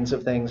fine lines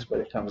of things, but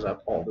it comes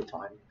up all the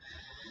time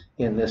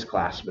in this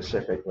class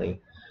specifically.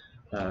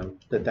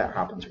 That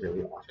happens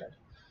really often.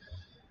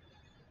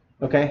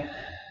 Okay.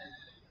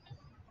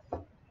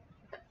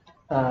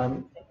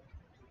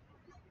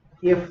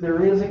 If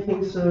there is a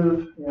case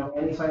of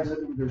any signs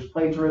that there's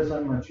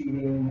plagiarism or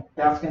cheating,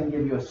 that's going to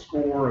give you a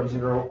score of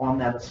 0 on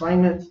that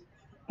assignment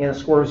and a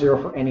score of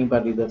 0 for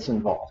anybody that's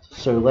involved.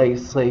 So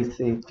let's say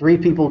 3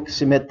 people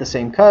submit the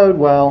same code.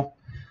 Well,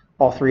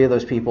 all 3 of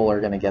those people are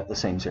going to get the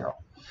same 0.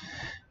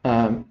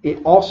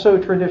 It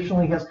also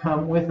traditionally has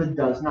come with a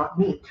does not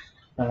meet.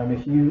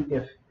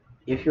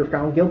 If you're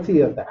found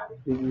guilty of that,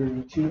 if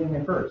you're cheating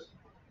at first,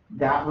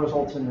 that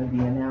results in a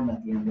DNM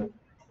at the end of,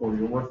 or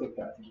your worth of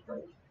cut.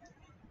 Right?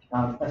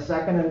 A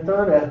second and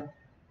third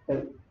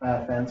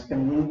offense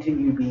can lead to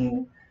you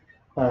being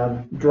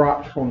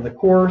dropped from the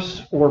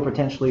course or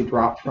potentially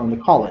dropped from the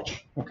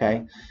college.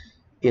 Okay,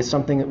 it's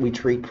something that we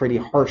treat pretty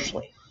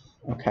harshly.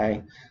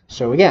 Okay,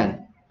 so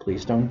again,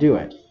 please don't do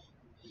it.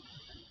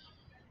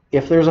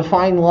 If there's a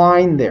fine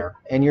line there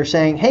and you're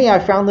saying, hey, I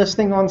found this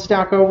thing on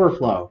Stack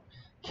Overflow,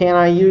 can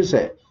I use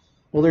it?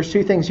 Well, there's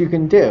 2 things you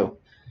can do.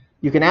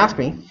 You can ask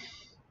me.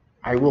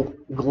 I will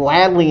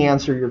gladly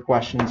answer your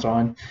questions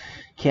on,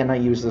 can I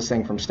use this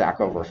thing from Stack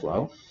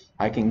Overflow?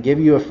 I can give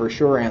you a for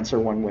sure answer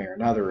one way or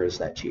another, is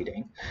that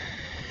cheating?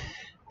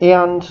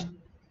 And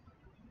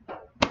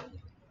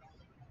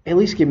at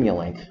least give me a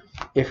link.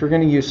 If you're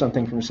going to use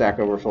something from Stack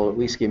Overflow, at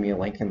least give me a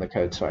link in the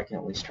code so I can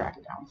at least track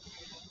it down.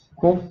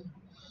 Cool?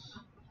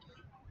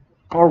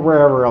 Or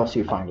wherever else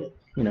you find it.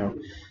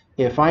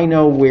 If I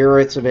know where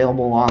it's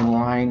available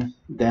online,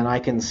 then I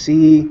can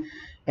see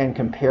and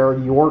compare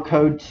your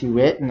code to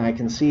it, and I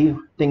can see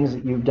things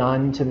that you've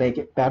done to make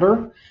it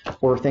better,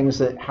 or things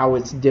that how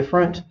it's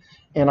different.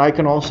 And I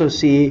can also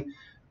see,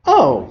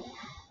 oh,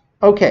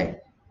 okay,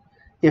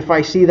 if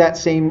I see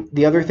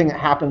the other thing that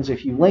happens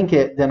if you link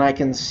it, then I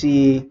can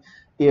see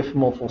if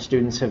multiple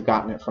students have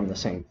gotten it from the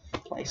same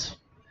place,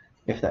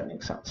 if that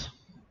makes sense.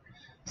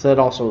 So that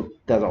also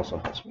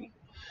helps me.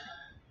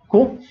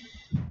 Cool.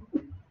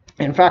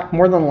 In fact,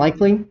 more than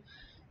likely,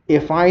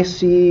 if I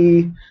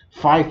see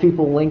 5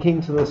 people linking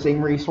to the same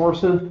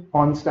resources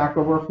on Stack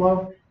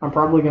Overflow, I'm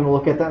probably going to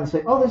look at that and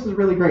say, oh, this is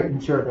really great,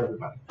 and share it to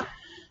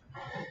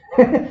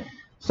everybody.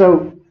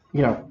 So,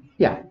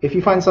 yeah, if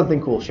you find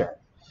something cool, share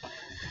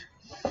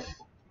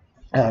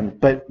it.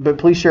 But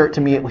please share it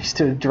to me, at least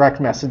to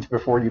direct message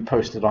before you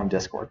post it on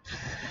Discord.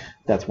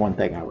 That's one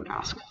thing I would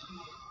ask,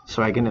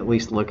 so I can at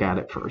least look at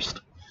it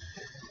first.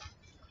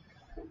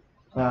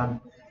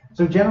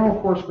 So general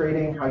course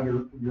grading, how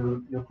your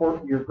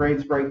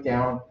grades break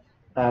down.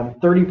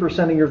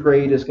 30% of your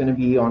grade is going to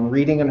be on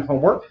reading and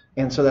homework,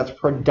 and so that's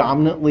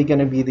predominantly going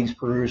to be these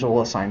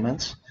perusal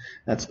assignments.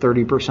 That's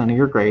 30% of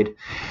your grade.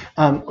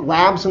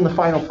 Labs in the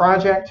final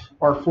project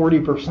are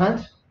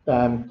 40%.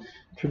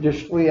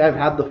 Traditionally, I've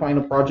had the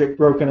final project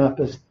broken up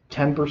as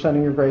 10% of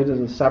your grade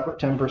as a separate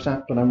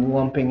 10%, but I'm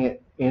lumping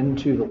it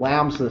into the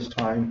labs this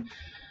time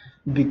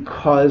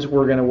because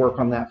we're going to work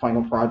on that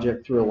final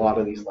project through a lot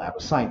of these lab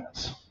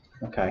assignments.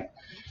 Okay,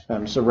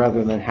 so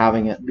rather than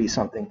having it be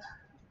something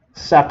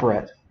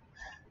separate,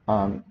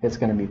 it's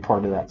going to be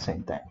part of that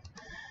same thing.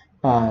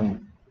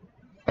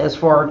 As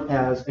far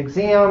as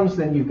exams,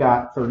 then you've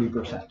got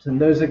 30%,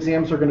 and those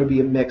exams are going to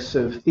be a mix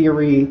of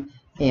theory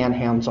and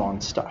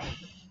hands-on stuff.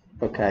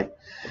 Okay,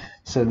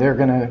 so they're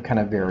going to kind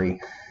of vary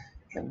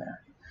in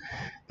there.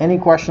 Any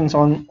questions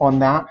on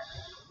that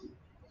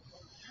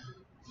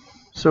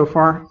so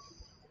far?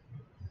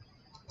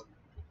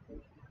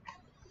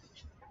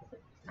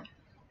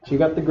 So you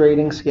got the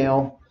grading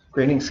scale.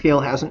 Grading scale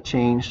hasn't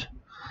changed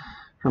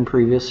from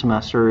previous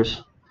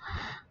semesters.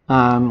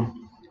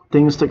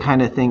 Things to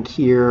kind of think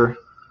here.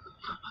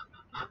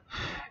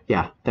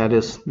 Yeah, that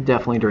is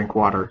definitely drink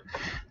water.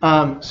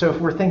 So if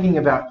we're thinking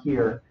about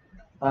here,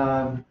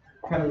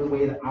 kind of the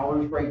way the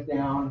hours break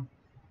down.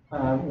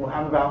 We'll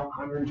have about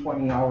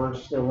 120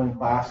 hours still in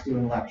class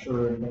doing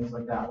lecture and things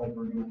like that, like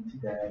we're doing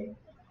today.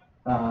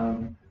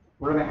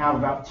 We're going to have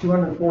about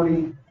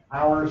 240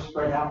 hours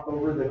spread out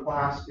over the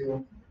class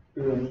doing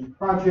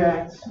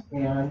projects,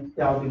 and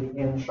that'll be the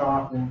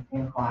in-shop and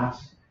in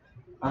class.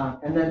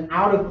 And then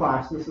out of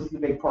class, this is the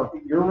big part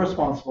that you're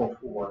responsible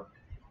for,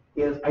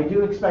 is I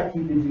do expect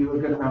you to do a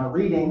good amount of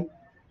reading,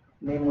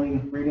 namely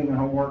reading and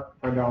homework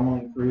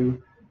predominantly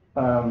through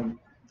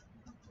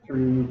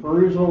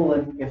perusal,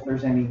 and if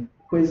there's any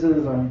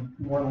quizzes, I'm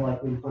more than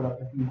likely to put up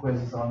a few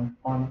quizzes on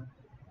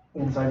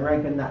Inside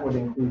Ranken. That would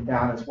include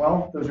that as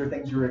well. Those are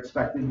things you're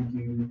expected to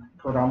do.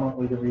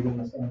 Predominantly the reading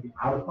is going to be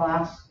out of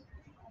class.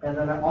 And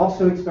then I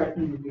also expect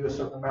you to do a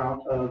certain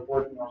amount of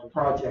working on the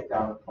project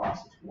out of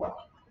class as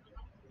well.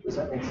 Does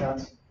that make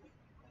sense?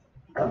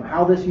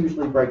 How this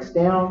usually breaks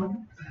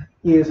down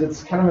is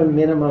it's kind of a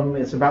minimum.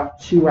 It's about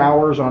 2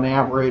 hours on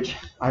average,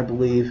 I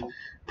believe,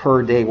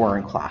 per day we're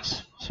in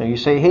class. So you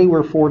say, hey,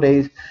 we're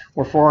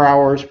 4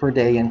 hours per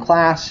day in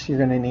class. You're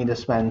going to need to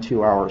spend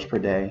 2 hours per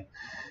day,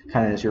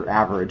 kind of as your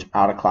average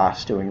out of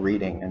class doing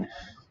reading and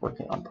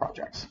working on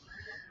projects.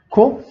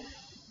 Cool?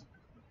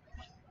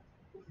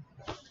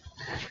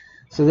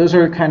 So those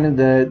are kind of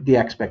the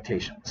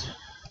expectations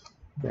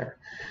there.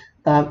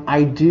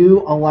 I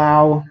do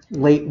allow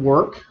late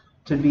work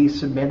to be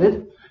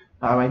submitted.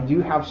 I do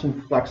have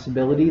some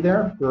flexibility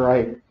there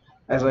where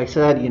as I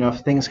said, if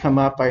things come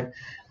up,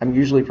 I'm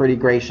usually pretty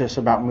gracious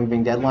about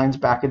moving deadlines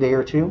back a day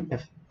or two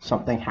if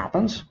something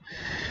happens.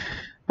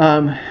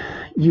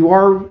 You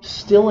are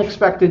still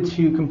expected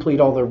to complete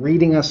all the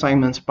reading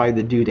assignments by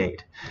the due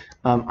date.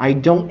 I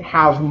don't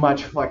have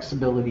much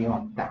flexibility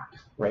on that,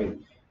 right?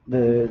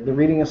 The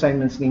reading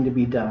assignments need to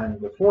be done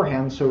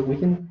beforehand so we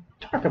can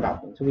talk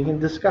about them, so we can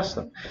discuss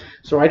them.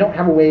 So I don't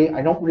have a way,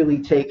 I don't really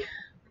take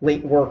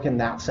late work in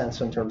that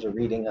sense in terms of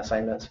reading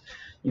assignments.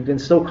 You can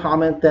still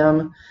comment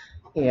them,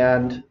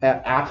 and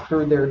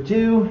after they're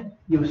due,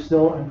 you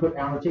still input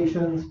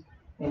annotations,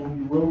 and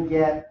you will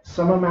get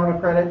some amount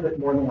of credit, but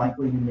more than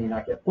likely you may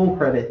not get full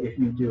credit if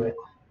you do it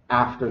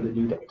after the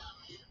due date.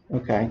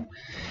 Okay.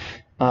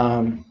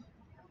 And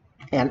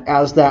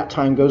as that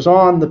time goes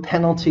on, the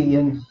penalty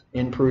in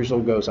perusal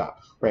goes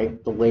up,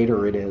 right? The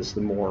later it is,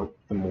 the more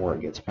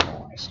it gets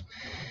penalized.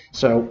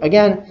 So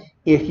again,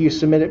 if you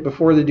submit it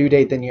before the due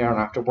date, then you don't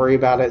have to worry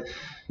about it.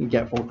 You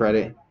get full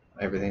credit.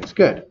 Everything's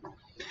good.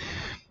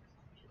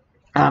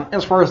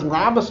 As far as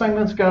lab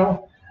assignments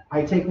go,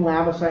 I take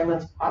lab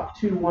assignments up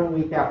to 1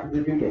 week after the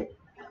due date.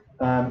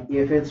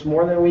 If it's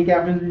more than a week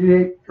after the due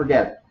date,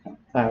 forget it.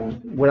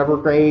 Whatever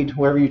grade,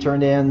 whoever you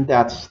turned in,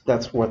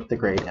 that's what the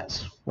grade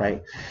is,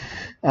 right?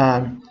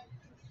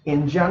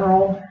 In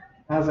general,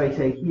 as I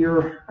take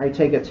here, I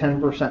take a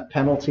 10%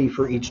 penalty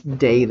for each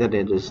day that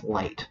it is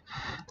late,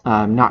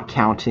 not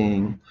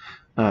counting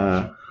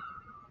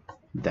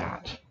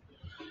that.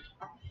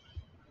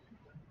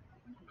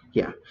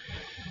 Yeah.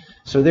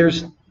 So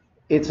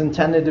it's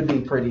intended to be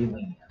pretty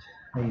lenient.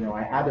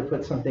 I had to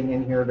put something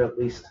in here to at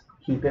least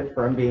keep it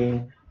from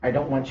being, I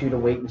don't want you to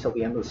wait until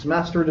the end of the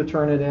semester to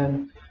turn it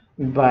in,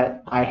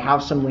 but I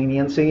have some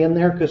leniency in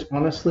there because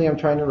honestly, I'm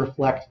trying to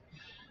reflect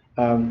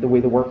the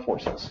way the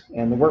workforce is.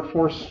 And the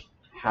workforce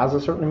has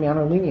a certain amount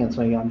of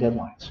leniency on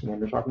deadlines. When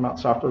we're talking about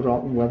software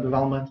development, web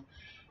development,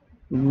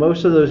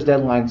 most of those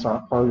deadlines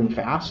aren't hard and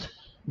fast,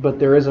 but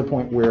there is a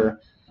point where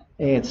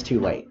it's too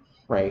late,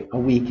 right? A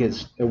week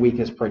is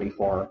pretty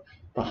far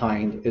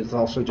behind. It's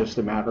also just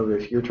a matter of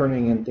if you're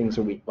turning in things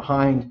a week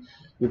behind,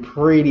 you're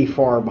pretty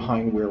far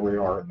behind where we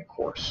are in the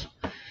course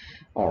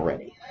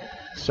already.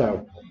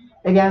 So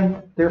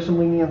again, there's some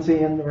leniency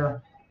in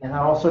there, and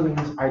that also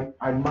means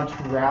I'd much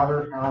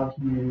rather have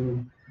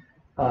you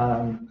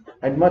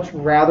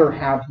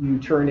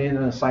turn in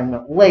an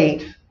assignment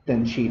late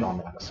than cheat on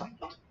that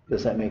assignment.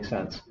 Does that make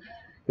sense?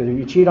 Because if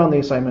you cheat on the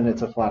assignment,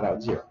 it's a flat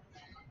out 0.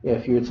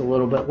 If it's a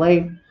little bit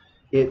late,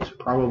 it's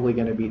probably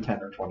going to be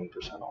 10 or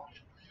 20% off.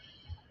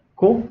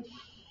 Cool?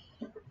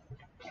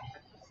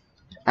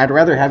 I'd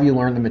rather have you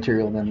learn the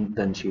material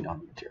than cheat on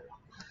the material.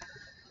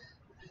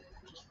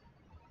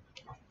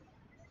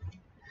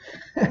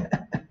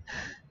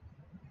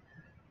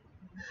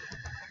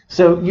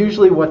 So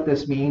usually what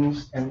this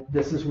means, and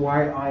this is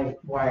why I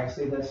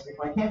say this, if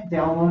I can't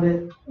download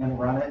it and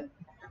run it,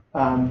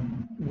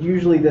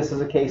 usually this is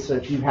a case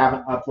that you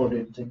haven't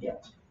uploaded to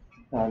Git.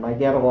 I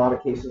get a lot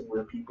of cases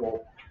where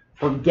people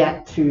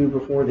forget to,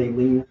 before they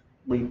leave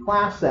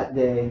class that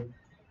day,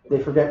 they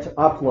forget to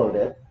upload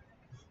it.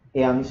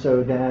 And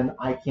so then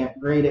I can't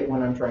grade it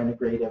when I'm trying to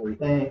grade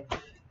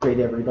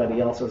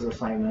everybody else's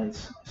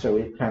assignments. So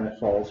it kind of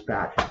falls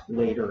back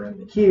later in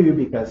the queue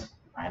because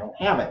I don't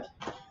have it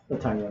the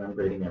time when I'm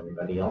grading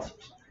everybody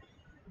else's.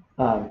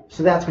 So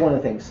that's one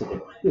of the things to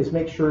do, is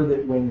make sure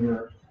that when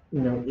you're,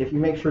 if you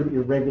make sure that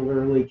you're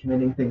regularly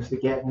committing things to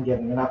Git and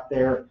getting it up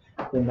there,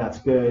 then that's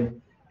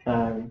good.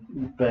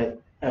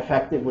 But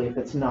effectively, if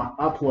it's not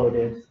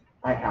uploaded,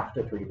 I have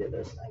to treat it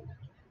as late.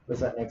 Does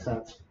that make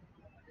sense?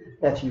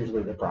 That's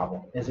usually the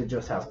problem, is it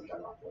just hasn't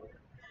been uploaded.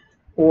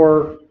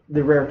 or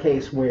the rare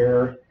case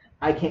where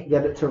I can't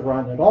get it to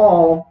run at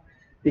all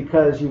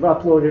because you've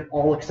uploaded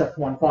all except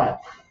one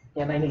file,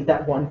 and I need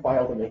that one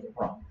file to make it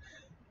run.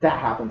 That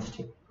happens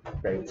too,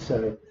 right?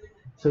 So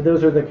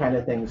those are the kind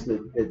of things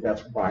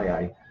that's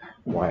why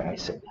I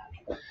say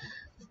that.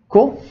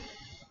 Cool.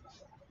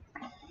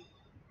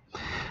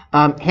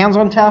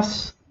 Hands-on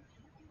tests.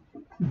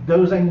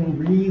 Those I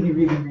really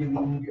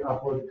need to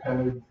upload the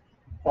code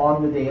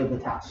on the day of the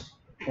test.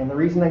 And the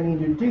reason I need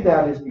you to do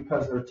that is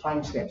because there are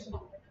timestamps in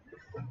it.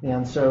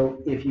 And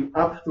so if you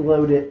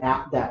upload it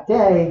at that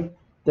day,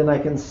 then I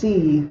can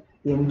see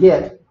in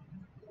Git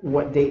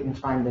what date and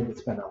time that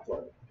it's been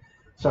uploaded.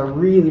 So I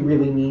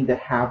really need to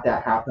have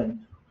that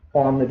happen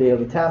on the day of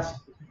the test,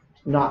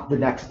 not the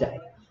next day,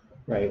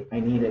 right? I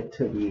need it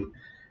to be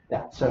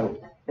that.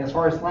 So as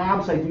far as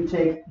labs, I do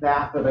take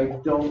that, but I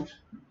don't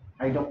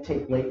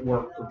take late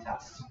work for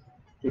tests,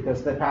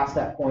 because past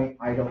that point,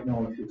 I don't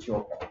know if it's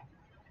your fault.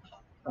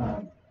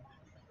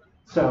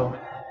 So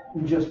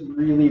just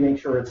really make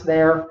sure it's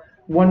there.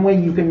 One way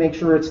you can make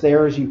sure it's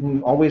there is you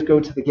can always go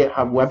to the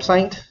GitHub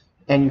website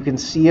and you can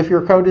see if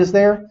your code is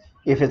there.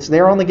 If it's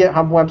there on the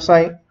GitHub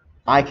website,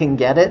 I can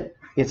get it.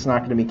 It's not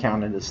going to be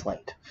counted as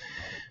late.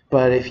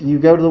 But if you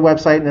go to the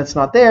website and it's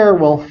not there,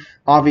 well,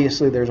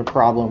 obviously there's a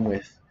problem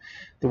with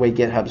the way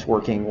GitHub's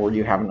working, or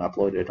you haven't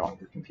uploaded it on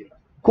your computer.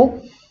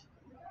 Cool.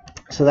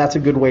 So that's a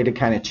good way to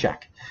kind of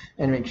check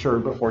and make sure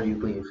before you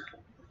leave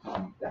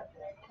that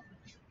day.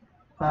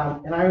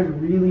 And I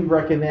would really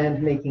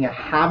recommend making a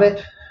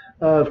habit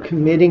of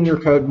committing your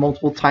code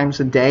multiple times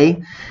a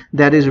day.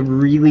 That is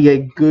really a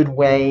good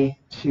way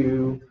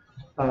to,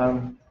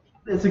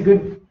 it's a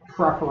good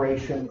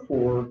preparation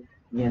for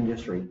the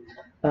industry.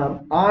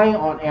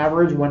 On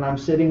average, when I'm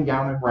sitting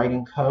down and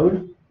writing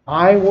code,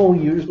 I will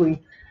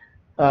usually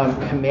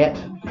commit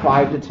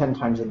 5 to 10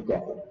 times a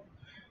day,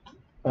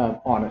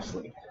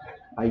 honestly.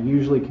 I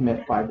usually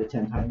commit 5 to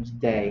 10 times a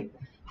day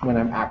when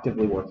I'm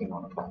actively working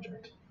on a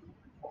project.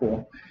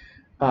 Cool.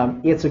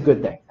 It's a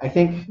good thing. I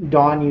think,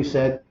 Dawn, you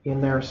said in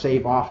there,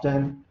 save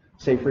often,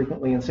 save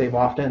frequently, and save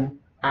often.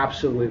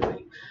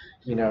 Absolutely.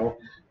 You know,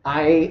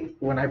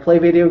 when I play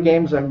video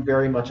games, I'm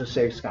very much a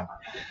save scummer.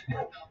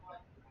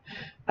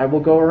 I will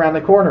go around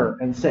the corner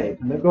and save,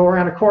 and then go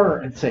around a corner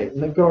and save,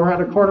 and then go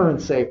around a corner and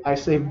save. I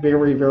save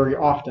very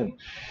often.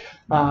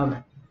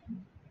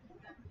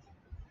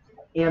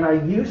 And I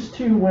used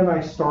to, when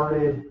I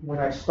started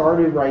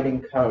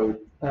writing code,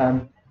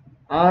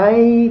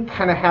 I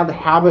kind of had the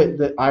habit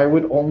that I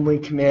would only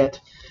commit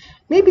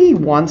maybe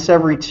once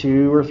every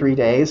 2 or 3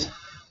 days,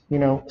 you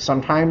know,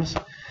 sometimes.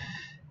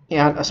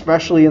 And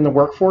especially in the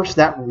workforce,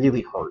 that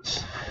really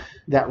hurts.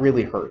 That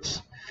really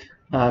hurts.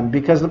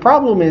 Because the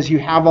problem is you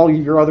have all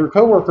your other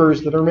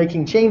coworkers that are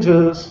making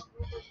changes,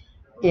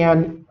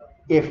 and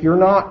if you're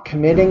not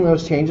committing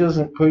those changes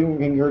and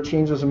putting in your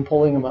changes and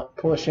pulling them up,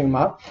 pushing them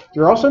up,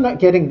 you're also not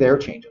getting their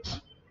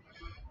changes,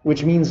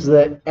 which means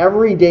that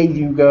every day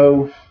you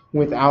go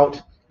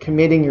without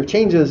committing your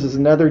changes is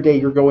another day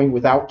you're going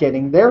without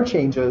getting their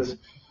changes,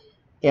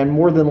 and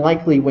more than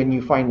likely when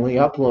you finally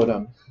upload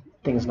them,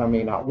 things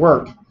may not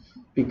work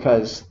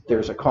because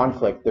there's a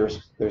conflict, there's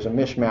a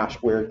mishmash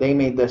where they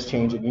made this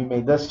change and you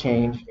made this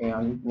change,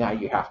 and now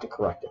you have to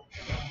correct it.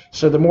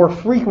 So the more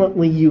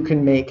frequently you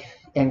can make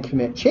and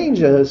commit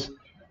changes,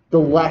 the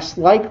less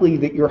likely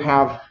that you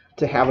have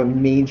to have a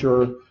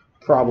major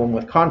problem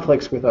with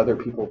conflicts with other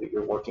people that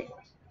you're working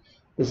with.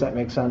 Does that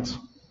make sense?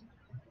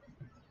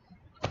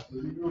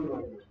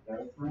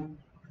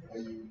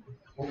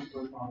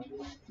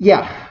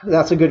 Yeah,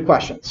 that's a good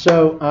question.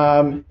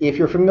 So if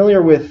you're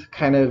familiar with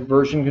kind of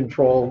version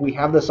control, we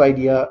have this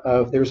idea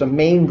of there's a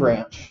main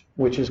branch,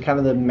 which is kind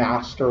of the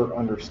master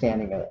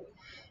understanding of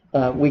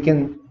it. We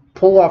can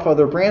pull off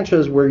other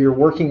branches where you're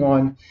working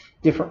on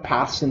different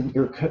paths, and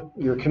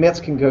your commits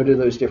can go to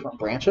those different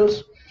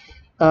branches.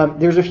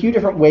 There's a few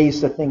different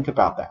ways to think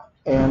about that.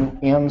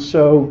 And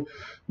so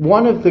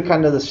one of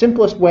the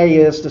simplest way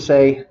is to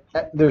say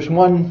there's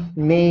one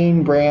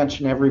main branch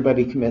and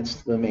everybody commits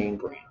to the main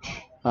branch.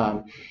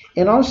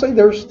 And honestly,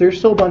 there's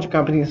still a bunch of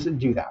companies that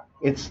do that.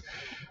 It's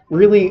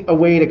really a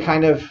way to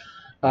kind of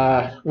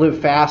live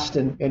fast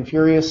and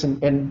furious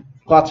and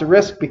lots of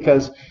risk,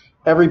 because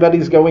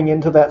everybody's going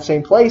into that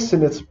same place,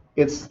 and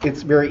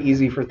it's very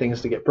easy for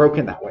things to get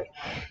broken that way.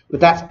 But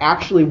that's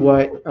actually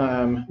what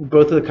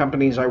both of the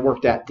companies I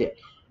worked at did.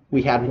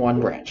 We had one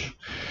branch,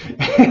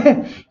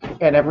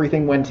 and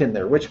everything went in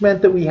there, which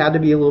meant that we had to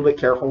be a little bit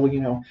careful,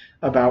 you know,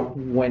 about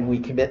when we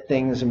commit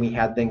things, and we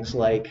had things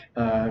like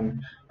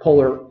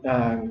polar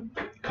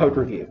code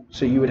review.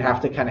 So you would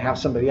have to kind of have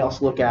somebody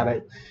else look at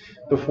it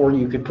before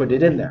you could put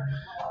it in there.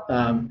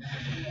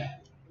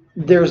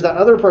 There's the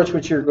other approach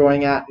which you're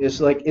going at is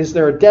like, is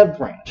there a dev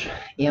branch?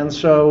 And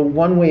so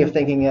one way of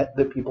thinking it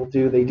that people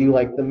do, they do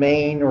like the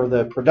main or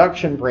the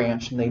production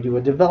branch, and they do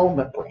a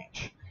development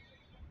branch.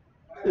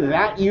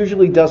 That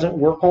usually doesn't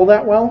work all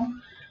that well.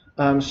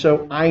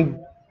 So I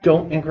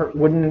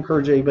wouldn't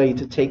encourage anybody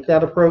to take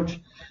that approach.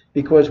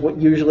 because what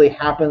usually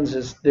happens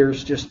is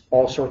there's just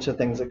all sorts of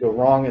things that go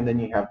wrong, and then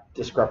you have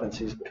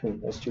discrepancies between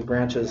those two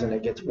branches, and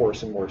it gets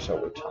worse and worse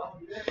over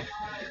time.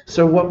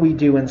 So what we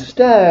do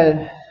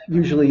instead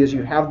usually is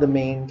you have the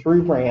main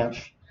through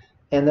branch,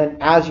 and then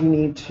as you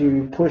need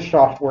to push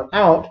software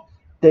out,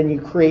 then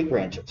you create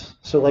branches.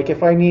 So like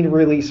if I need to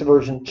release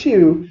version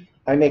 2,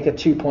 I make a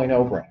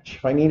 2.0 branch.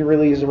 If I need to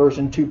release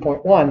version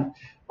 2.1,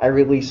 I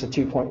release a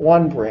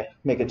 2.1 branch,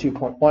 make a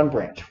 2.1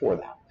 branch for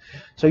that.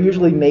 So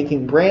usually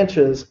making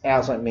branches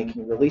as I'm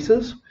making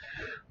releases,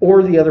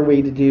 or the other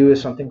way to do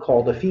is something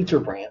called a feature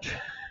branch,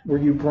 where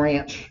you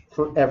branch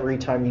for every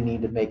time you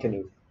need to make a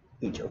new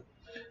feature.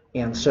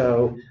 And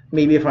so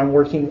maybe if I'm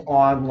working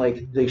on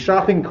like the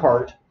shopping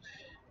cart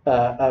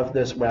of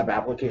this web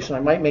application, I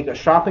might make a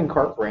shopping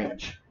cart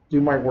branch,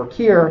 do my work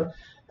here,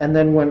 and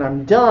then when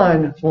I'm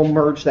done, we'll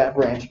merge that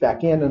branch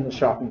back in and the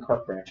shopping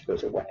cart branch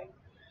goes away.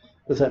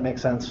 Does that make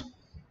sense?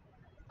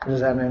 Does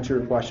that answer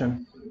your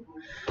question?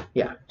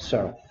 Yeah,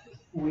 so.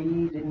 We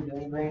didn't do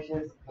any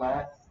branches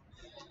last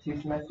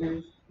 2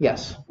 semesters.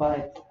 Yes.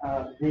 But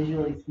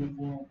visually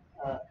speaking,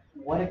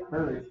 what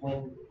occurs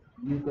when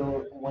you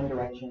go one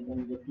direction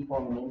and the people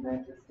on the main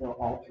branch are still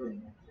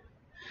altering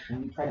it?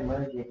 And you try to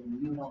merge it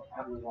and you don't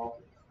have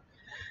resolvers.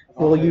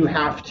 Well, you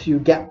have to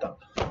get them,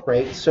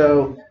 right?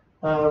 So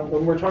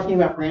when we're talking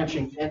about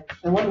branching,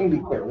 and let me be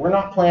clear, we're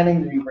not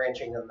planning to do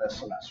branching in this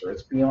semester.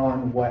 It's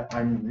beyond what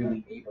I'm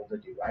really able to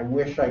do. I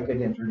wish I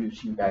could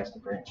introduce you guys to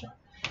branching.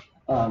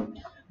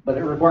 But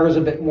it requires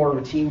a bit more of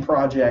a team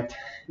project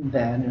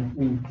than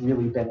we've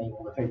really been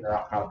able to figure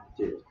out how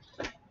to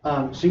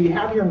do. So you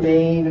have your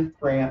main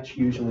branch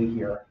usually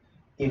here.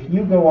 If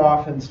you go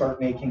off and start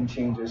making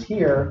changes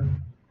here,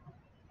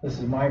 this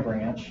is my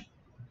branch,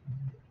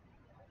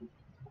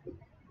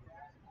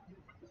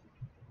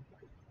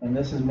 and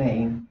this is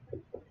main.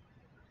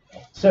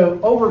 So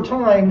over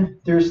time,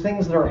 there's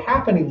things that are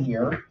happening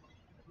here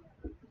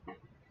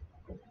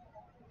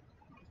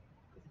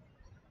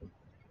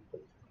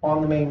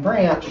on the main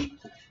branch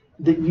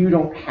that you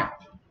don't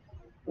have,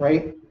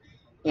 right?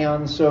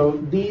 And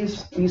so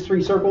these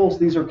 3 circles,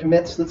 these are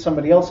commits that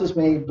somebody else has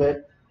made,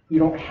 but you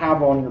don't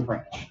have on your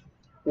branch.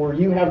 Or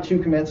you have 2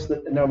 commits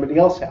that nobody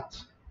else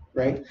has,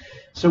 right?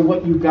 So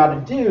what you've got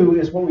to do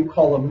is what we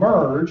call a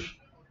merge,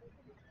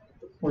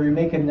 where you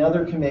make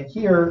another commit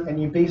here, and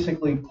you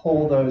basically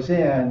pull those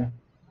in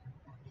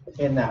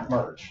that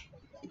merge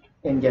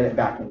and get it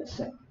back in the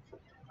sync.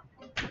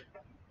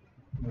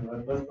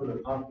 That's for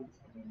the conflicts.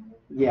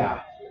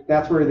 Yeah,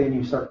 that's where then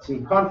you start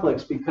seeing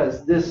conflicts,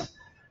 because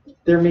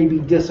there may be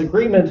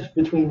disagreement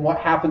between what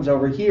happens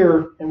over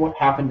here and what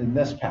happened in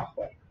this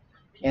pathway.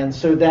 And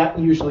so that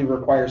usually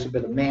requires a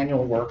bit of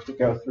manual work to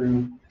go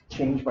through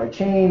change by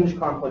change,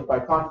 conflict by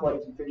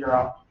conflict, and figure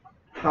out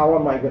how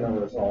am I going to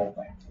resolve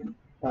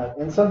that.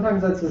 And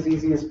sometimes that's as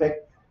easy as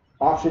pick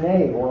option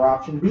A or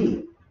option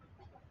B.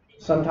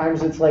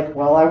 Sometimes it's like,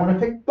 well, I want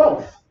to pick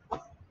both.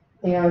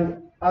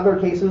 And other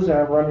cases, and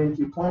I've run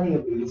into plenty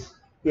of these,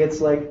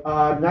 it's like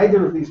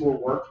neither of these will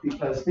work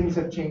because things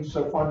have changed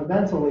so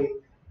fundamentally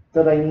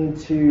that I need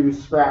to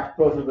scrap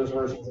both of those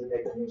versions and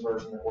make a new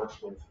version that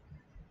works with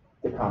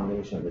the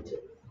combination of the 2.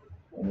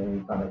 And then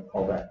you kind of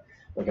call that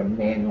like a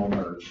manual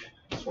merge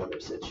sort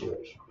of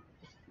situation.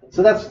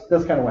 So that's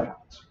kind of what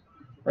happens,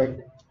 right?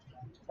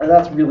 And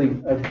that's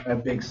really a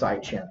big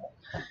side channel.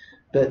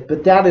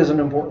 But that is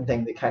an important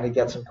thing to kind of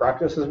get some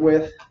practices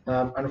with.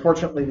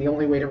 Unfortunately, the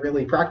only way to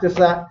really practice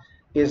that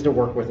is to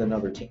work with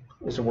another team,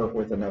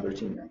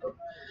 member.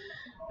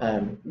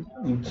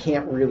 You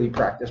can't really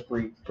practice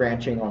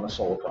branching on a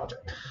solo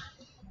project.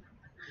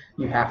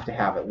 You have to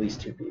have at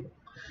least 2 people.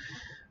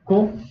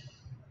 Cool.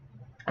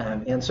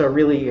 And so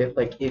really,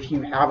 like if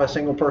you have a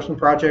single person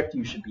project,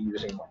 you should be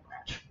using one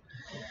branch.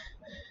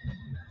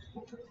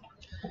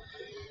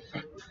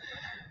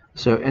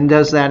 So, and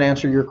does that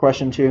answer your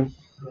question too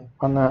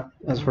on that,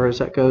 as far as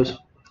that goes?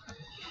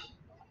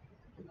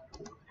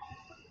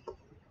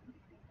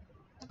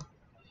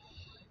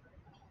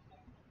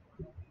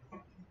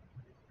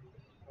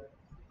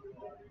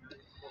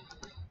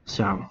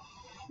 So,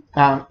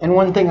 and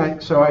one thing I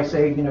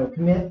say,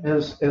 commit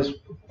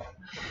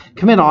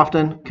commit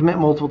often, commit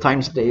multiple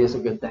times a day is a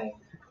good thing.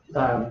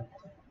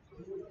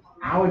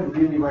 I would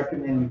really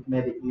recommend you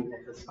commit it even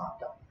if it's not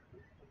done.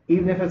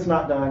 Even if it's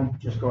not done,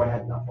 just go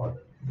ahead and upload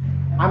it.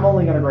 I'm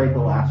only going to grade the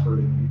last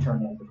version you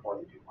turn in before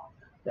you do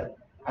one.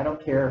 I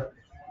don't care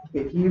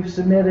if you've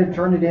submitted,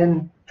 turn it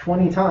in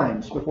 20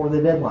 times before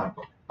the deadline.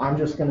 I'm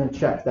just going to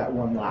check that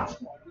one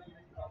last one.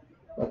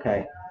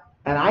 Okay.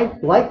 And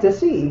I'd like to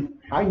see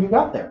how you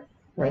got there,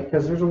 right?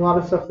 Because there's a lot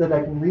of stuff that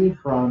I can read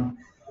from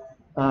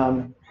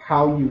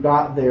how you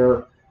got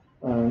there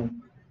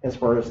as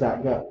far as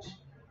that goes,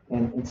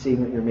 and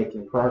seeing that you're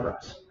making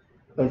progress.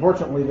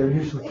 Unfortunately, there's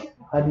usually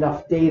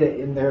enough data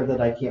in there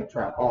that I can't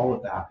track all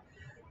of that.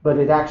 But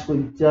it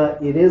actually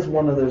it is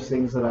one of those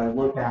things that I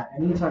look at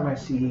anytime I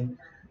see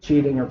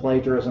cheating or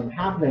plagiarism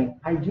happening.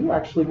 I do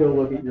actually go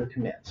look at your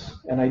commits,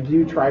 and I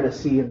do try to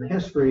see in the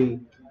history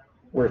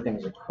where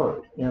things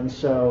occurred. And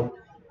so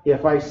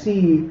If I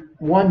see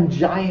one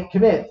giant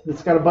commit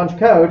that's got a bunch of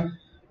code,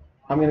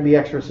 I'm going to be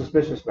extra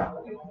suspicious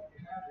about it,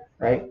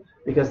 right?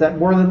 Because that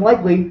more than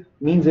likely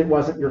means it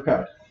wasn't your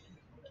code,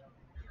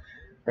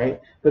 right?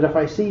 But if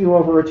I see you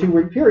over a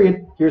 2-week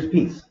period, here's a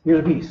piece, here's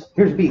a piece,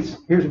 here's a piece,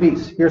 here's a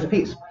piece, here's a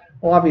piece.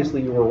 Well,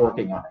 obviously you were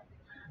working on it.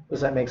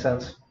 Does that make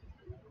sense?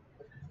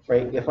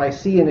 Right? If I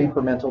see an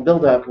incremental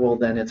buildup, well,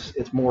 then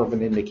it's more of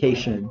an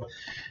indication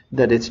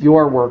that it's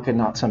your work and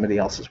not somebody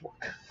else's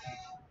work.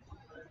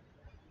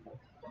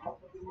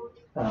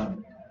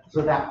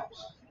 So that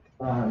helps.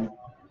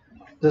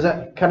 Does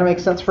that kind of make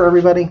sense for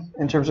everybody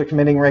in terms of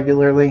committing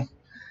regularly?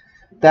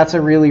 That's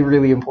a really,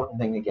 really important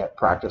thing to get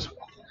practice with.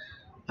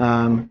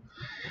 So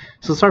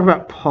let's talk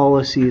about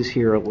policies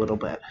here a little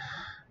bit.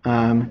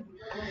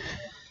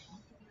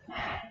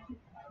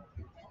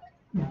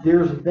 There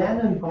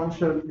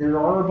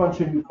are a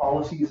bunch of new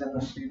policies in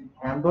the student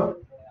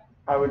handbook.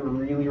 I would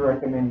really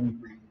recommend you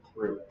read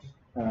through it.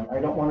 I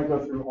don't want to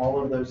go through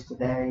all of those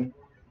today.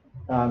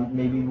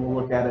 Maybe we'll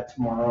look at it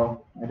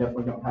tomorrow. I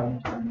definitely don't have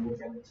any time to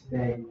look at it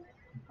today.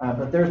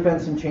 But there's been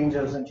some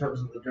changes in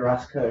terms of the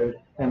dress code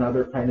and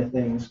other kind of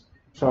things.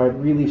 So I'd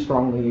really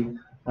strongly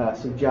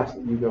suggest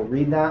that you go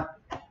read that.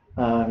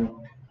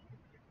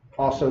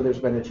 Also, there's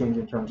been a change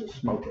in terms of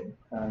smoking.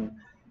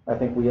 I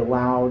think we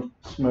allowed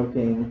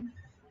smoking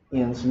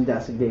in some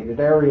designated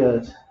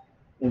areas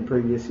in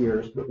previous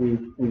years, but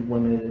we've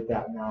limited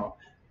that now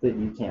that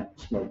you can't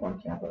smoke on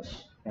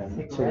campus. And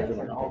Cigarettes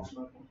and all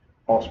smoking.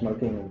 All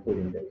smoking,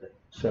 including vaping.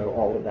 So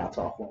all of that's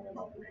off limit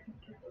on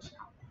campus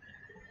now.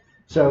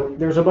 So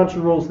there's a bunch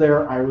of rules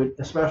there. I would,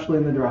 especially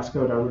in the dress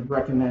code, I would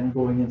recommend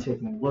going and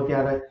taking a look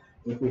at it.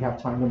 If we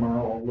have time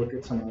tomorrow, I'll look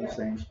at some of these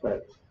things,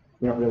 but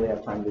we don't really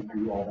have time to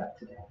do all that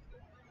today.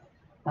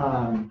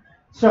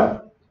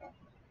 So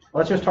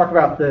let's just talk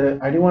about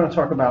I do want to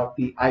talk about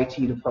the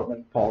IT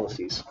department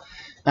policies.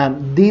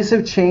 These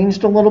have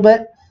changed a little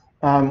bit.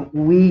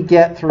 We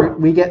get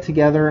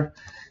together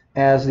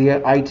as the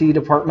IT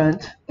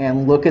department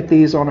and look at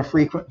these on a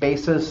frequent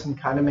basis and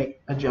kind of make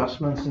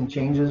adjustments and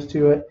changes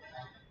to it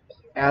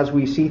as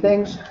we see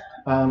things.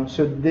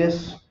 So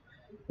this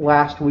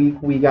last week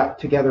we got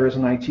together as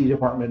an IT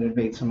department and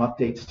made some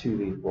updates to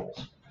these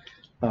rules.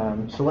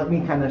 So let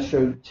me kind of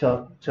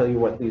tell you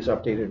what these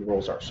updated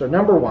rules are. So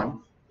number one,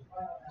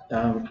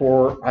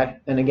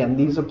 and again,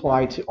 these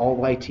apply to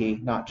all IT,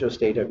 not just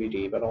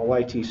AWD, but all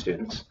IT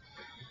students.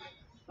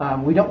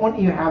 We don't want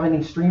you to have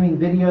any streaming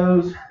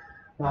videos,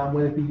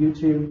 whether it be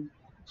YouTube,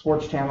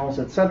 sports channels,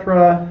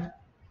 etc.,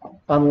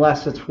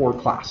 unless it's for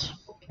class.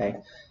 Okay,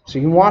 so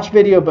you can watch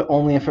video, but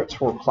only if it's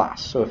for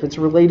class. So if it's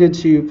related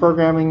to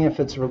programming,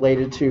 if it's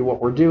related to what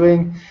we're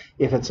doing,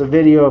 if it's a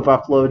video of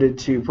uploaded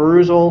to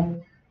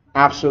perusal,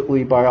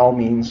 absolutely, by all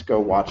means, go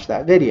watch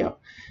that video.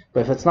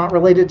 But if it's not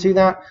related to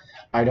that,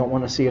 I don't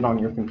want to see it on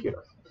your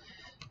computer.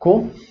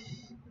 Cool?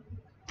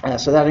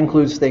 So that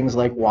includes things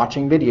like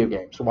watching video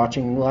games,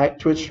 watching live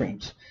Twitch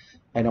streams.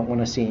 I don't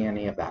want to see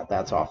any of that.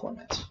 That's off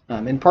limits.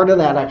 And part of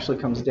that actually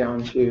comes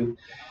down to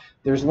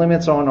there's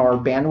limits on our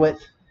bandwidth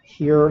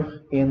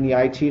here in the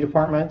IT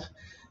department.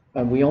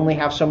 We only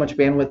have so much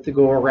bandwidth to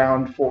go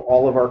around for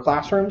all of our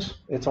classrooms.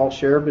 It's all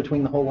shared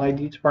between the whole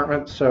IT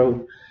department,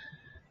 so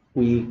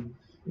we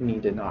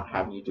need to not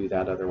have you do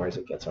that, otherwise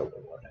it gets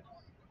overloaded.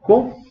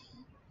 Cool?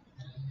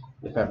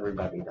 If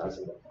everybody does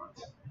it at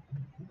once.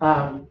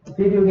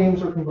 Video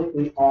games are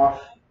completely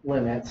off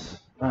limits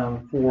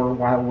for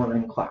while we're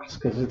in class,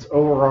 because it's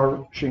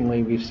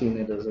overarchingly, we've seen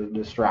it as a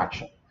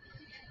distraction.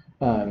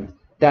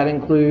 That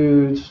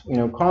includes,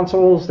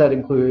 consoles, that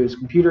includes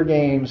computer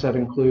games, that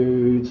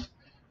includes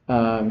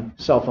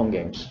cell phone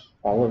games.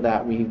 All of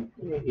that,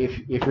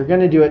 if you're going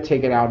to do it,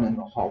 take it out in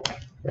the hallway,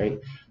 right?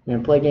 You're going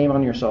to play a game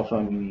on your cell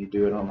phone, you need to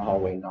do it on the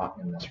hallway, not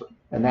in this room.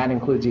 And that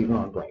includes even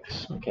on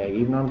breaks, okay?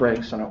 Even on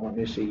breaks, I don't want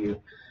to see you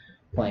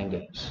playing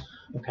games,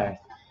 okay?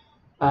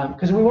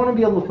 Because we want to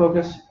be able to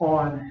focus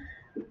on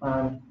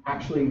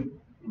actually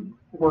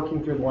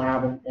working through the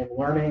lab and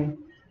learning.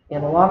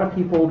 And a lot of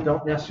people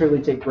don't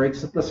necessarily take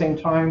breaks at the same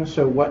time,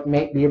 so what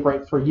may be a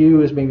break for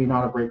you is maybe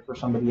not a break for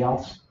somebody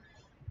else.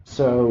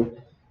 So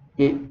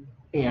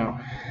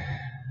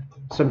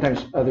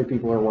sometimes other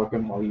people are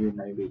working while you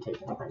may be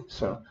taking a break.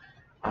 So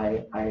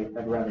I'd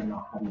rather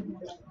not have you do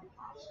that in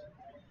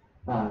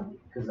class,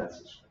 because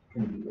that's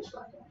going to be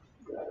distracting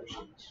to other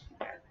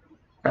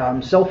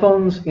students. Cell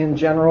phones in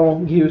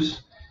general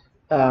use.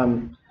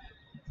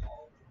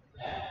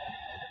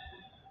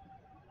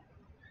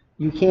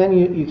 You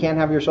can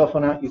have your cell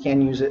phone out. You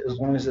can use it as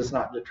long as it's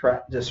not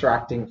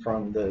distracting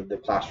from the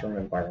classroom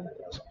environment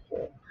as a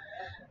whole,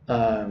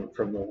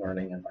 from the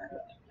learning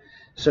environment.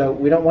 So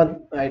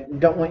I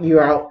don't want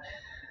you out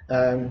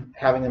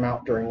having them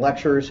out during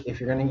lectures. If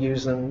you're going to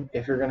use them,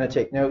 if you're going to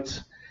take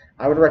notes,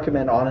 I would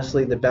recommend,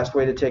 honestly, the best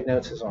way to take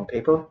notes is on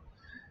paper,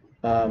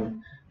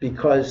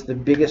 because the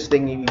biggest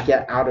thing you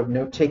get out of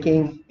note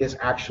taking is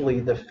actually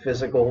the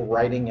physical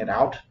writing it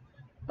out.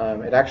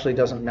 It actually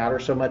doesn't matter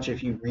so much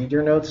if you read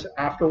your notes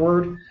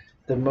afterward.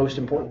 the most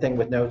important thing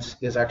with notes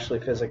is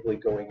actually physically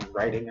going and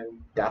writing, and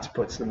that's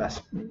puts the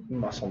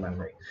muscle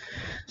memory.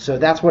 So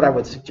that's what I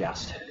would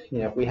suggest.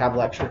 If we have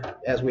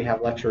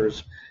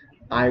lectures,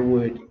 I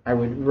would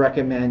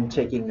recommend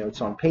taking notes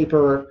on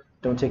paper.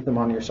 Don't take them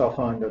on your cell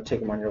phone. Don't take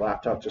them on your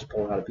laptop. Just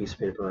pull out a piece of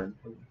paper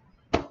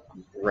and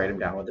write them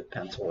down with a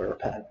pencil or a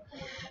pen.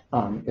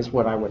 Is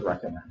what I would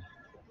recommend.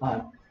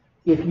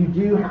 If you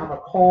do have a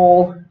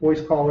call,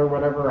 voice call or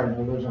whatever, I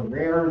know those are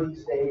rare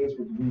these days,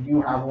 but if you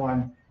do have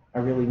one, I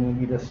really need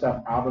you to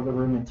step out of the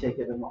room and take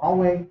it in the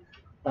hallway,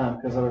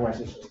 because otherwise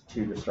it's just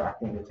too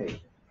distracting to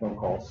take phone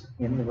calls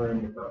in the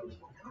room.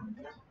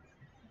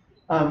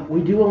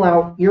 We do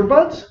allow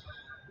earbuds,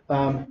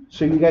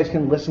 so you guys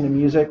can listen to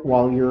music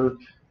while you're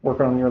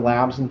working on your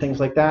labs and things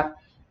like that.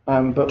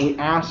 But we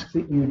ask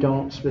that you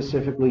don't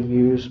specifically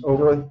use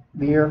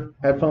over-the-ear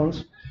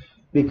headphones,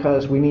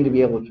 because we need to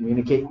be able to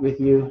communicate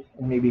with you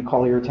and maybe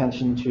call your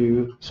attention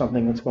to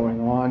something that's going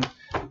on.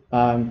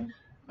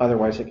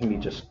 Otherwise, it can be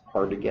just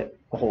hard to get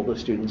a hold of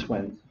students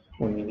when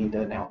we need to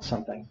announce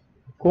something.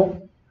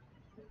 Cool?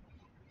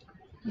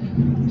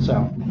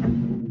 So,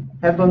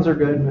 headphones are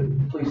good, but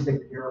please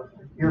stick to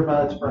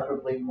earbuds,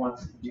 preferably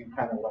ones that do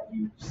kind of let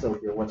you still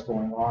hear what's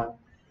going on.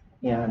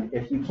 And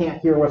if you can't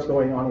hear what's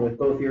going on with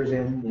both ears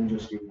in, then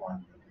just do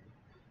one.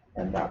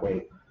 And that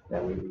way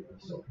we can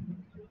still.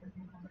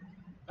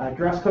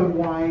 Dress code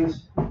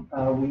wise,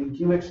 we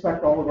do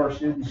expect all of our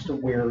students to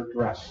wear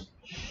dress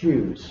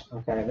shoes.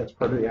 Okay, that's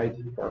part of the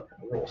IT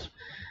department rules.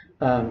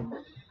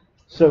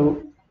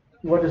 So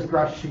what does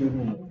dress shoe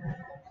mean?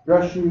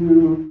 Dress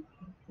shoe,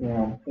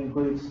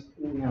 includes,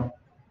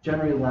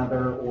 generally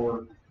leather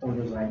or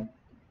design.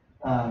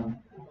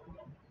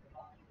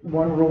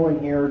 One rule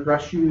in here: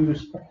 dress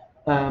shoes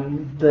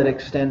that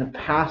extend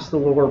past the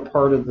lower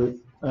part of the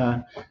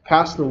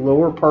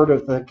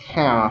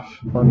calf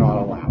are not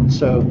allowed.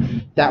 So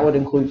that would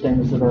include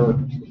things that are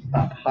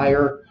up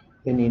higher.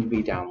 They need to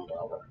be down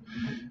lower.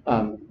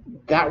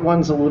 That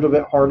one's a little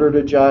bit harder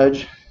to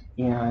judge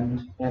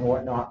and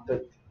whatnot,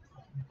 but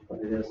what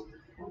it is.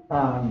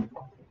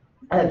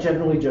 That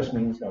generally just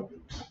means no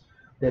boots.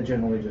 That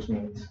generally just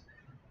means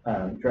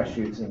dress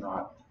shoes and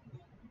not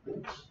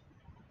boots.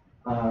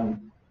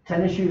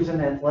 Tennis shoes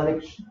and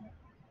athletic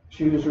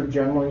shoes are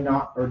generally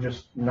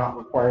just not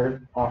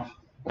required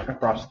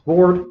across the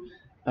board.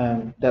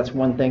 That's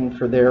one thing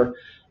for there.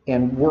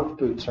 And work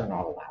boots are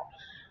not allowed.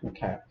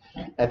 Okay.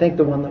 I think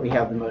the one that we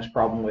have the most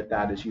problem with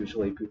that is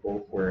usually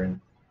people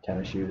wearing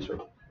tennis shoes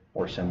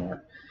or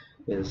similar.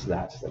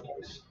 That's the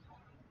case.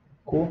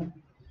 Cool.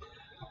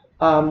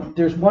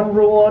 There's one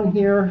rule on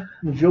here: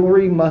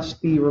 jewelry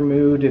must be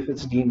removed if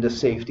it's deemed a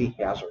safety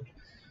hazard.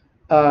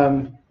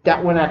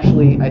 That one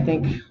actually, I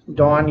think,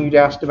 Dawn, you'd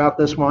asked about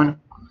this one,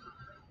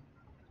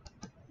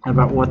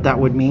 about what that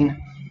would mean.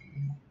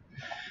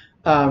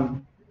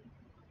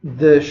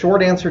 The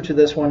short answer to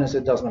this one is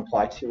it doesn't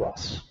apply to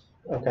us.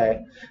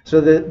 Okay, so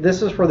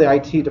this is for the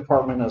IT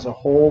department as a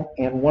whole,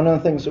 and one of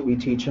the things that we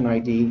teach in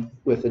ID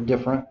with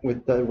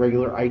the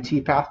regular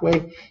IT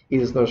pathway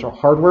is there's a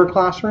hardware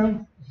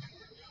classroom,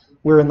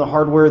 where in the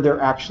hardware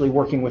they're actually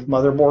working with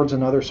motherboards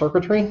and other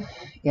circuitry,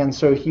 and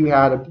so if you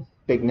had a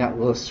big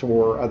netlist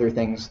or other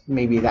things,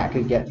 maybe that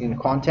could get in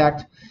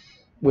contact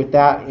with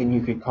that and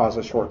you could cause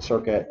a short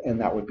circuit, and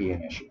that would be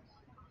an issue.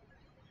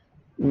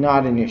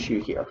 Not an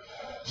issue here.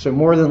 So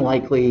more than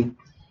likely,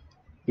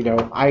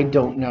 I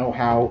don't know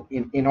how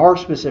in our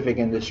specific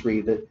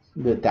industry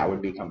that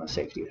would become a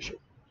safety issue.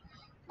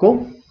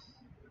 Cool?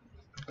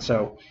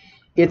 So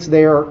it's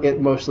there.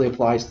 It mostly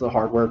applies to the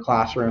hardware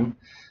classroom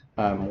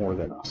more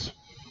than us.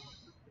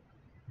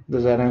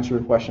 Does that answer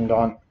your question,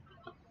 Dawn?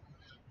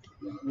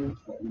 It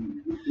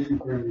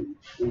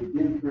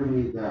didn't for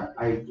me that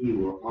IT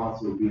will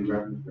also be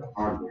referenced to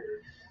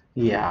hardware.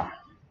 Yeah.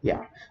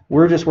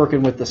 We're just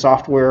working with the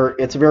software.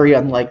 It's very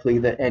unlikely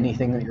that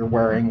anything that you're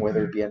wearing,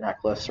 whether it be a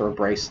necklace or a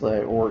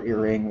bracelet or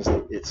earrings,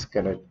 it's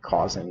going to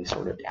cause any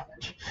sort of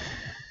damage.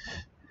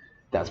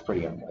 That's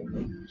pretty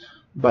unlikely.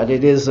 But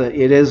it is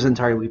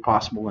entirely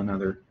possible in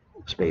other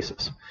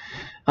spaces.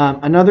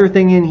 Another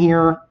thing in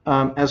here,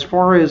 as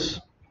far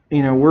as,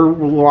 we're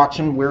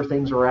watching where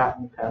things are at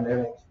in the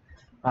pandemic.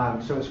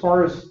 So as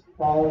far as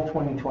fall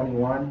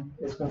 2021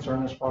 is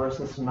concerned, as far as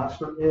the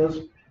semester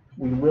is,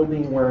 we will be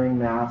wearing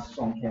masks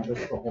on campus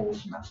the whole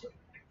semester.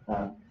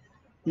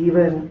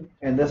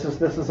 And this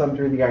is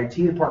under the IT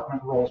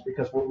department rules,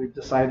 because what we've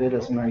decided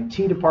as an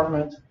IT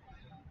department,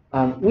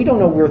 we don't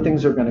know where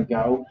things are going to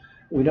go.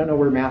 We don't know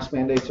where mask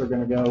mandates are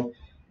going to go.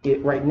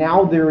 Right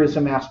now, there is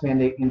a mask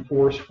mandate in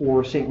force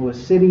for St.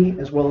 Louis City,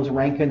 as well as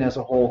Ranken as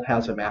a whole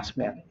has a mask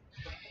mandate.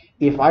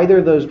 If either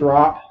of those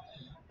drop,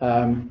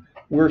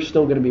 we're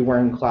still going to be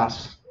wearing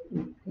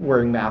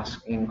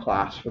masks in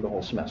class for the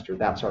whole semester.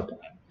 That's our plan.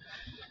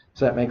 Does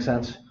that make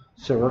sense?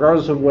 So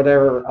regardless of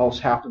whatever else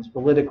happens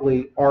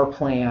politically, our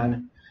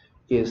plan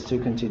is to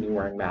continue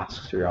wearing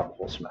masks throughout the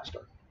whole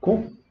semester.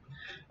 Cool?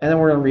 And then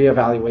we're going to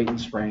reevaluate in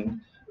spring,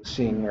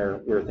 seeing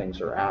where things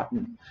are at,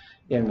 and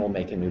we'll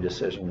make a new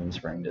decision in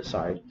spring,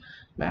 decide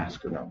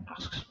mask or no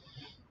masks.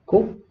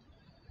 Cool?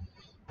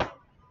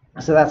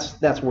 So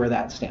that's where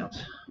that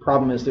stands.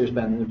 Problem is there's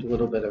been a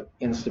little bit of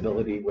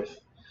instability with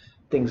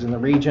things in the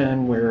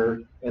region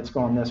where it's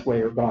gone this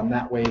way or gone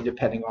that way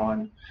depending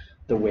on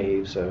the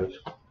waves of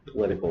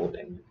political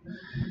opinion.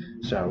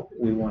 So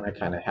we want to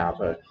kind of have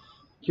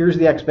here's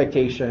the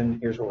expectation,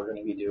 here's what we're going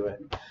to be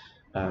doing,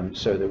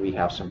 so that we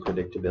have some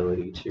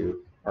predictability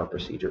to our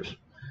procedures.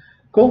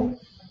 Cool.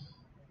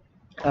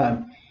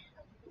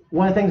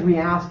 One of the things we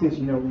ask is,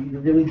 you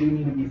really do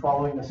need to be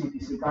following the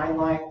CPC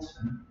guidelines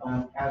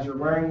as you're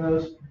wearing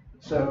those.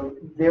 So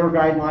their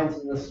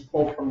guidelines, and this is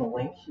pulled from the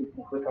link. You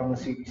can click on the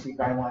CPC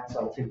guidelines,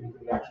 that'll take you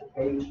to the actual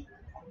page.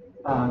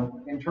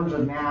 In terms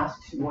of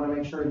masks, you want to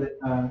make sure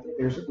that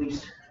there's at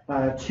least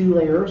 2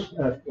 layers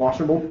of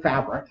washable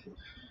fabric.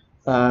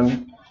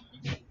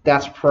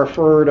 That's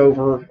preferred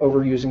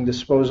over using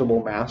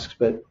disposable masks,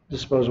 but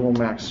disposable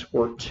masks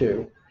work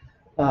too.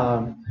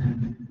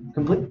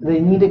 They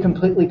need to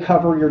completely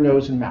cover your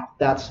nose and mouth.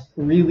 That's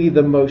really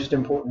the most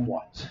important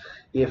ones.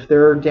 If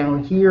they're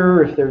down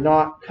here, if they're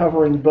not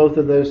covering both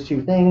of those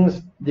 2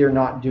 things, they're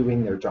not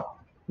doing their job.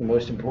 The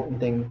most important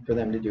thing for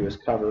them to do is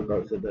cover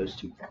both of those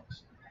 2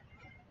 things,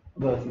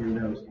 both your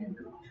nose and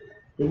your mouth.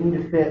 They need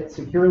to fit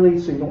securely,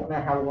 so you don't want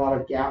to have a lot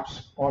of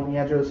gaps on the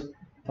edges.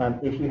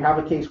 If you have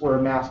a case where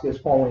a mask is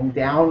falling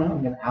down,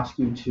 I'm going to ask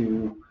you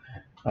to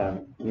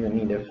you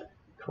need to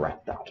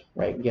correct that,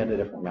 right? Get a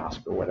different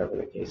mask or whatever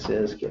the case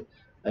is.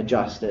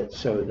 Adjust it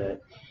so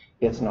that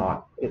it's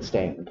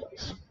staying in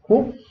place.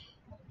 Cool.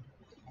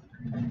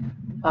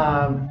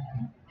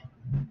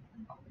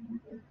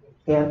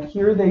 And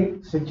here they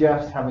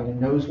suggest having a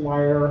nose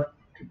wire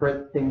to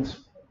prevent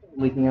things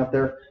leaking out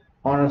there.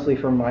 Honestly,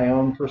 from my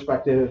own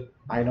perspective,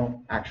 I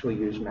don't actually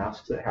use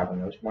masks that have a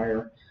nose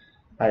wire.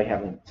 I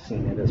haven't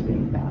seen it as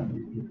being that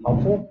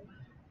helpful,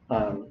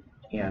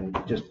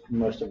 and just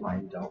most of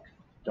mine don't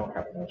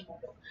have a nose wire.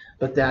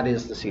 But that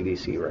is the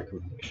CDC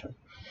recommendation.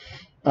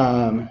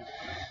 In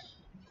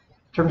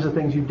terms of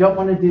things you don't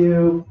want to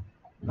do,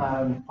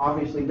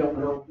 obviously don't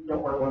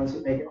wear ones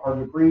that make it hard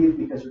to breathe,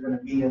 because you're going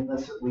to be in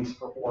this at least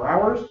for 4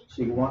 hours.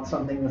 So you want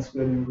something that's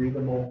good and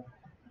breathable,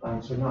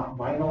 so not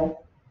vinyl.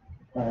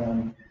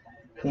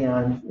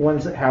 And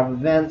ones that have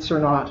vents are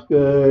not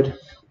good,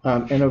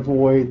 and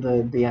avoid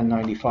the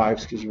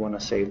N95s, because you want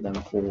to save them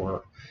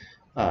for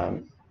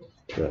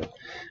the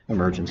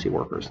emergency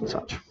workers and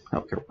such,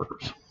 healthcare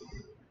workers.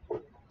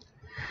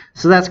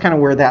 So that's kind of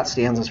where that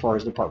stands as far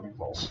as department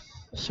roles.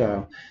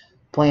 So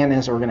plan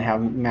is we're going to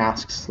have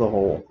masks the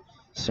whole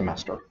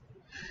semester,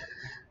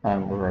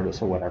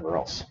 regardless of whatever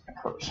else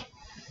occurs.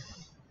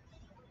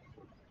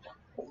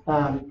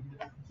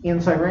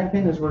 Inside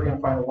Ranken is where we're going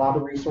to find a lot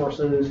of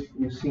resources.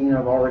 You've seen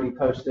I've already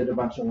posted a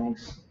bunch of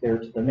links there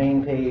to the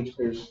main page.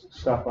 There's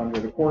stuff under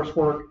the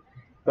coursework,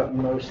 but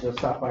most of the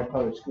stuff I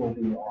post will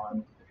be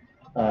on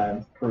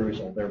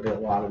Perusal. There'll be a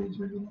lot of these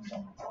reviews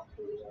on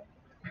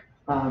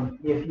Perusal.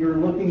 If you're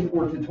looking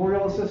for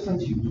tutorial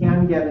assistance, you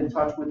can get in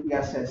touch with the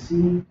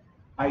SSC.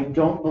 I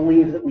don't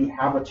believe that we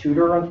have a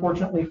tutor,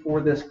 unfortunately,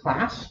 for this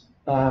class.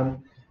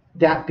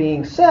 That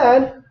being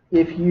said,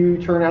 if you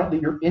turn out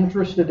that you're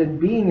interested in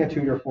being a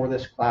tutor for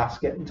this class,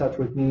 get in touch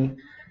with me,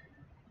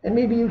 and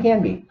maybe you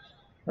can be,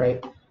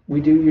 right?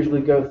 We do usually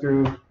go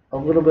through a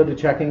little bit of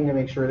checking to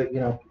make sure that,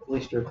 at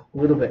least you're a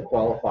little bit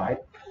qualified.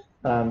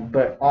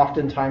 But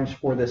oftentimes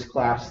for this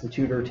class, the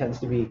tutor tends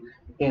to be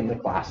in the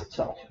class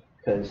itself,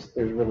 because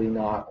there's really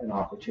not an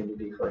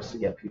opportunity for us to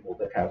get people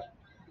that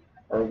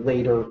are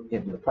later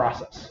in the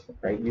process,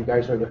 right? You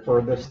guys are the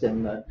furthest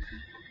in the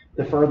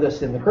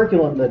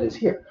curriculum that is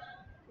here,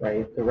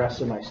 right? The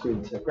rest of my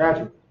students have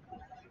graduated.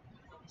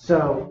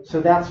 So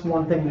that's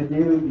one thing to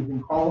do. You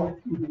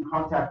can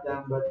contact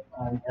them, but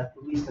at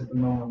least at the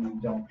moment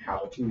we don't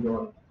have a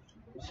tutor.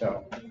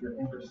 So if you're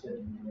interested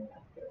in doing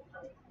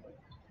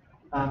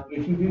that,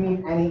 if you do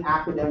need any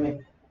academic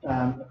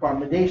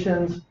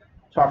accommodations,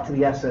 talk to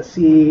the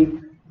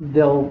SSC.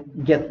 They'll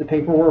get the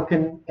paperwork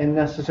and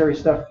necessary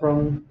stuff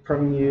from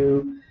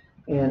you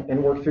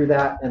and work through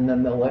that, and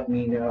then they'll let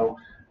me know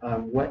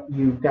what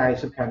you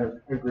guys have kind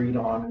of agreed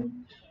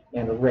on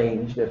and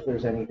arranged, if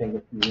there's anything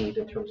that you need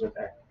in terms of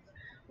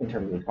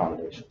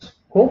accommodations.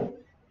 Cool?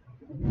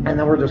 And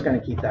then we're just going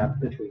to keep that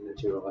between the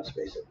 2 of us,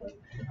 basically,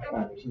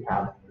 if you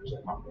have those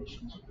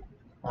accommodations.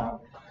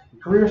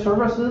 Career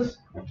services,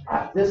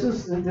 this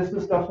is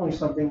definitely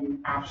something you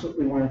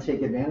absolutely want to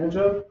take advantage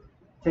of.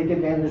 Take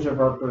advantage of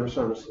our career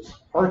services.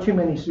 Far too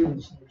many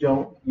students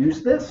don't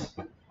use this,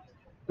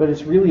 but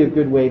it's really a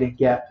good way to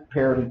get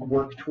prepared and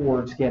work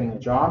towards getting a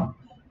job,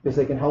 because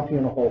they can help you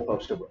in a whole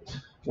host of ways.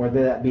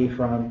 Whether that be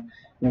from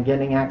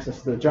getting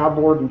access to the job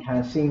board and kind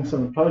of seeing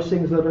some of the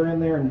postings that are in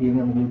there and being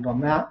in the loop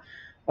on that,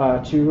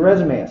 to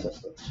resume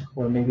assistance,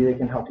 where maybe they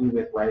can help you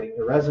with writing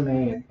the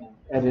resume and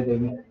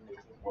editing it.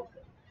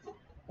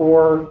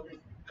 Or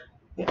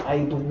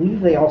I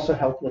believe they also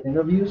help with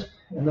interviews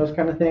and those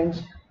kind of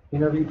things,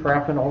 interview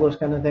prep and all those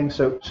kind of things.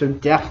 So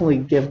definitely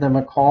give them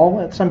a call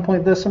at some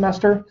point this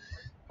semester,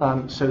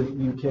 so that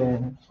you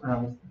can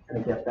kind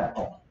of get that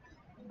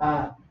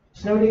help.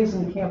 Snow days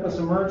and campus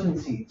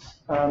emergencies.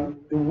 The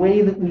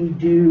way that we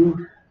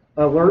do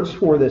alerts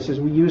for this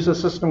is we use a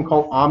system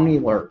called Omni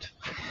Alert.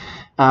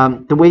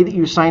 The way that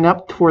you sign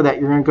up for that,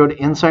 you're going to go to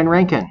Inside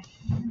Ranken.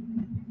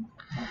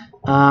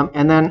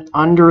 And then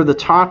under the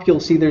top, you'll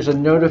see there's a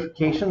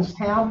Notifications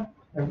tab.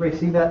 Everybody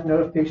see that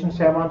Notifications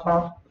tab on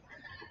top?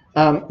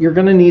 You're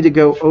going to need to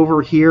go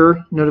over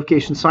here,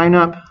 Notification Sign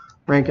Up,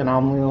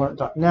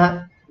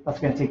 rankenomnialert.net. That's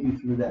going to take you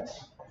through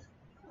this.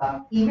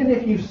 Even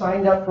if you've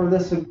signed up for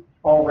this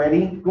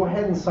already, go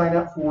ahead and sign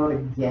up for it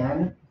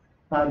again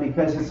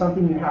because it's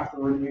something you have to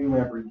renew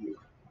every year.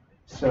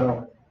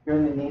 So you're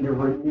going to need to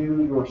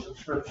renew your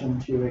subscription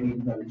to it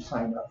even though you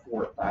signed up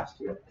for it last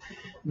year.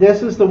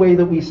 This is the way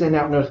that we send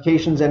out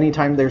notifications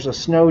anytime there's a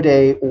snow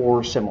day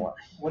or similar.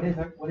 What is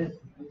the username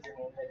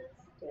that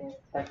it's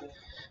expecting?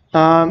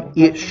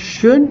 It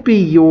should be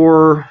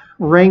your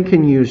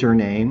Ranken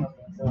username.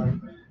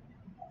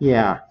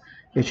 Yeah,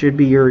 it should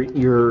be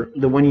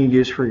the one you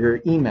use for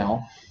your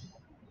email.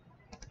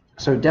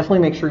 So definitely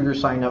make sure you're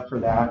signed up for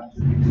that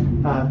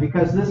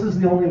because this is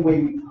the only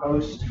way we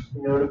post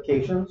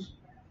notifications.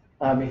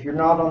 If you're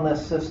not on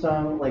this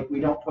system, like we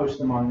don't post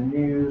them on the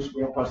news,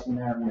 we don't post them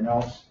everywhere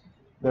else.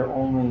 They're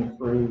only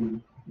through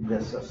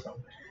this system.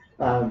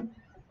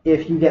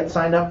 If you get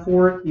signed up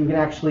for it, you can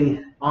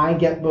actually, I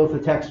get both a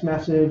text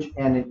message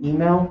and an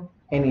email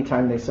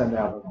anytime they send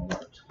out an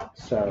alert.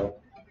 So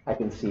I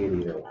can see it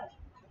either way.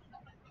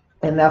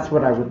 And that's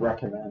what I would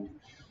recommend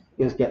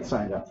is get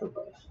signed up for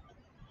both.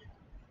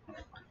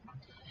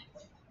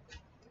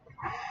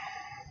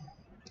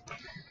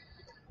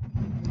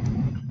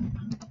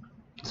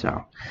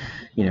 So,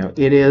 you know,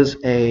 it is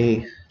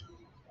a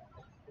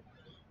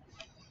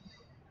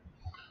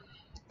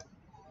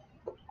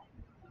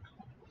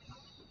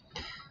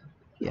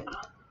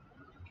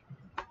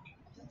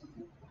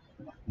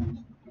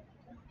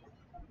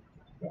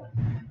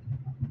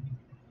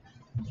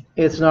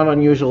it's not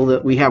unusual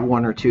that we have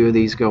one or two of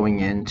these going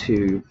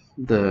into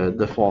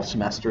the fall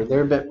semester.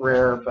 They're a bit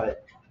rare,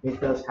 but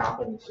it does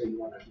happen, so you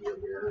want to be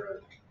aware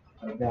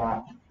of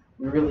that.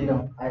 We really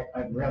don't,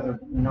 I'd rather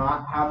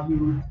not have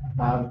you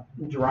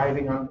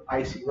driving on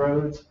icy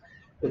roads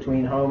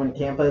between home and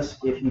campus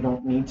if you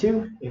don't need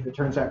to. If it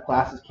turns out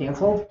class is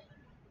canceled,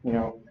 you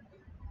know,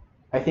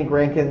 I think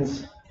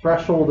Ranken's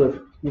threshold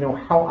of, you know,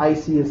 how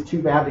icy is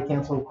too bad to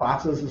cancel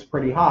classes is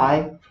pretty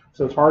high.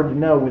 So it's hard to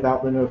know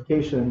without the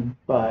notification,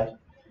 but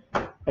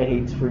I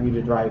hate for you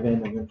to drive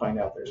in and then find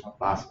out there's no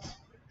classes.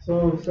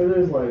 So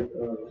there's like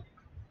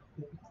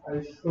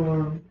ice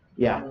storm.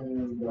 Yeah.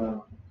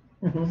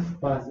 And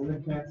classes are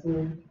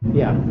canceled.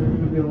 Yeah. There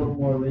could be a little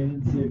more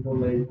leniency if we're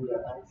late for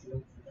that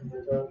accident.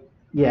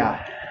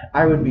 Yeah,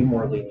 I would be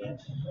more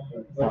lenient.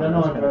 But I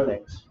know I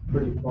drive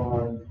pretty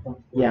far.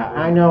 Yeah,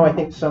 I know. I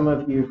think some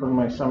of you from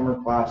my summer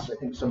class, I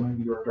think some of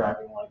you are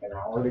driving like an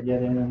hour to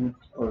get in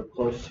or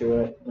close to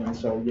it. And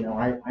so, you know,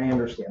 I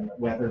understand that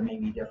weather may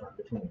be different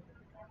between you.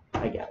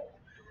 I get it.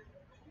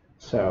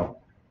 So,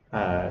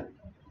 I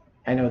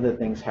know that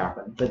things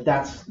happen, but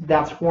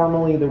that's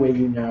formally the way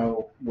you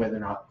know whether or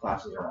not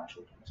classes are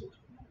actually canceled.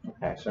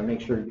 Okay, so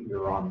make sure that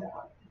you're on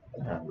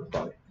that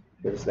report.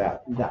 Because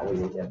that way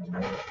you get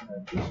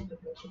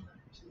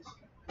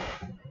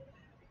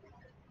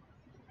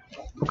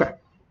okay.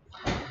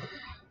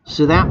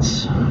 So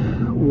that's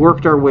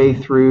worked our way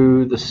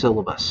through the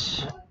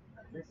syllabus.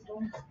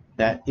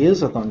 That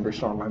is a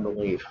thunderstorm, I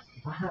believe.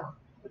 Wow.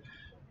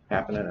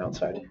 Happening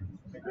outside.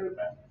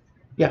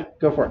 Yeah,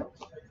 go for it.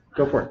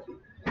 Go for it.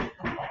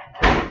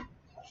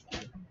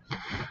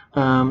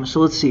 So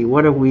let's see,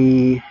 what do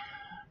we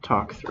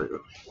talk through?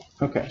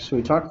 Okay, so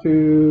we talked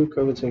through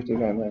COVID safety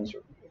guidelines,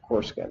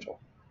 course schedule.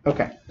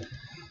 Okay.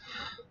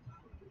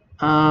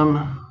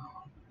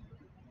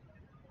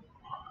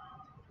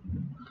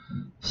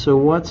 So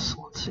let's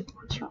see,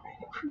 what's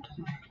remaining for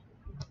today?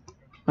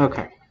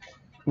 Okay.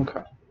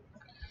 Okay.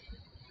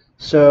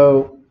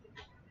 So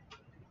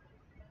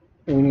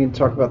we need to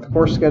talk about the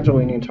course schedule,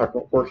 we need to talk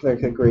about work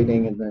ethic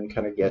grading, and then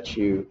kind of get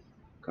you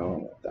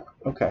going with that.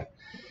 Okay.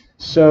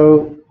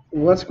 So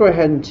let's go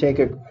ahead and take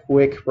a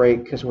quick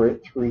break because we're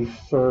at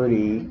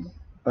 3:30.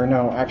 Or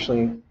no,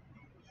 actually,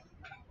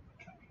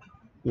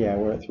 yeah,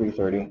 we're at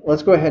 3:30.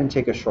 Let's go ahead and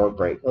take a short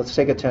break. Let's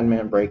take a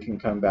 10-minute break and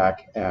come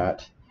back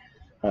at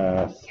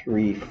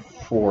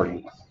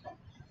 3:40.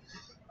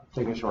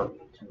 Take a short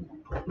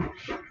break.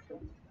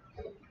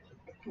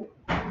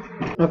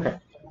 Okay.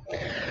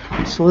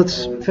 So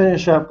let's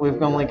finish up.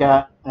 We've only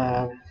got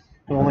a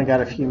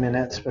few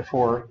minutes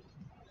before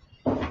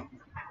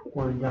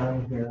we're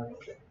done here.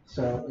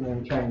 So I'm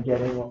going to try and get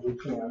in what we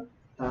can.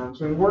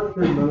 So we worked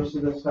through most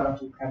of this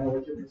stuff. We kind of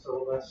looked at the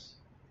syllabus.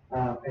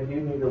 I do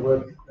need to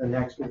look, the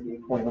next would be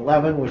point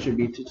 11, which would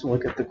be to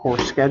look at the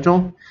course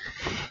schedule.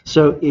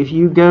 So if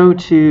you go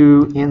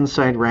to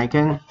Inside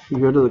Ranken, you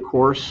go to the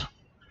course.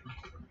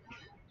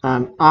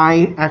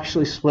 I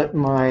actually split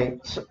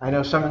I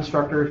know some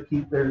instructors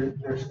keep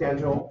their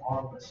schedule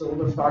on the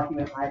syllabus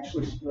document. I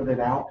actually split it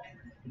out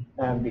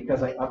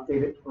because I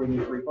update it pretty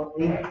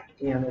frequently,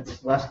 and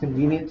it's less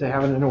convenient to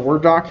have it in a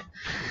Word doc.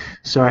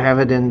 So I have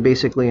it in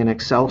basically an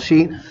Excel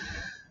sheet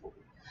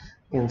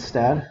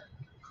instead.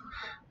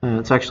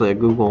 It's actually a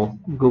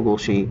Google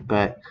sheet,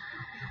 but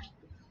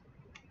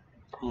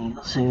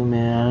zoom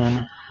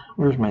in.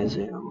 Where's my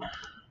zoom?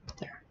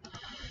 There.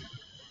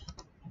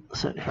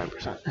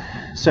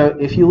 75%. So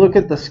if you look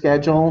at the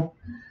schedule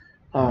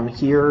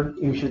here,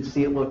 you should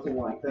see it looking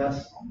like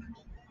this.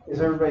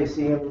 Is everybody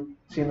seeing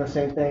the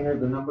same thing, or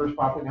the numbers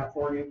popping up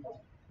for you?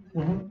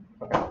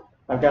 Okay.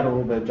 I've got a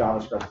little bit of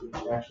JavaScript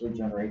which actually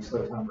generates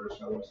those numbers,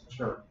 so I wasn't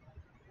sure.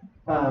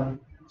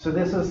 So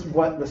this is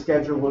what the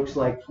schedule looks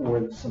like for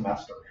the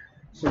semester.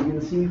 So you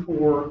can see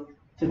for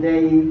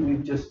today,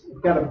 we've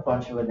got a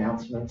bunch of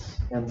announcements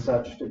and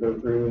such to go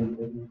through,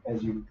 and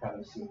as you've kind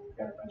of seen, we've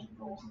got a bunch of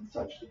goals and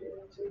such to get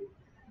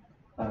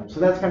into. So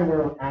that's kind of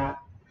where we're at.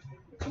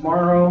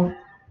 Tomorrow,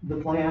 the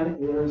plan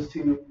is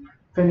to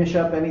finish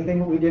up anything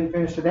that we didn't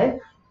finish today,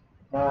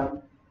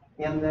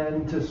 and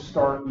then to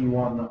start you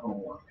on the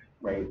homework,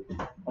 right?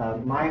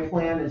 My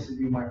plan is to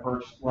do my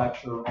first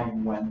lecture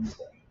on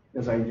Wednesday,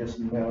 because I just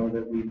know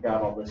that we've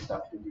got all this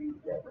stuff to do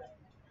together.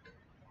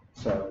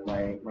 So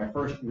my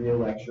first real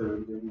lecture,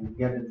 we'll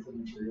get into the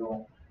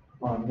material.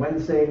 On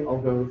Wednesday, I'll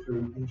go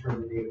through intro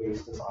to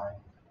database design,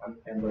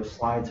 and those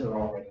slides are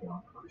already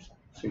on first,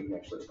 so you can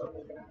actually start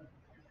looking at it.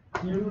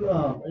 Are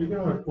you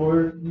going to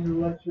record these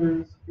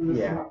lectures for this?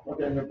 Yeah.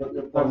 Okay,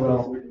 I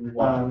will.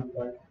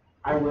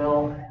 I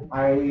will.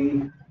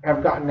 I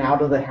have gotten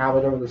out of the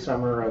habit over the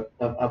summer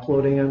of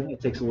uploading them. It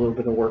takes a little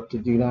bit of work to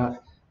do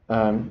that.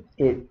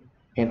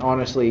 And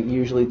honestly, it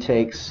usually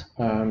takes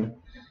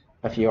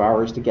a few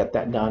hours to get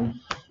that done.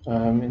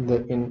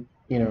 It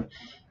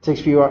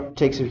takes a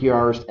few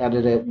hours to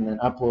edit it, and then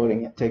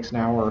uploading it takes an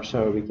hour or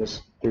so,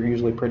 because they're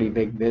usually pretty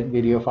big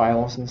video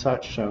files and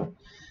such. So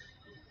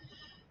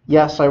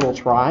yes, I will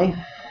try.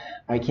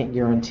 I can't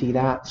guarantee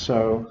that,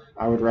 so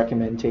I would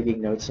recommend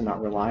taking notes and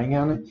not relying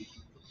on it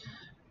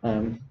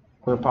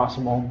where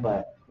possible,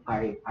 but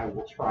I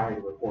will try to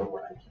record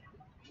what I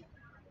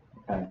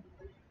can.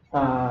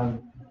 Okay.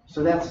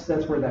 So that's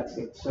where that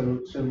sits.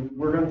 So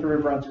we're going through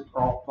a bunch of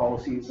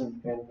policies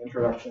and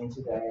introduction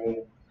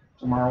today.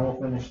 Tomorrow we'll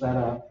finish that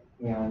up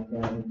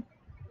and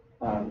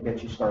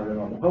get you started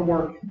on the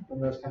homework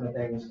and those kind of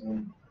things,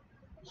 and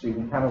so you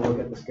can kind of look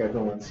at the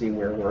schedule and see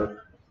where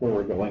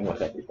we're going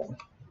with everything.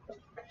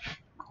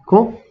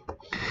 Cool.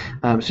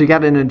 So you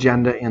got an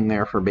agenda in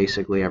there for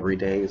basically every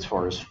day as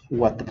far as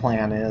what the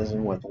plan is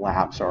and what the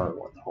labs are and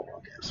what the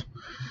homework is.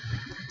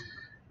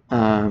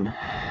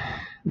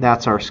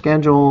 That's our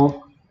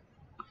schedule.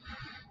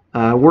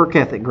 Work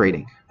ethic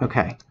grading.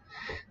 Okay.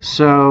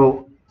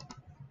 So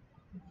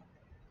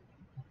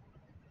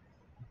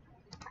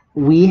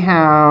we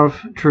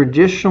have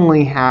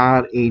traditionally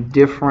had a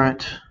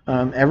different,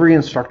 every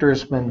instructor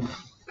has been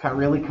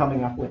really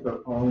coming up with their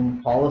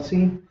own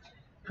policy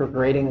for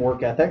grading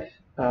work ethic.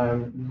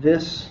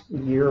 This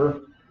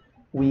year,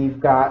 we've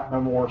got a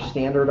more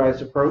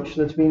standardized approach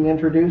that's being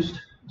introduced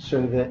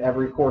so that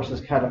every course is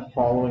kind of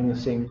following the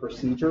same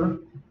procedure.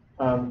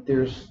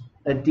 There's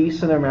a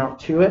decent amount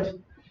to it.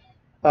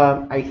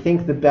 I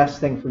think the best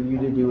thing for you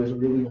to do is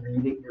really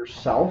read it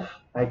yourself.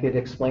 I could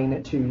explain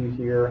it to you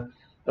here,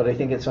 but I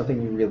think it's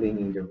something you really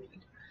need to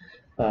read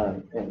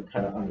and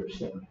kind of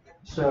understand.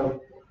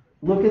 So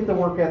look at the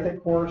work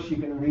ethic course. You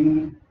can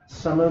read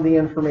some of the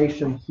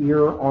information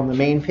here on the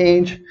main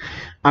page.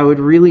 I would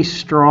really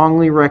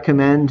strongly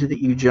recommend that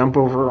you jump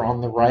over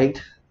on the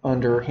right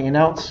under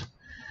handouts.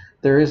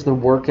 There is the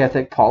work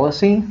ethic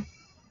policy.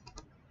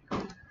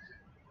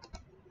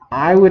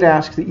 I would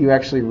ask that you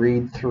actually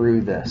read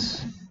through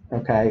this,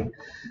 okay?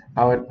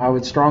 I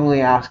would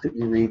strongly ask that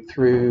you read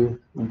through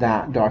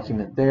that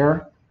document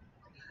there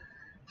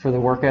for the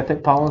work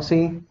ethic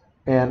policy,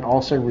 and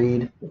also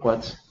read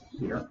what's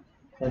here.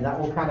 And that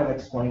will kind of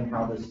explain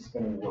how this is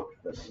going to work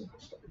this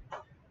semester.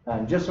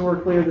 Just so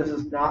we're clear, this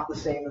is not the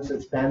same as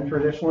it's been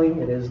traditionally.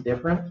 It is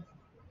different.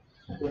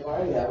 If I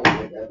have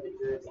a work ethic,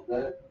 is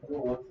that the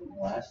one from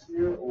last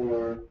year,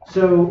 or?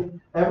 So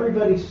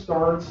everybody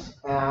starts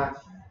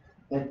at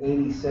an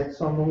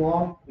 86 on the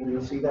wall, and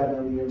you'll see that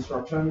in the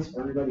instructions.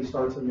 Everybody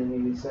starts at an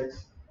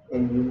 86,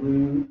 and you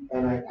lose,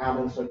 and I add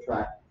and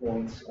subtract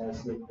points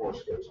as the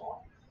course goes on.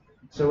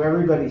 So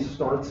everybody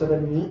starts at a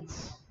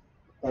meets,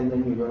 and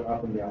then you go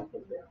up and down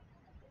from there.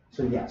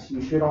 So yes,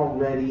 you should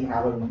already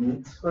have a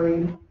meets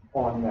grade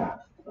on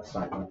that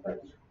assignment right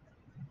here.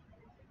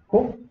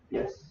 Cool?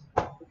 Yes.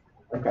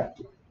 Okay.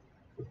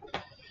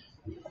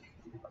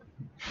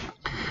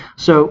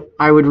 So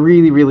I would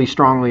really, really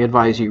strongly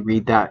advise you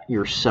read that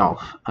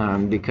yourself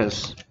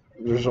because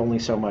there's only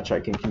so much I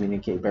can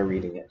communicate by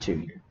reading it to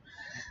you.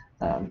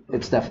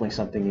 It's definitely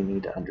something you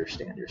need to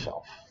understand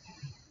yourself.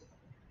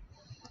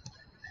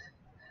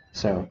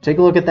 So take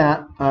a look at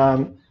that.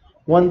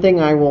 One thing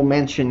I will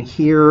mention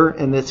here,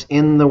 and it's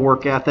in the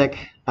work ethic,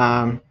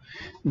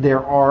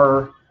 there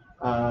are,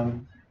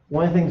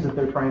 one of the things that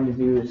they're trying to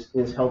do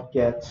is help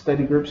get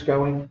study groups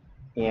going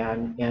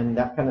and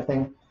that kind of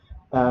thing.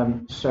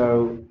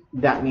 So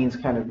that means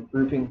kind of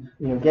grouping,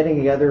 getting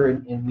together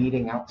and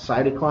meeting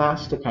outside of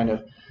class to kind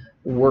of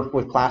work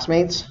with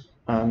classmates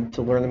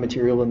to learn the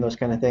material and those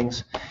kind of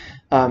things.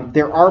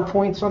 There are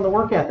points on the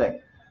work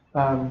ethic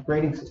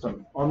grading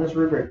system. On this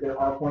rubric, there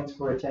are points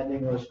for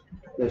attending those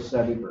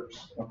study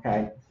groups,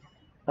 okay?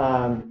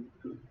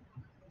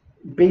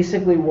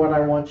 Basically, what I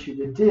want you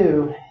to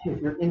do,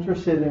 if you're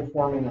interested in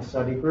forming a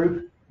study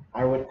group,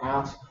 I would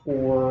ask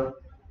for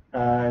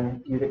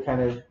you to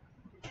kind of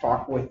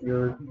talk with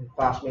your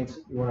classmates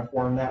if you want to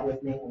form that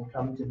with me, and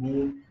come to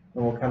me, and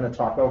we'll kind of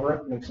talk over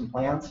it, make some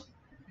plans,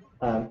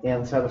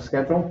 and set a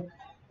schedule.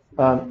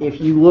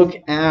 If you look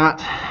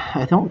at,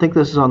 I don't think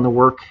this is on the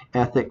work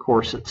ethic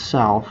course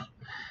itself,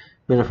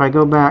 but if I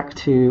go back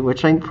to,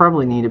 which I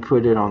probably need to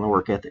put it on the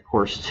work ethic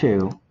course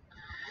too,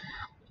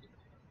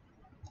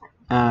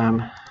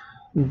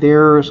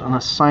 there's an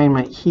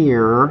assignment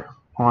here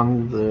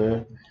on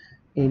the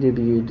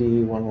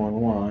AWD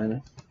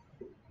 111.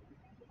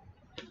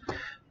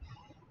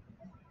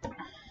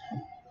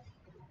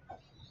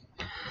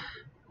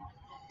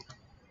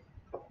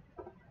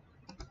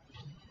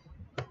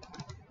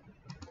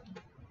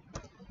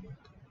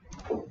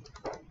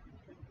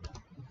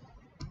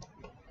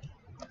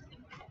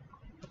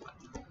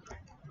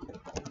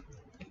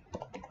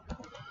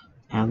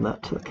 Add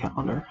that to the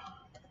calendar.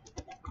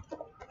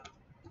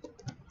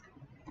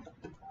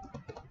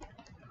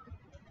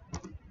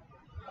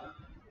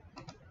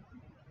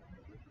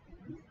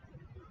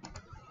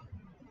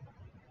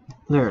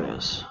 There it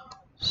is.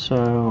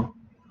 So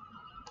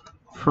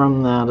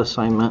from that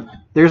assignment,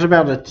 there's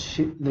about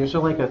there's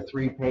like a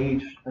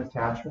 3-page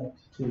attachment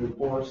to the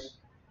course.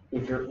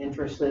 If you're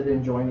interested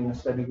in joining a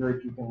study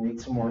group, you can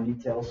read some more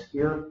details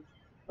here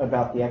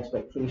about the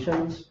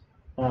expectations.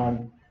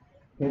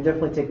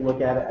 Definitely take a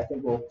look at it. I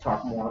think we'll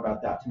talk more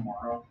about that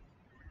tomorrow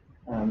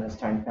as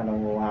time kind of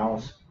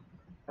allows.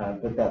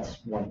 But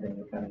that's one thing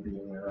to kind of be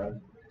aware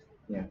of.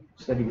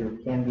 Study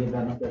group can be a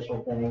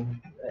beneficial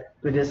thing,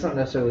 but it isn't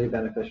necessarily a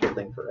beneficial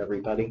thing for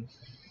everybody.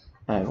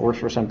 It works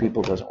for some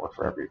people, doesn't work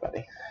for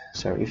everybody.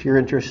 So if you're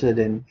interested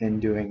in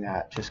doing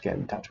that, just get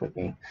in touch with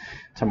me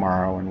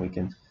tomorrow, and we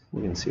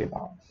can see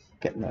about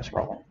getting this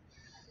rolling.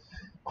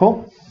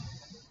 Cool.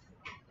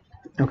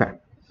 Okay.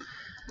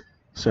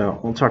 So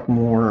we'll talk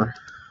more.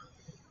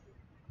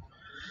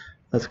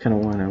 That's kind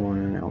of what I want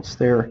to announce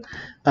there.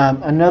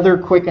 Another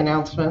quick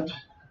announcement.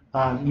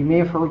 You may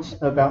have heard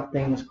about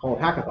things called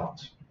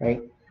hackathons,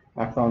 right?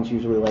 Hackathons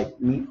usually like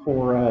meet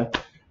for a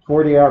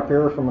 40-hour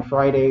period from a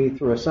Friday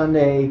through a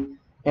Sunday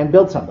and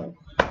build something.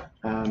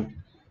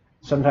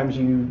 Sometimes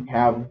you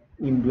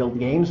build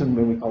games, and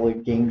we call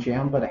it game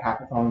jam, but a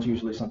hackathon is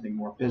usually something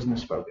more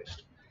business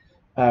focused.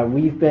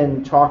 We've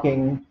been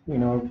talking,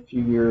 a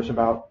few years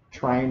about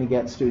trying to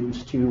get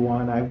students to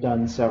one. I've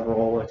done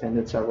several,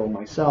 attended several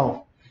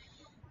myself.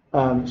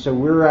 So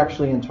we're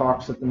actually in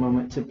talks at the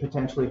moment to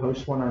potentially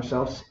host one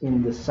ourselves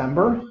in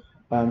December.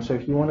 So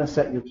if you want to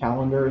set your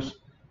calendars,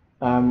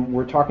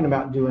 we're talking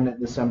about doing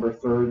it December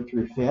 3rd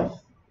through 5th,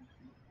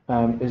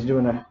 is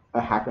doing a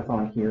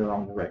hackathon here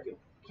on the Ranken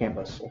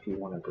campus if you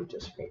want to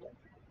participate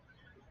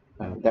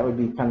in. That would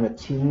be kind of a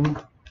team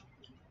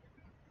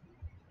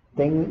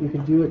thing that you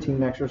could do, a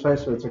team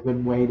exercise, so it's a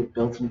good way to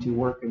build some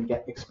teamwork and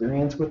get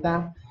experience with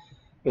that.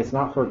 It's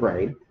not for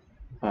grade,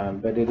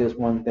 but it is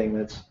one thing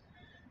that's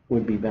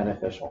would be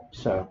beneficial.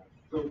 So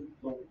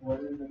what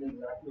is it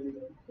exactly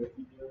that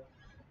you do?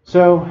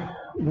 So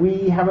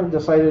we haven't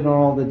decided on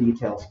all the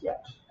details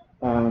yet.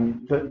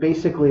 But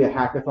basically a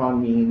hackathon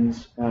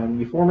means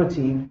you form a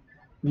team.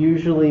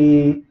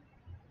 Usually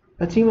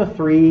a team of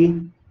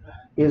 3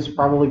 is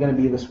probably going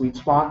to be the sweet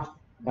spot.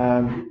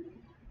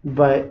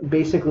 But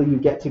basically you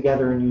get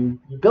together and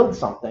you build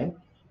something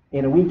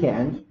in a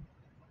weekend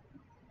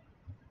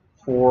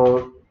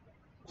for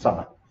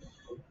someone,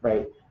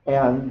 right?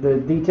 And the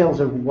details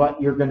of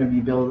what you're going to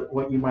be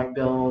what you might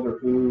build, or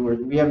who, or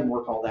we haven't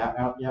worked all that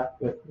out yet,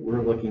 but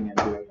we're looking at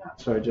doing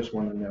that. So I just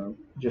want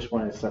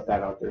to set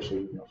that out there so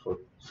you know for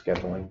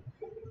scheduling,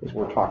 because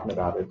we're talking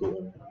about it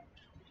doing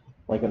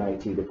like an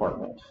IT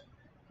department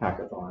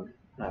hackathon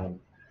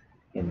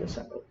in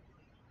December.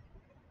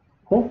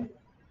 Cool.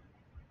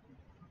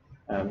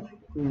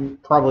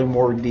 Probably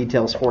more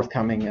details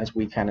forthcoming as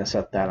we kind of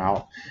set that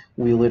out.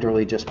 We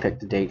literally just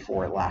picked a date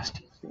for it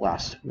last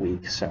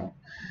week, so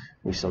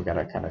we still got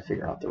to kind of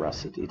figure out the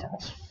rest of the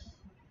details.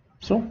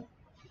 So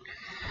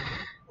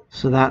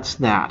that's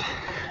that.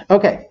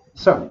 Okay,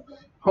 so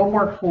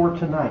homework for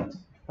tonight.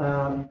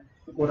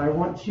 What I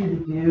want you to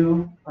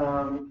do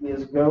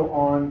is go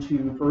on to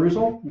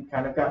Perusal. You've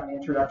kind of got an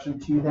introduction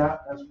to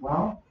that as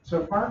well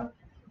so far.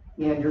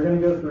 And you're going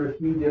to go through a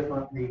few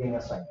different reading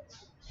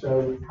assignments.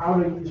 So how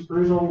to use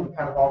Perusal, we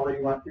kind of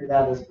already went through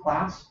that as a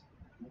class.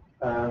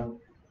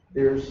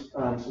 There's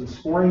some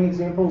scoring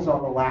examples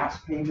on the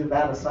last page of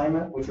that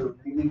assignment, which are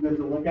really good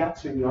to look at,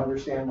 so you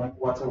understand like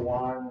what's a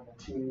 1 and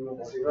a 2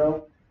 and a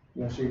 0.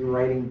 So you're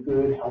writing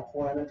good,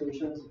 helpful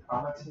annotations and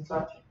comments and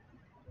such.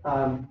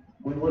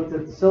 We looked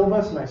at the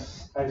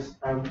syllabus, and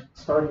I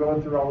started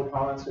going through all the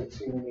comments. We've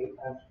seen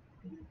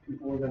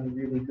people have been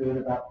really good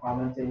about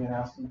commenting and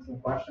asking some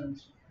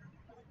questions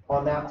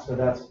on that, so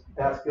that's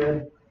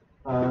good.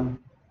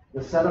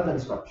 The setup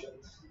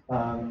instructions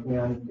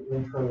and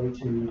intro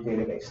to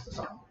database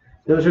design.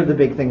 Those are the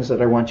big things that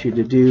I want you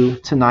to do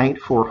tonight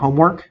for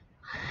homework.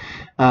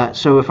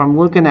 So if I'm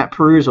looking at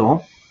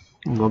perusal,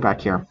 I'll go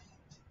back here.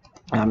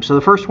 So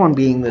the first one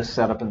being this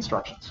setup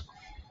instructions.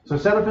 So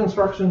setup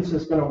instructions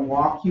is going to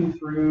walk you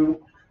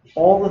through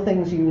all the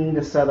things you need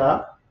to set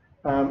up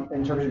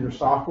in terms of your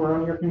software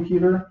on your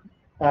computer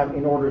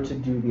in order to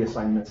do the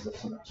assignments this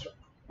semester.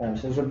 So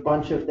there's a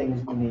bunch of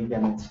things you need to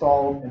get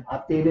installed and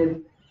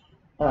updated.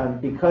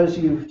 Because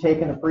you've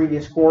taken a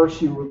previous course,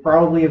 you would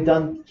probably have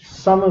done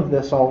some of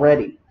this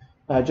already.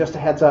 Just a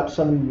heads up,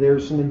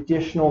 there's some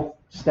additional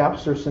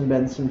steps, there's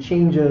been some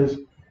changes.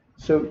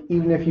 So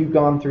even if you've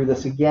gone through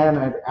this again,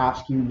 I'd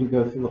ask you to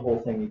go through the whole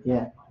thing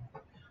again,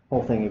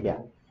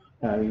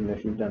 even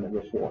if you've done it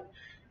before.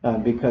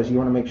 Because you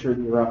want to make sure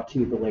that you're up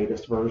to the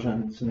latest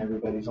versions and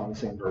everybody's on the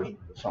same version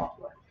of the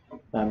software.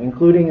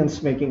 Including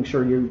and making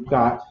sure you've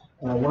got,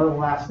 one of the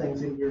last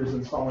things in here is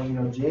installing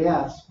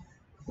Node.js,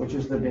 which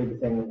is the big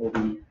thing that we'll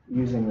be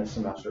using this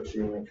semester, so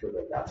you'll make sure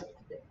that that's up to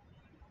date.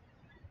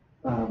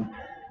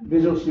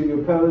 Visual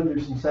Studio Code,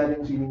 there's some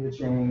settings you need to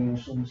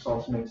change,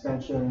 install some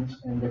extensions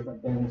and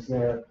different things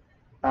there.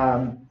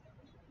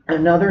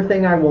 Another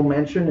thing I will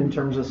mention in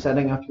terms of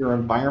setting up your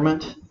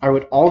environment, I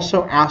would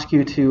also ask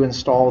you to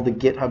install the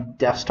GitHub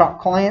desktop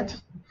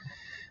client.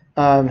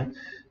 I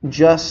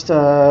guess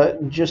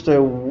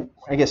 2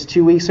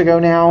 weeks ago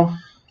now,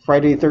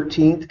 Friday the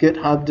 13th,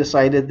 GitHub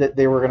decided that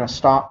they were going to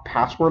stop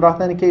password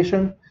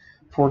authentication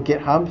for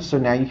GitHub, so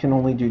now you can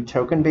only do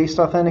token-based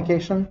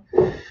authentication.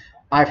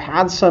 I've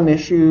had some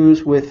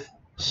issues with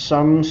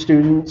some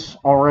students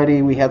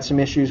already. We had some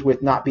issues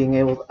with not being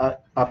able to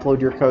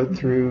upload your code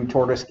through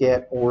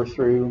TortoiseGit or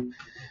through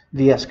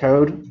VS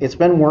Code. It's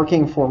been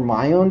working for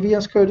my own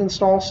VS Code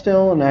install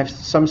still, and I have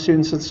some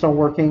students that's still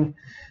working.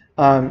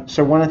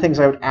 So one of the things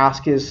I would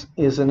ask is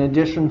in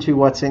addition to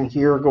what's in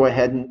here, go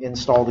ahead and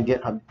install the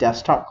GitHub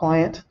desktop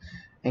client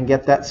and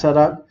get that set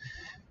up,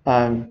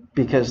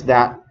 because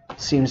that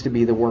seems to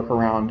be the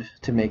workaround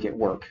to make it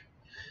work.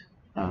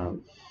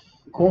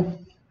 Cool.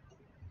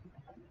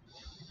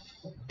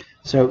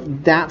 So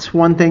that's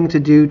one thing to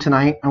do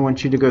tonight. I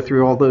want you to go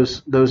through all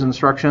those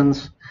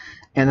instructions,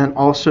 and then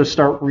also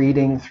start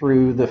reading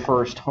through the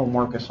first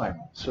homework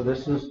assignment. So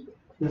this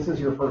is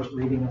your first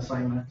reading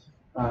assignment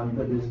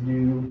that is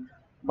due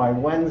by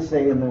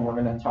Wednesday, and then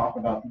we're going to talk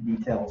about the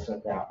details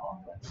of that on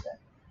Wednesday.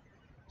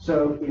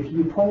 So if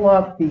you pull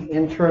up the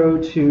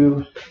intro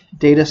to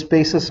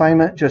database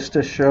assignment, just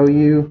to show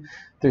you,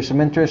 there's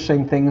some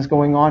interesting things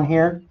going on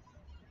here.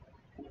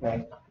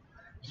 Okay,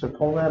 so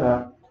pull that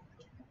up.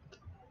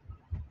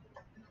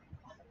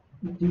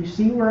 Do you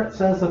see where it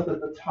says up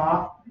at the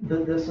top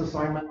that this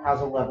assignment has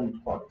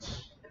 11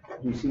 parts?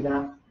 Do you see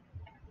that?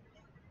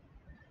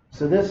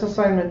 So this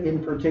assignment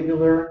in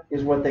particular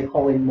is what they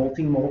call a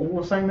multimodal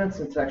assignment.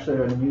 It's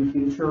actually a new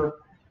feature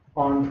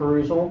on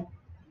Perusal.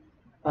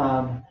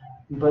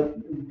 But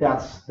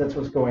that's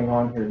what's going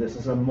on here. This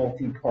is a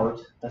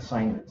multi-part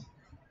assignment.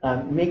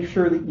 Make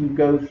sure that you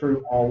go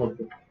through all of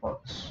the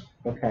parts,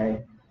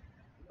 okay?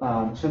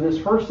 So this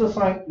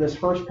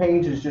first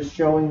page is just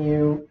showing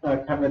you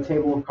kind of a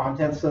table of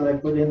contents that I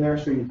put in there,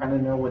 so you kind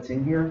of know what's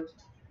in here.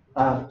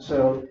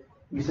 So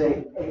you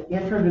say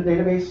intro to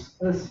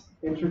databases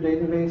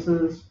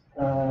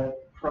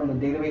from the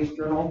database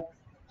journal.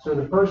 So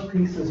the first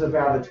piece is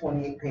about a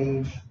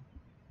 28-page,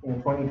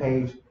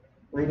 20-page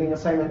reading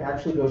assignment.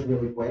 Actually goes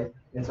really quick.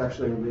 It's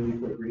actually a really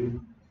quick read.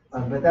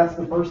 But that's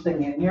the first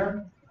thing in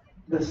here.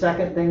 The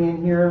second thing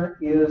in here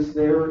is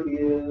there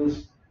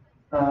is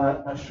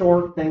a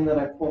short thing that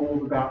I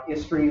pulled about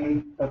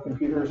history of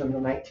computers in the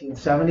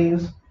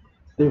 1970s.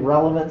 The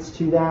relevance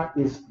to that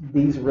is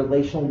these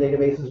relational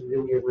databases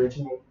really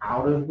originate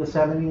out of the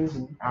 70s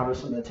and out of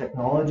some of the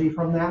technology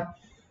from that.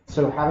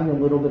 So having a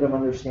little bit of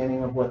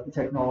understanding of what the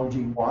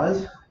technology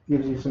was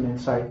gives you some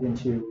insight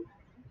into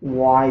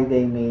why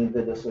they made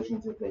the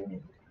decisions that they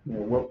made.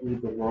 What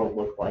would the world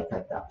look like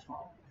at that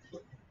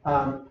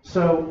time?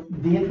 So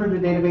the intro to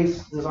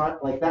database design,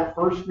 like that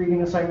first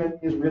reading assignment,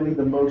 is really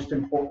the most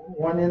important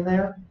one in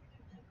there.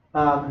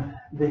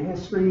 The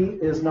history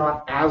is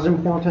not as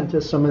important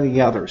as some of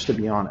the others, to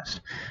be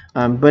honest,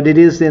 but it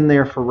is in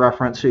there for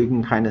reference, so you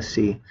can kind of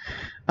see.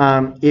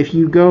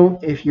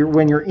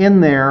 When you're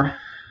in there,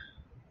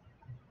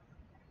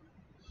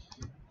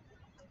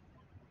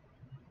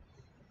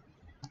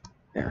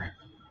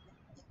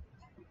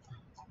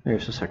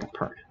 there's the second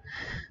part.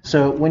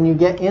 So when you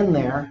get in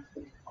there,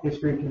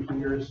 history of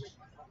computers,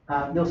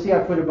 you'll see I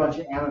put a bunch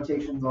of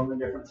annotations on the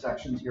different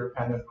sections here,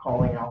 kind of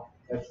calling out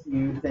a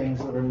few things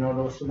that are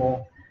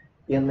noticeable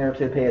in there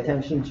to pay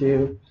attention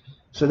to.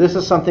 So this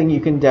is something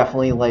you can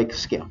definitely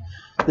skip.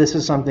 This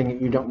is something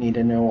that you don't need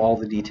to know all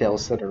the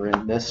details that are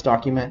in this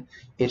document.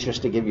 It's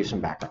just to give you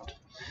some background.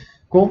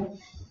 Cool?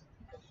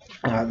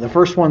 The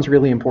first one's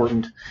really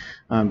important,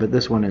 but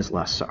this one is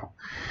less so.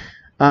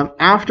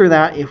 After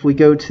that, if we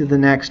go to the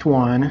next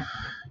one,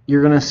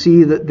 you're going to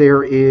see that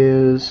there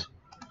is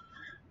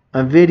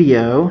a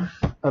video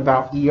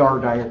about ER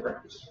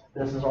diagrams.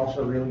 This is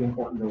also really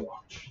important to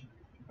watch.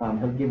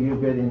 He'll give you a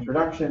good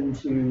introduction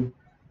to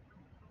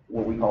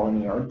what we call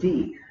an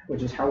ERD,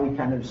 which is how we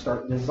kind of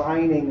start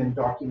designing and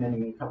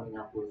documenting and coming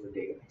up with a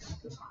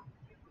database design,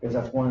 because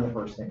that's one of the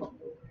first things we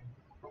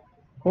do.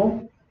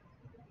 Cool.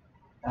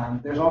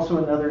 There's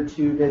also another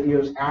 2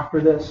 videos after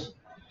this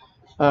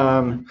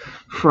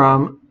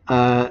from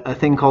a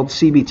thing called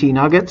CBT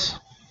Nuggets.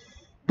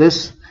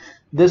 This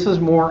is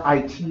more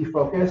IT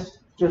focused,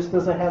 just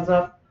as a heads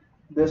up.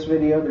 This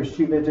video, there's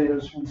 2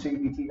 videos from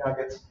CBT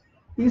Nuggets.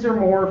 These are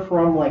more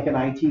from like an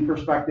IT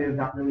perspective,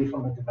 not really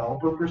from a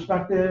developer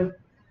perspective,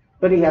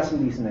 but he has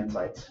some decent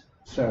insights.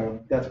 So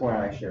that's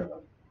why I share them.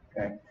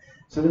 Okay.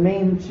 So the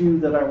main 2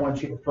 that I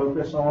want you to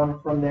focus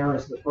on from there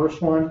is the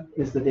first one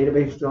is the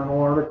database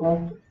journal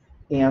article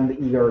and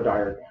the ER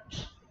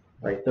diagrams.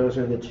 Right. Those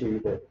are the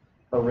 2 that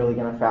are really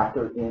going to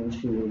factor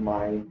into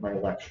my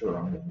lecture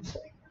on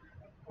Wednesday.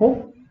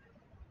 Cool.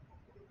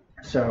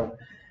 So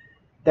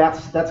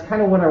that's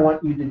kind of what I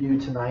want you to do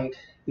tonight,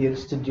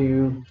 is to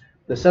do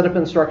the setup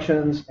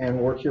instructions and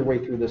work your way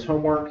through this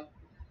homework,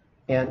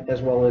 and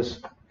as well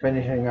as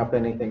finishing up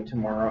anything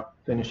tomorrow,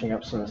 finishing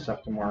up some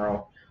stuff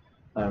tomorrow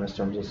in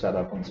terms of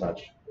setup and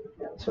such.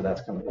 So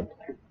that's kind of the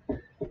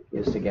plan,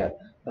 is to get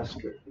a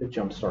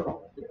jump start on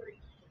the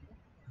theory.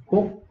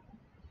 Cool.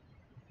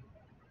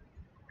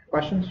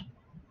 Questions?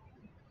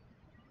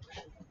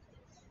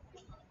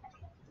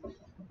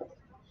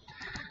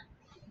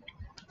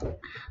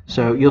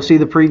 So you'll see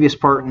the previous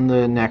part and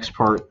the next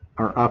part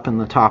are up in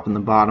the top and the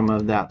bottom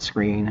of that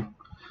screen.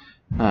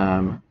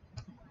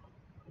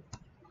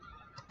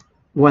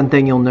 One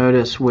thing you'll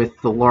notice with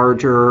the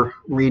larger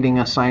reading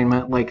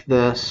assignment like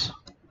this,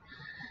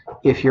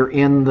 if you're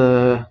in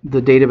the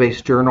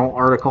database journal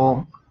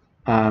article,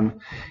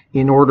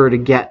 in order to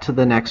get to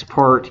the next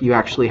part, you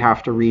actually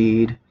have to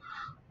read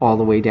all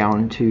the way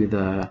down to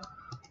the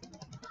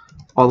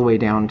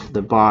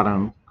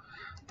bottom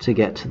to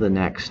get to the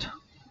next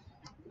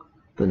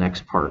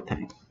part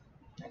thing.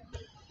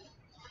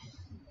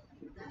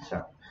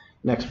 So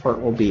next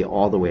part will be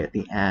all the way at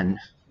the end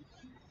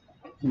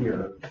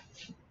here.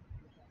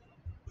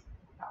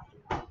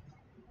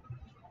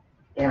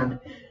 And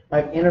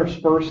I've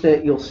interspersed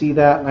it, you'll see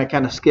that, and I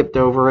kind of skipped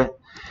over it.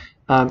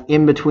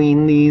 In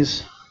between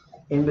these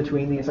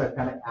I've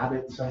kind of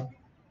added some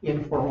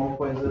informal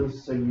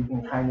quizzes so you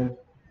can kind of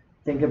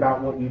think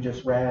about what you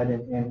just read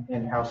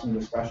and have some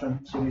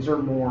discussion. So these are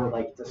more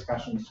like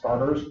discussion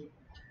starters,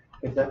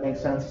 if that makes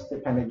sense, to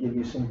kind of give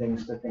you some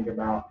things to think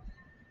about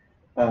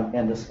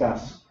and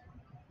discuss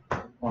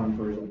on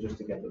Thursday, just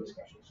to get the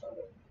discussion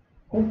started.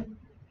 Cool.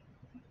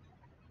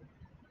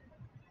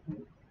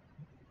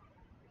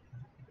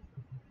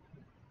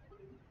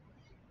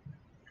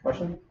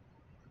 Question?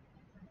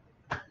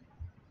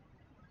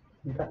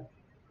 Okay.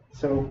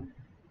 So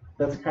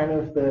that's kind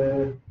of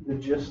the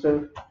gist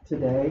of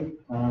today.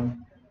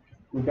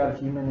 We've got a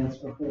few minutes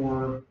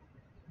before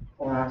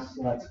class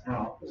lets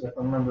out, because if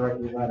I remember right,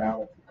 we let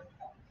out.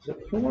 Is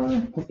it 4?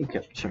 I think I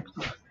check.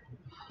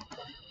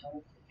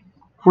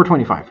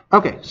 4:25.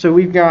 Okay, so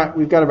we've got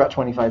about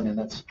 25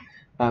 minutes.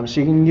 So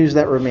you can use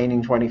that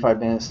remaining 25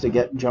 minutes to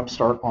get jump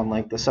start on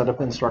like the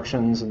setup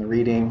instructions and the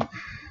reading,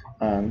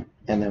 and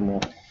then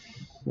we'll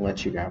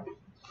let you go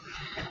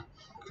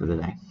for the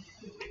day.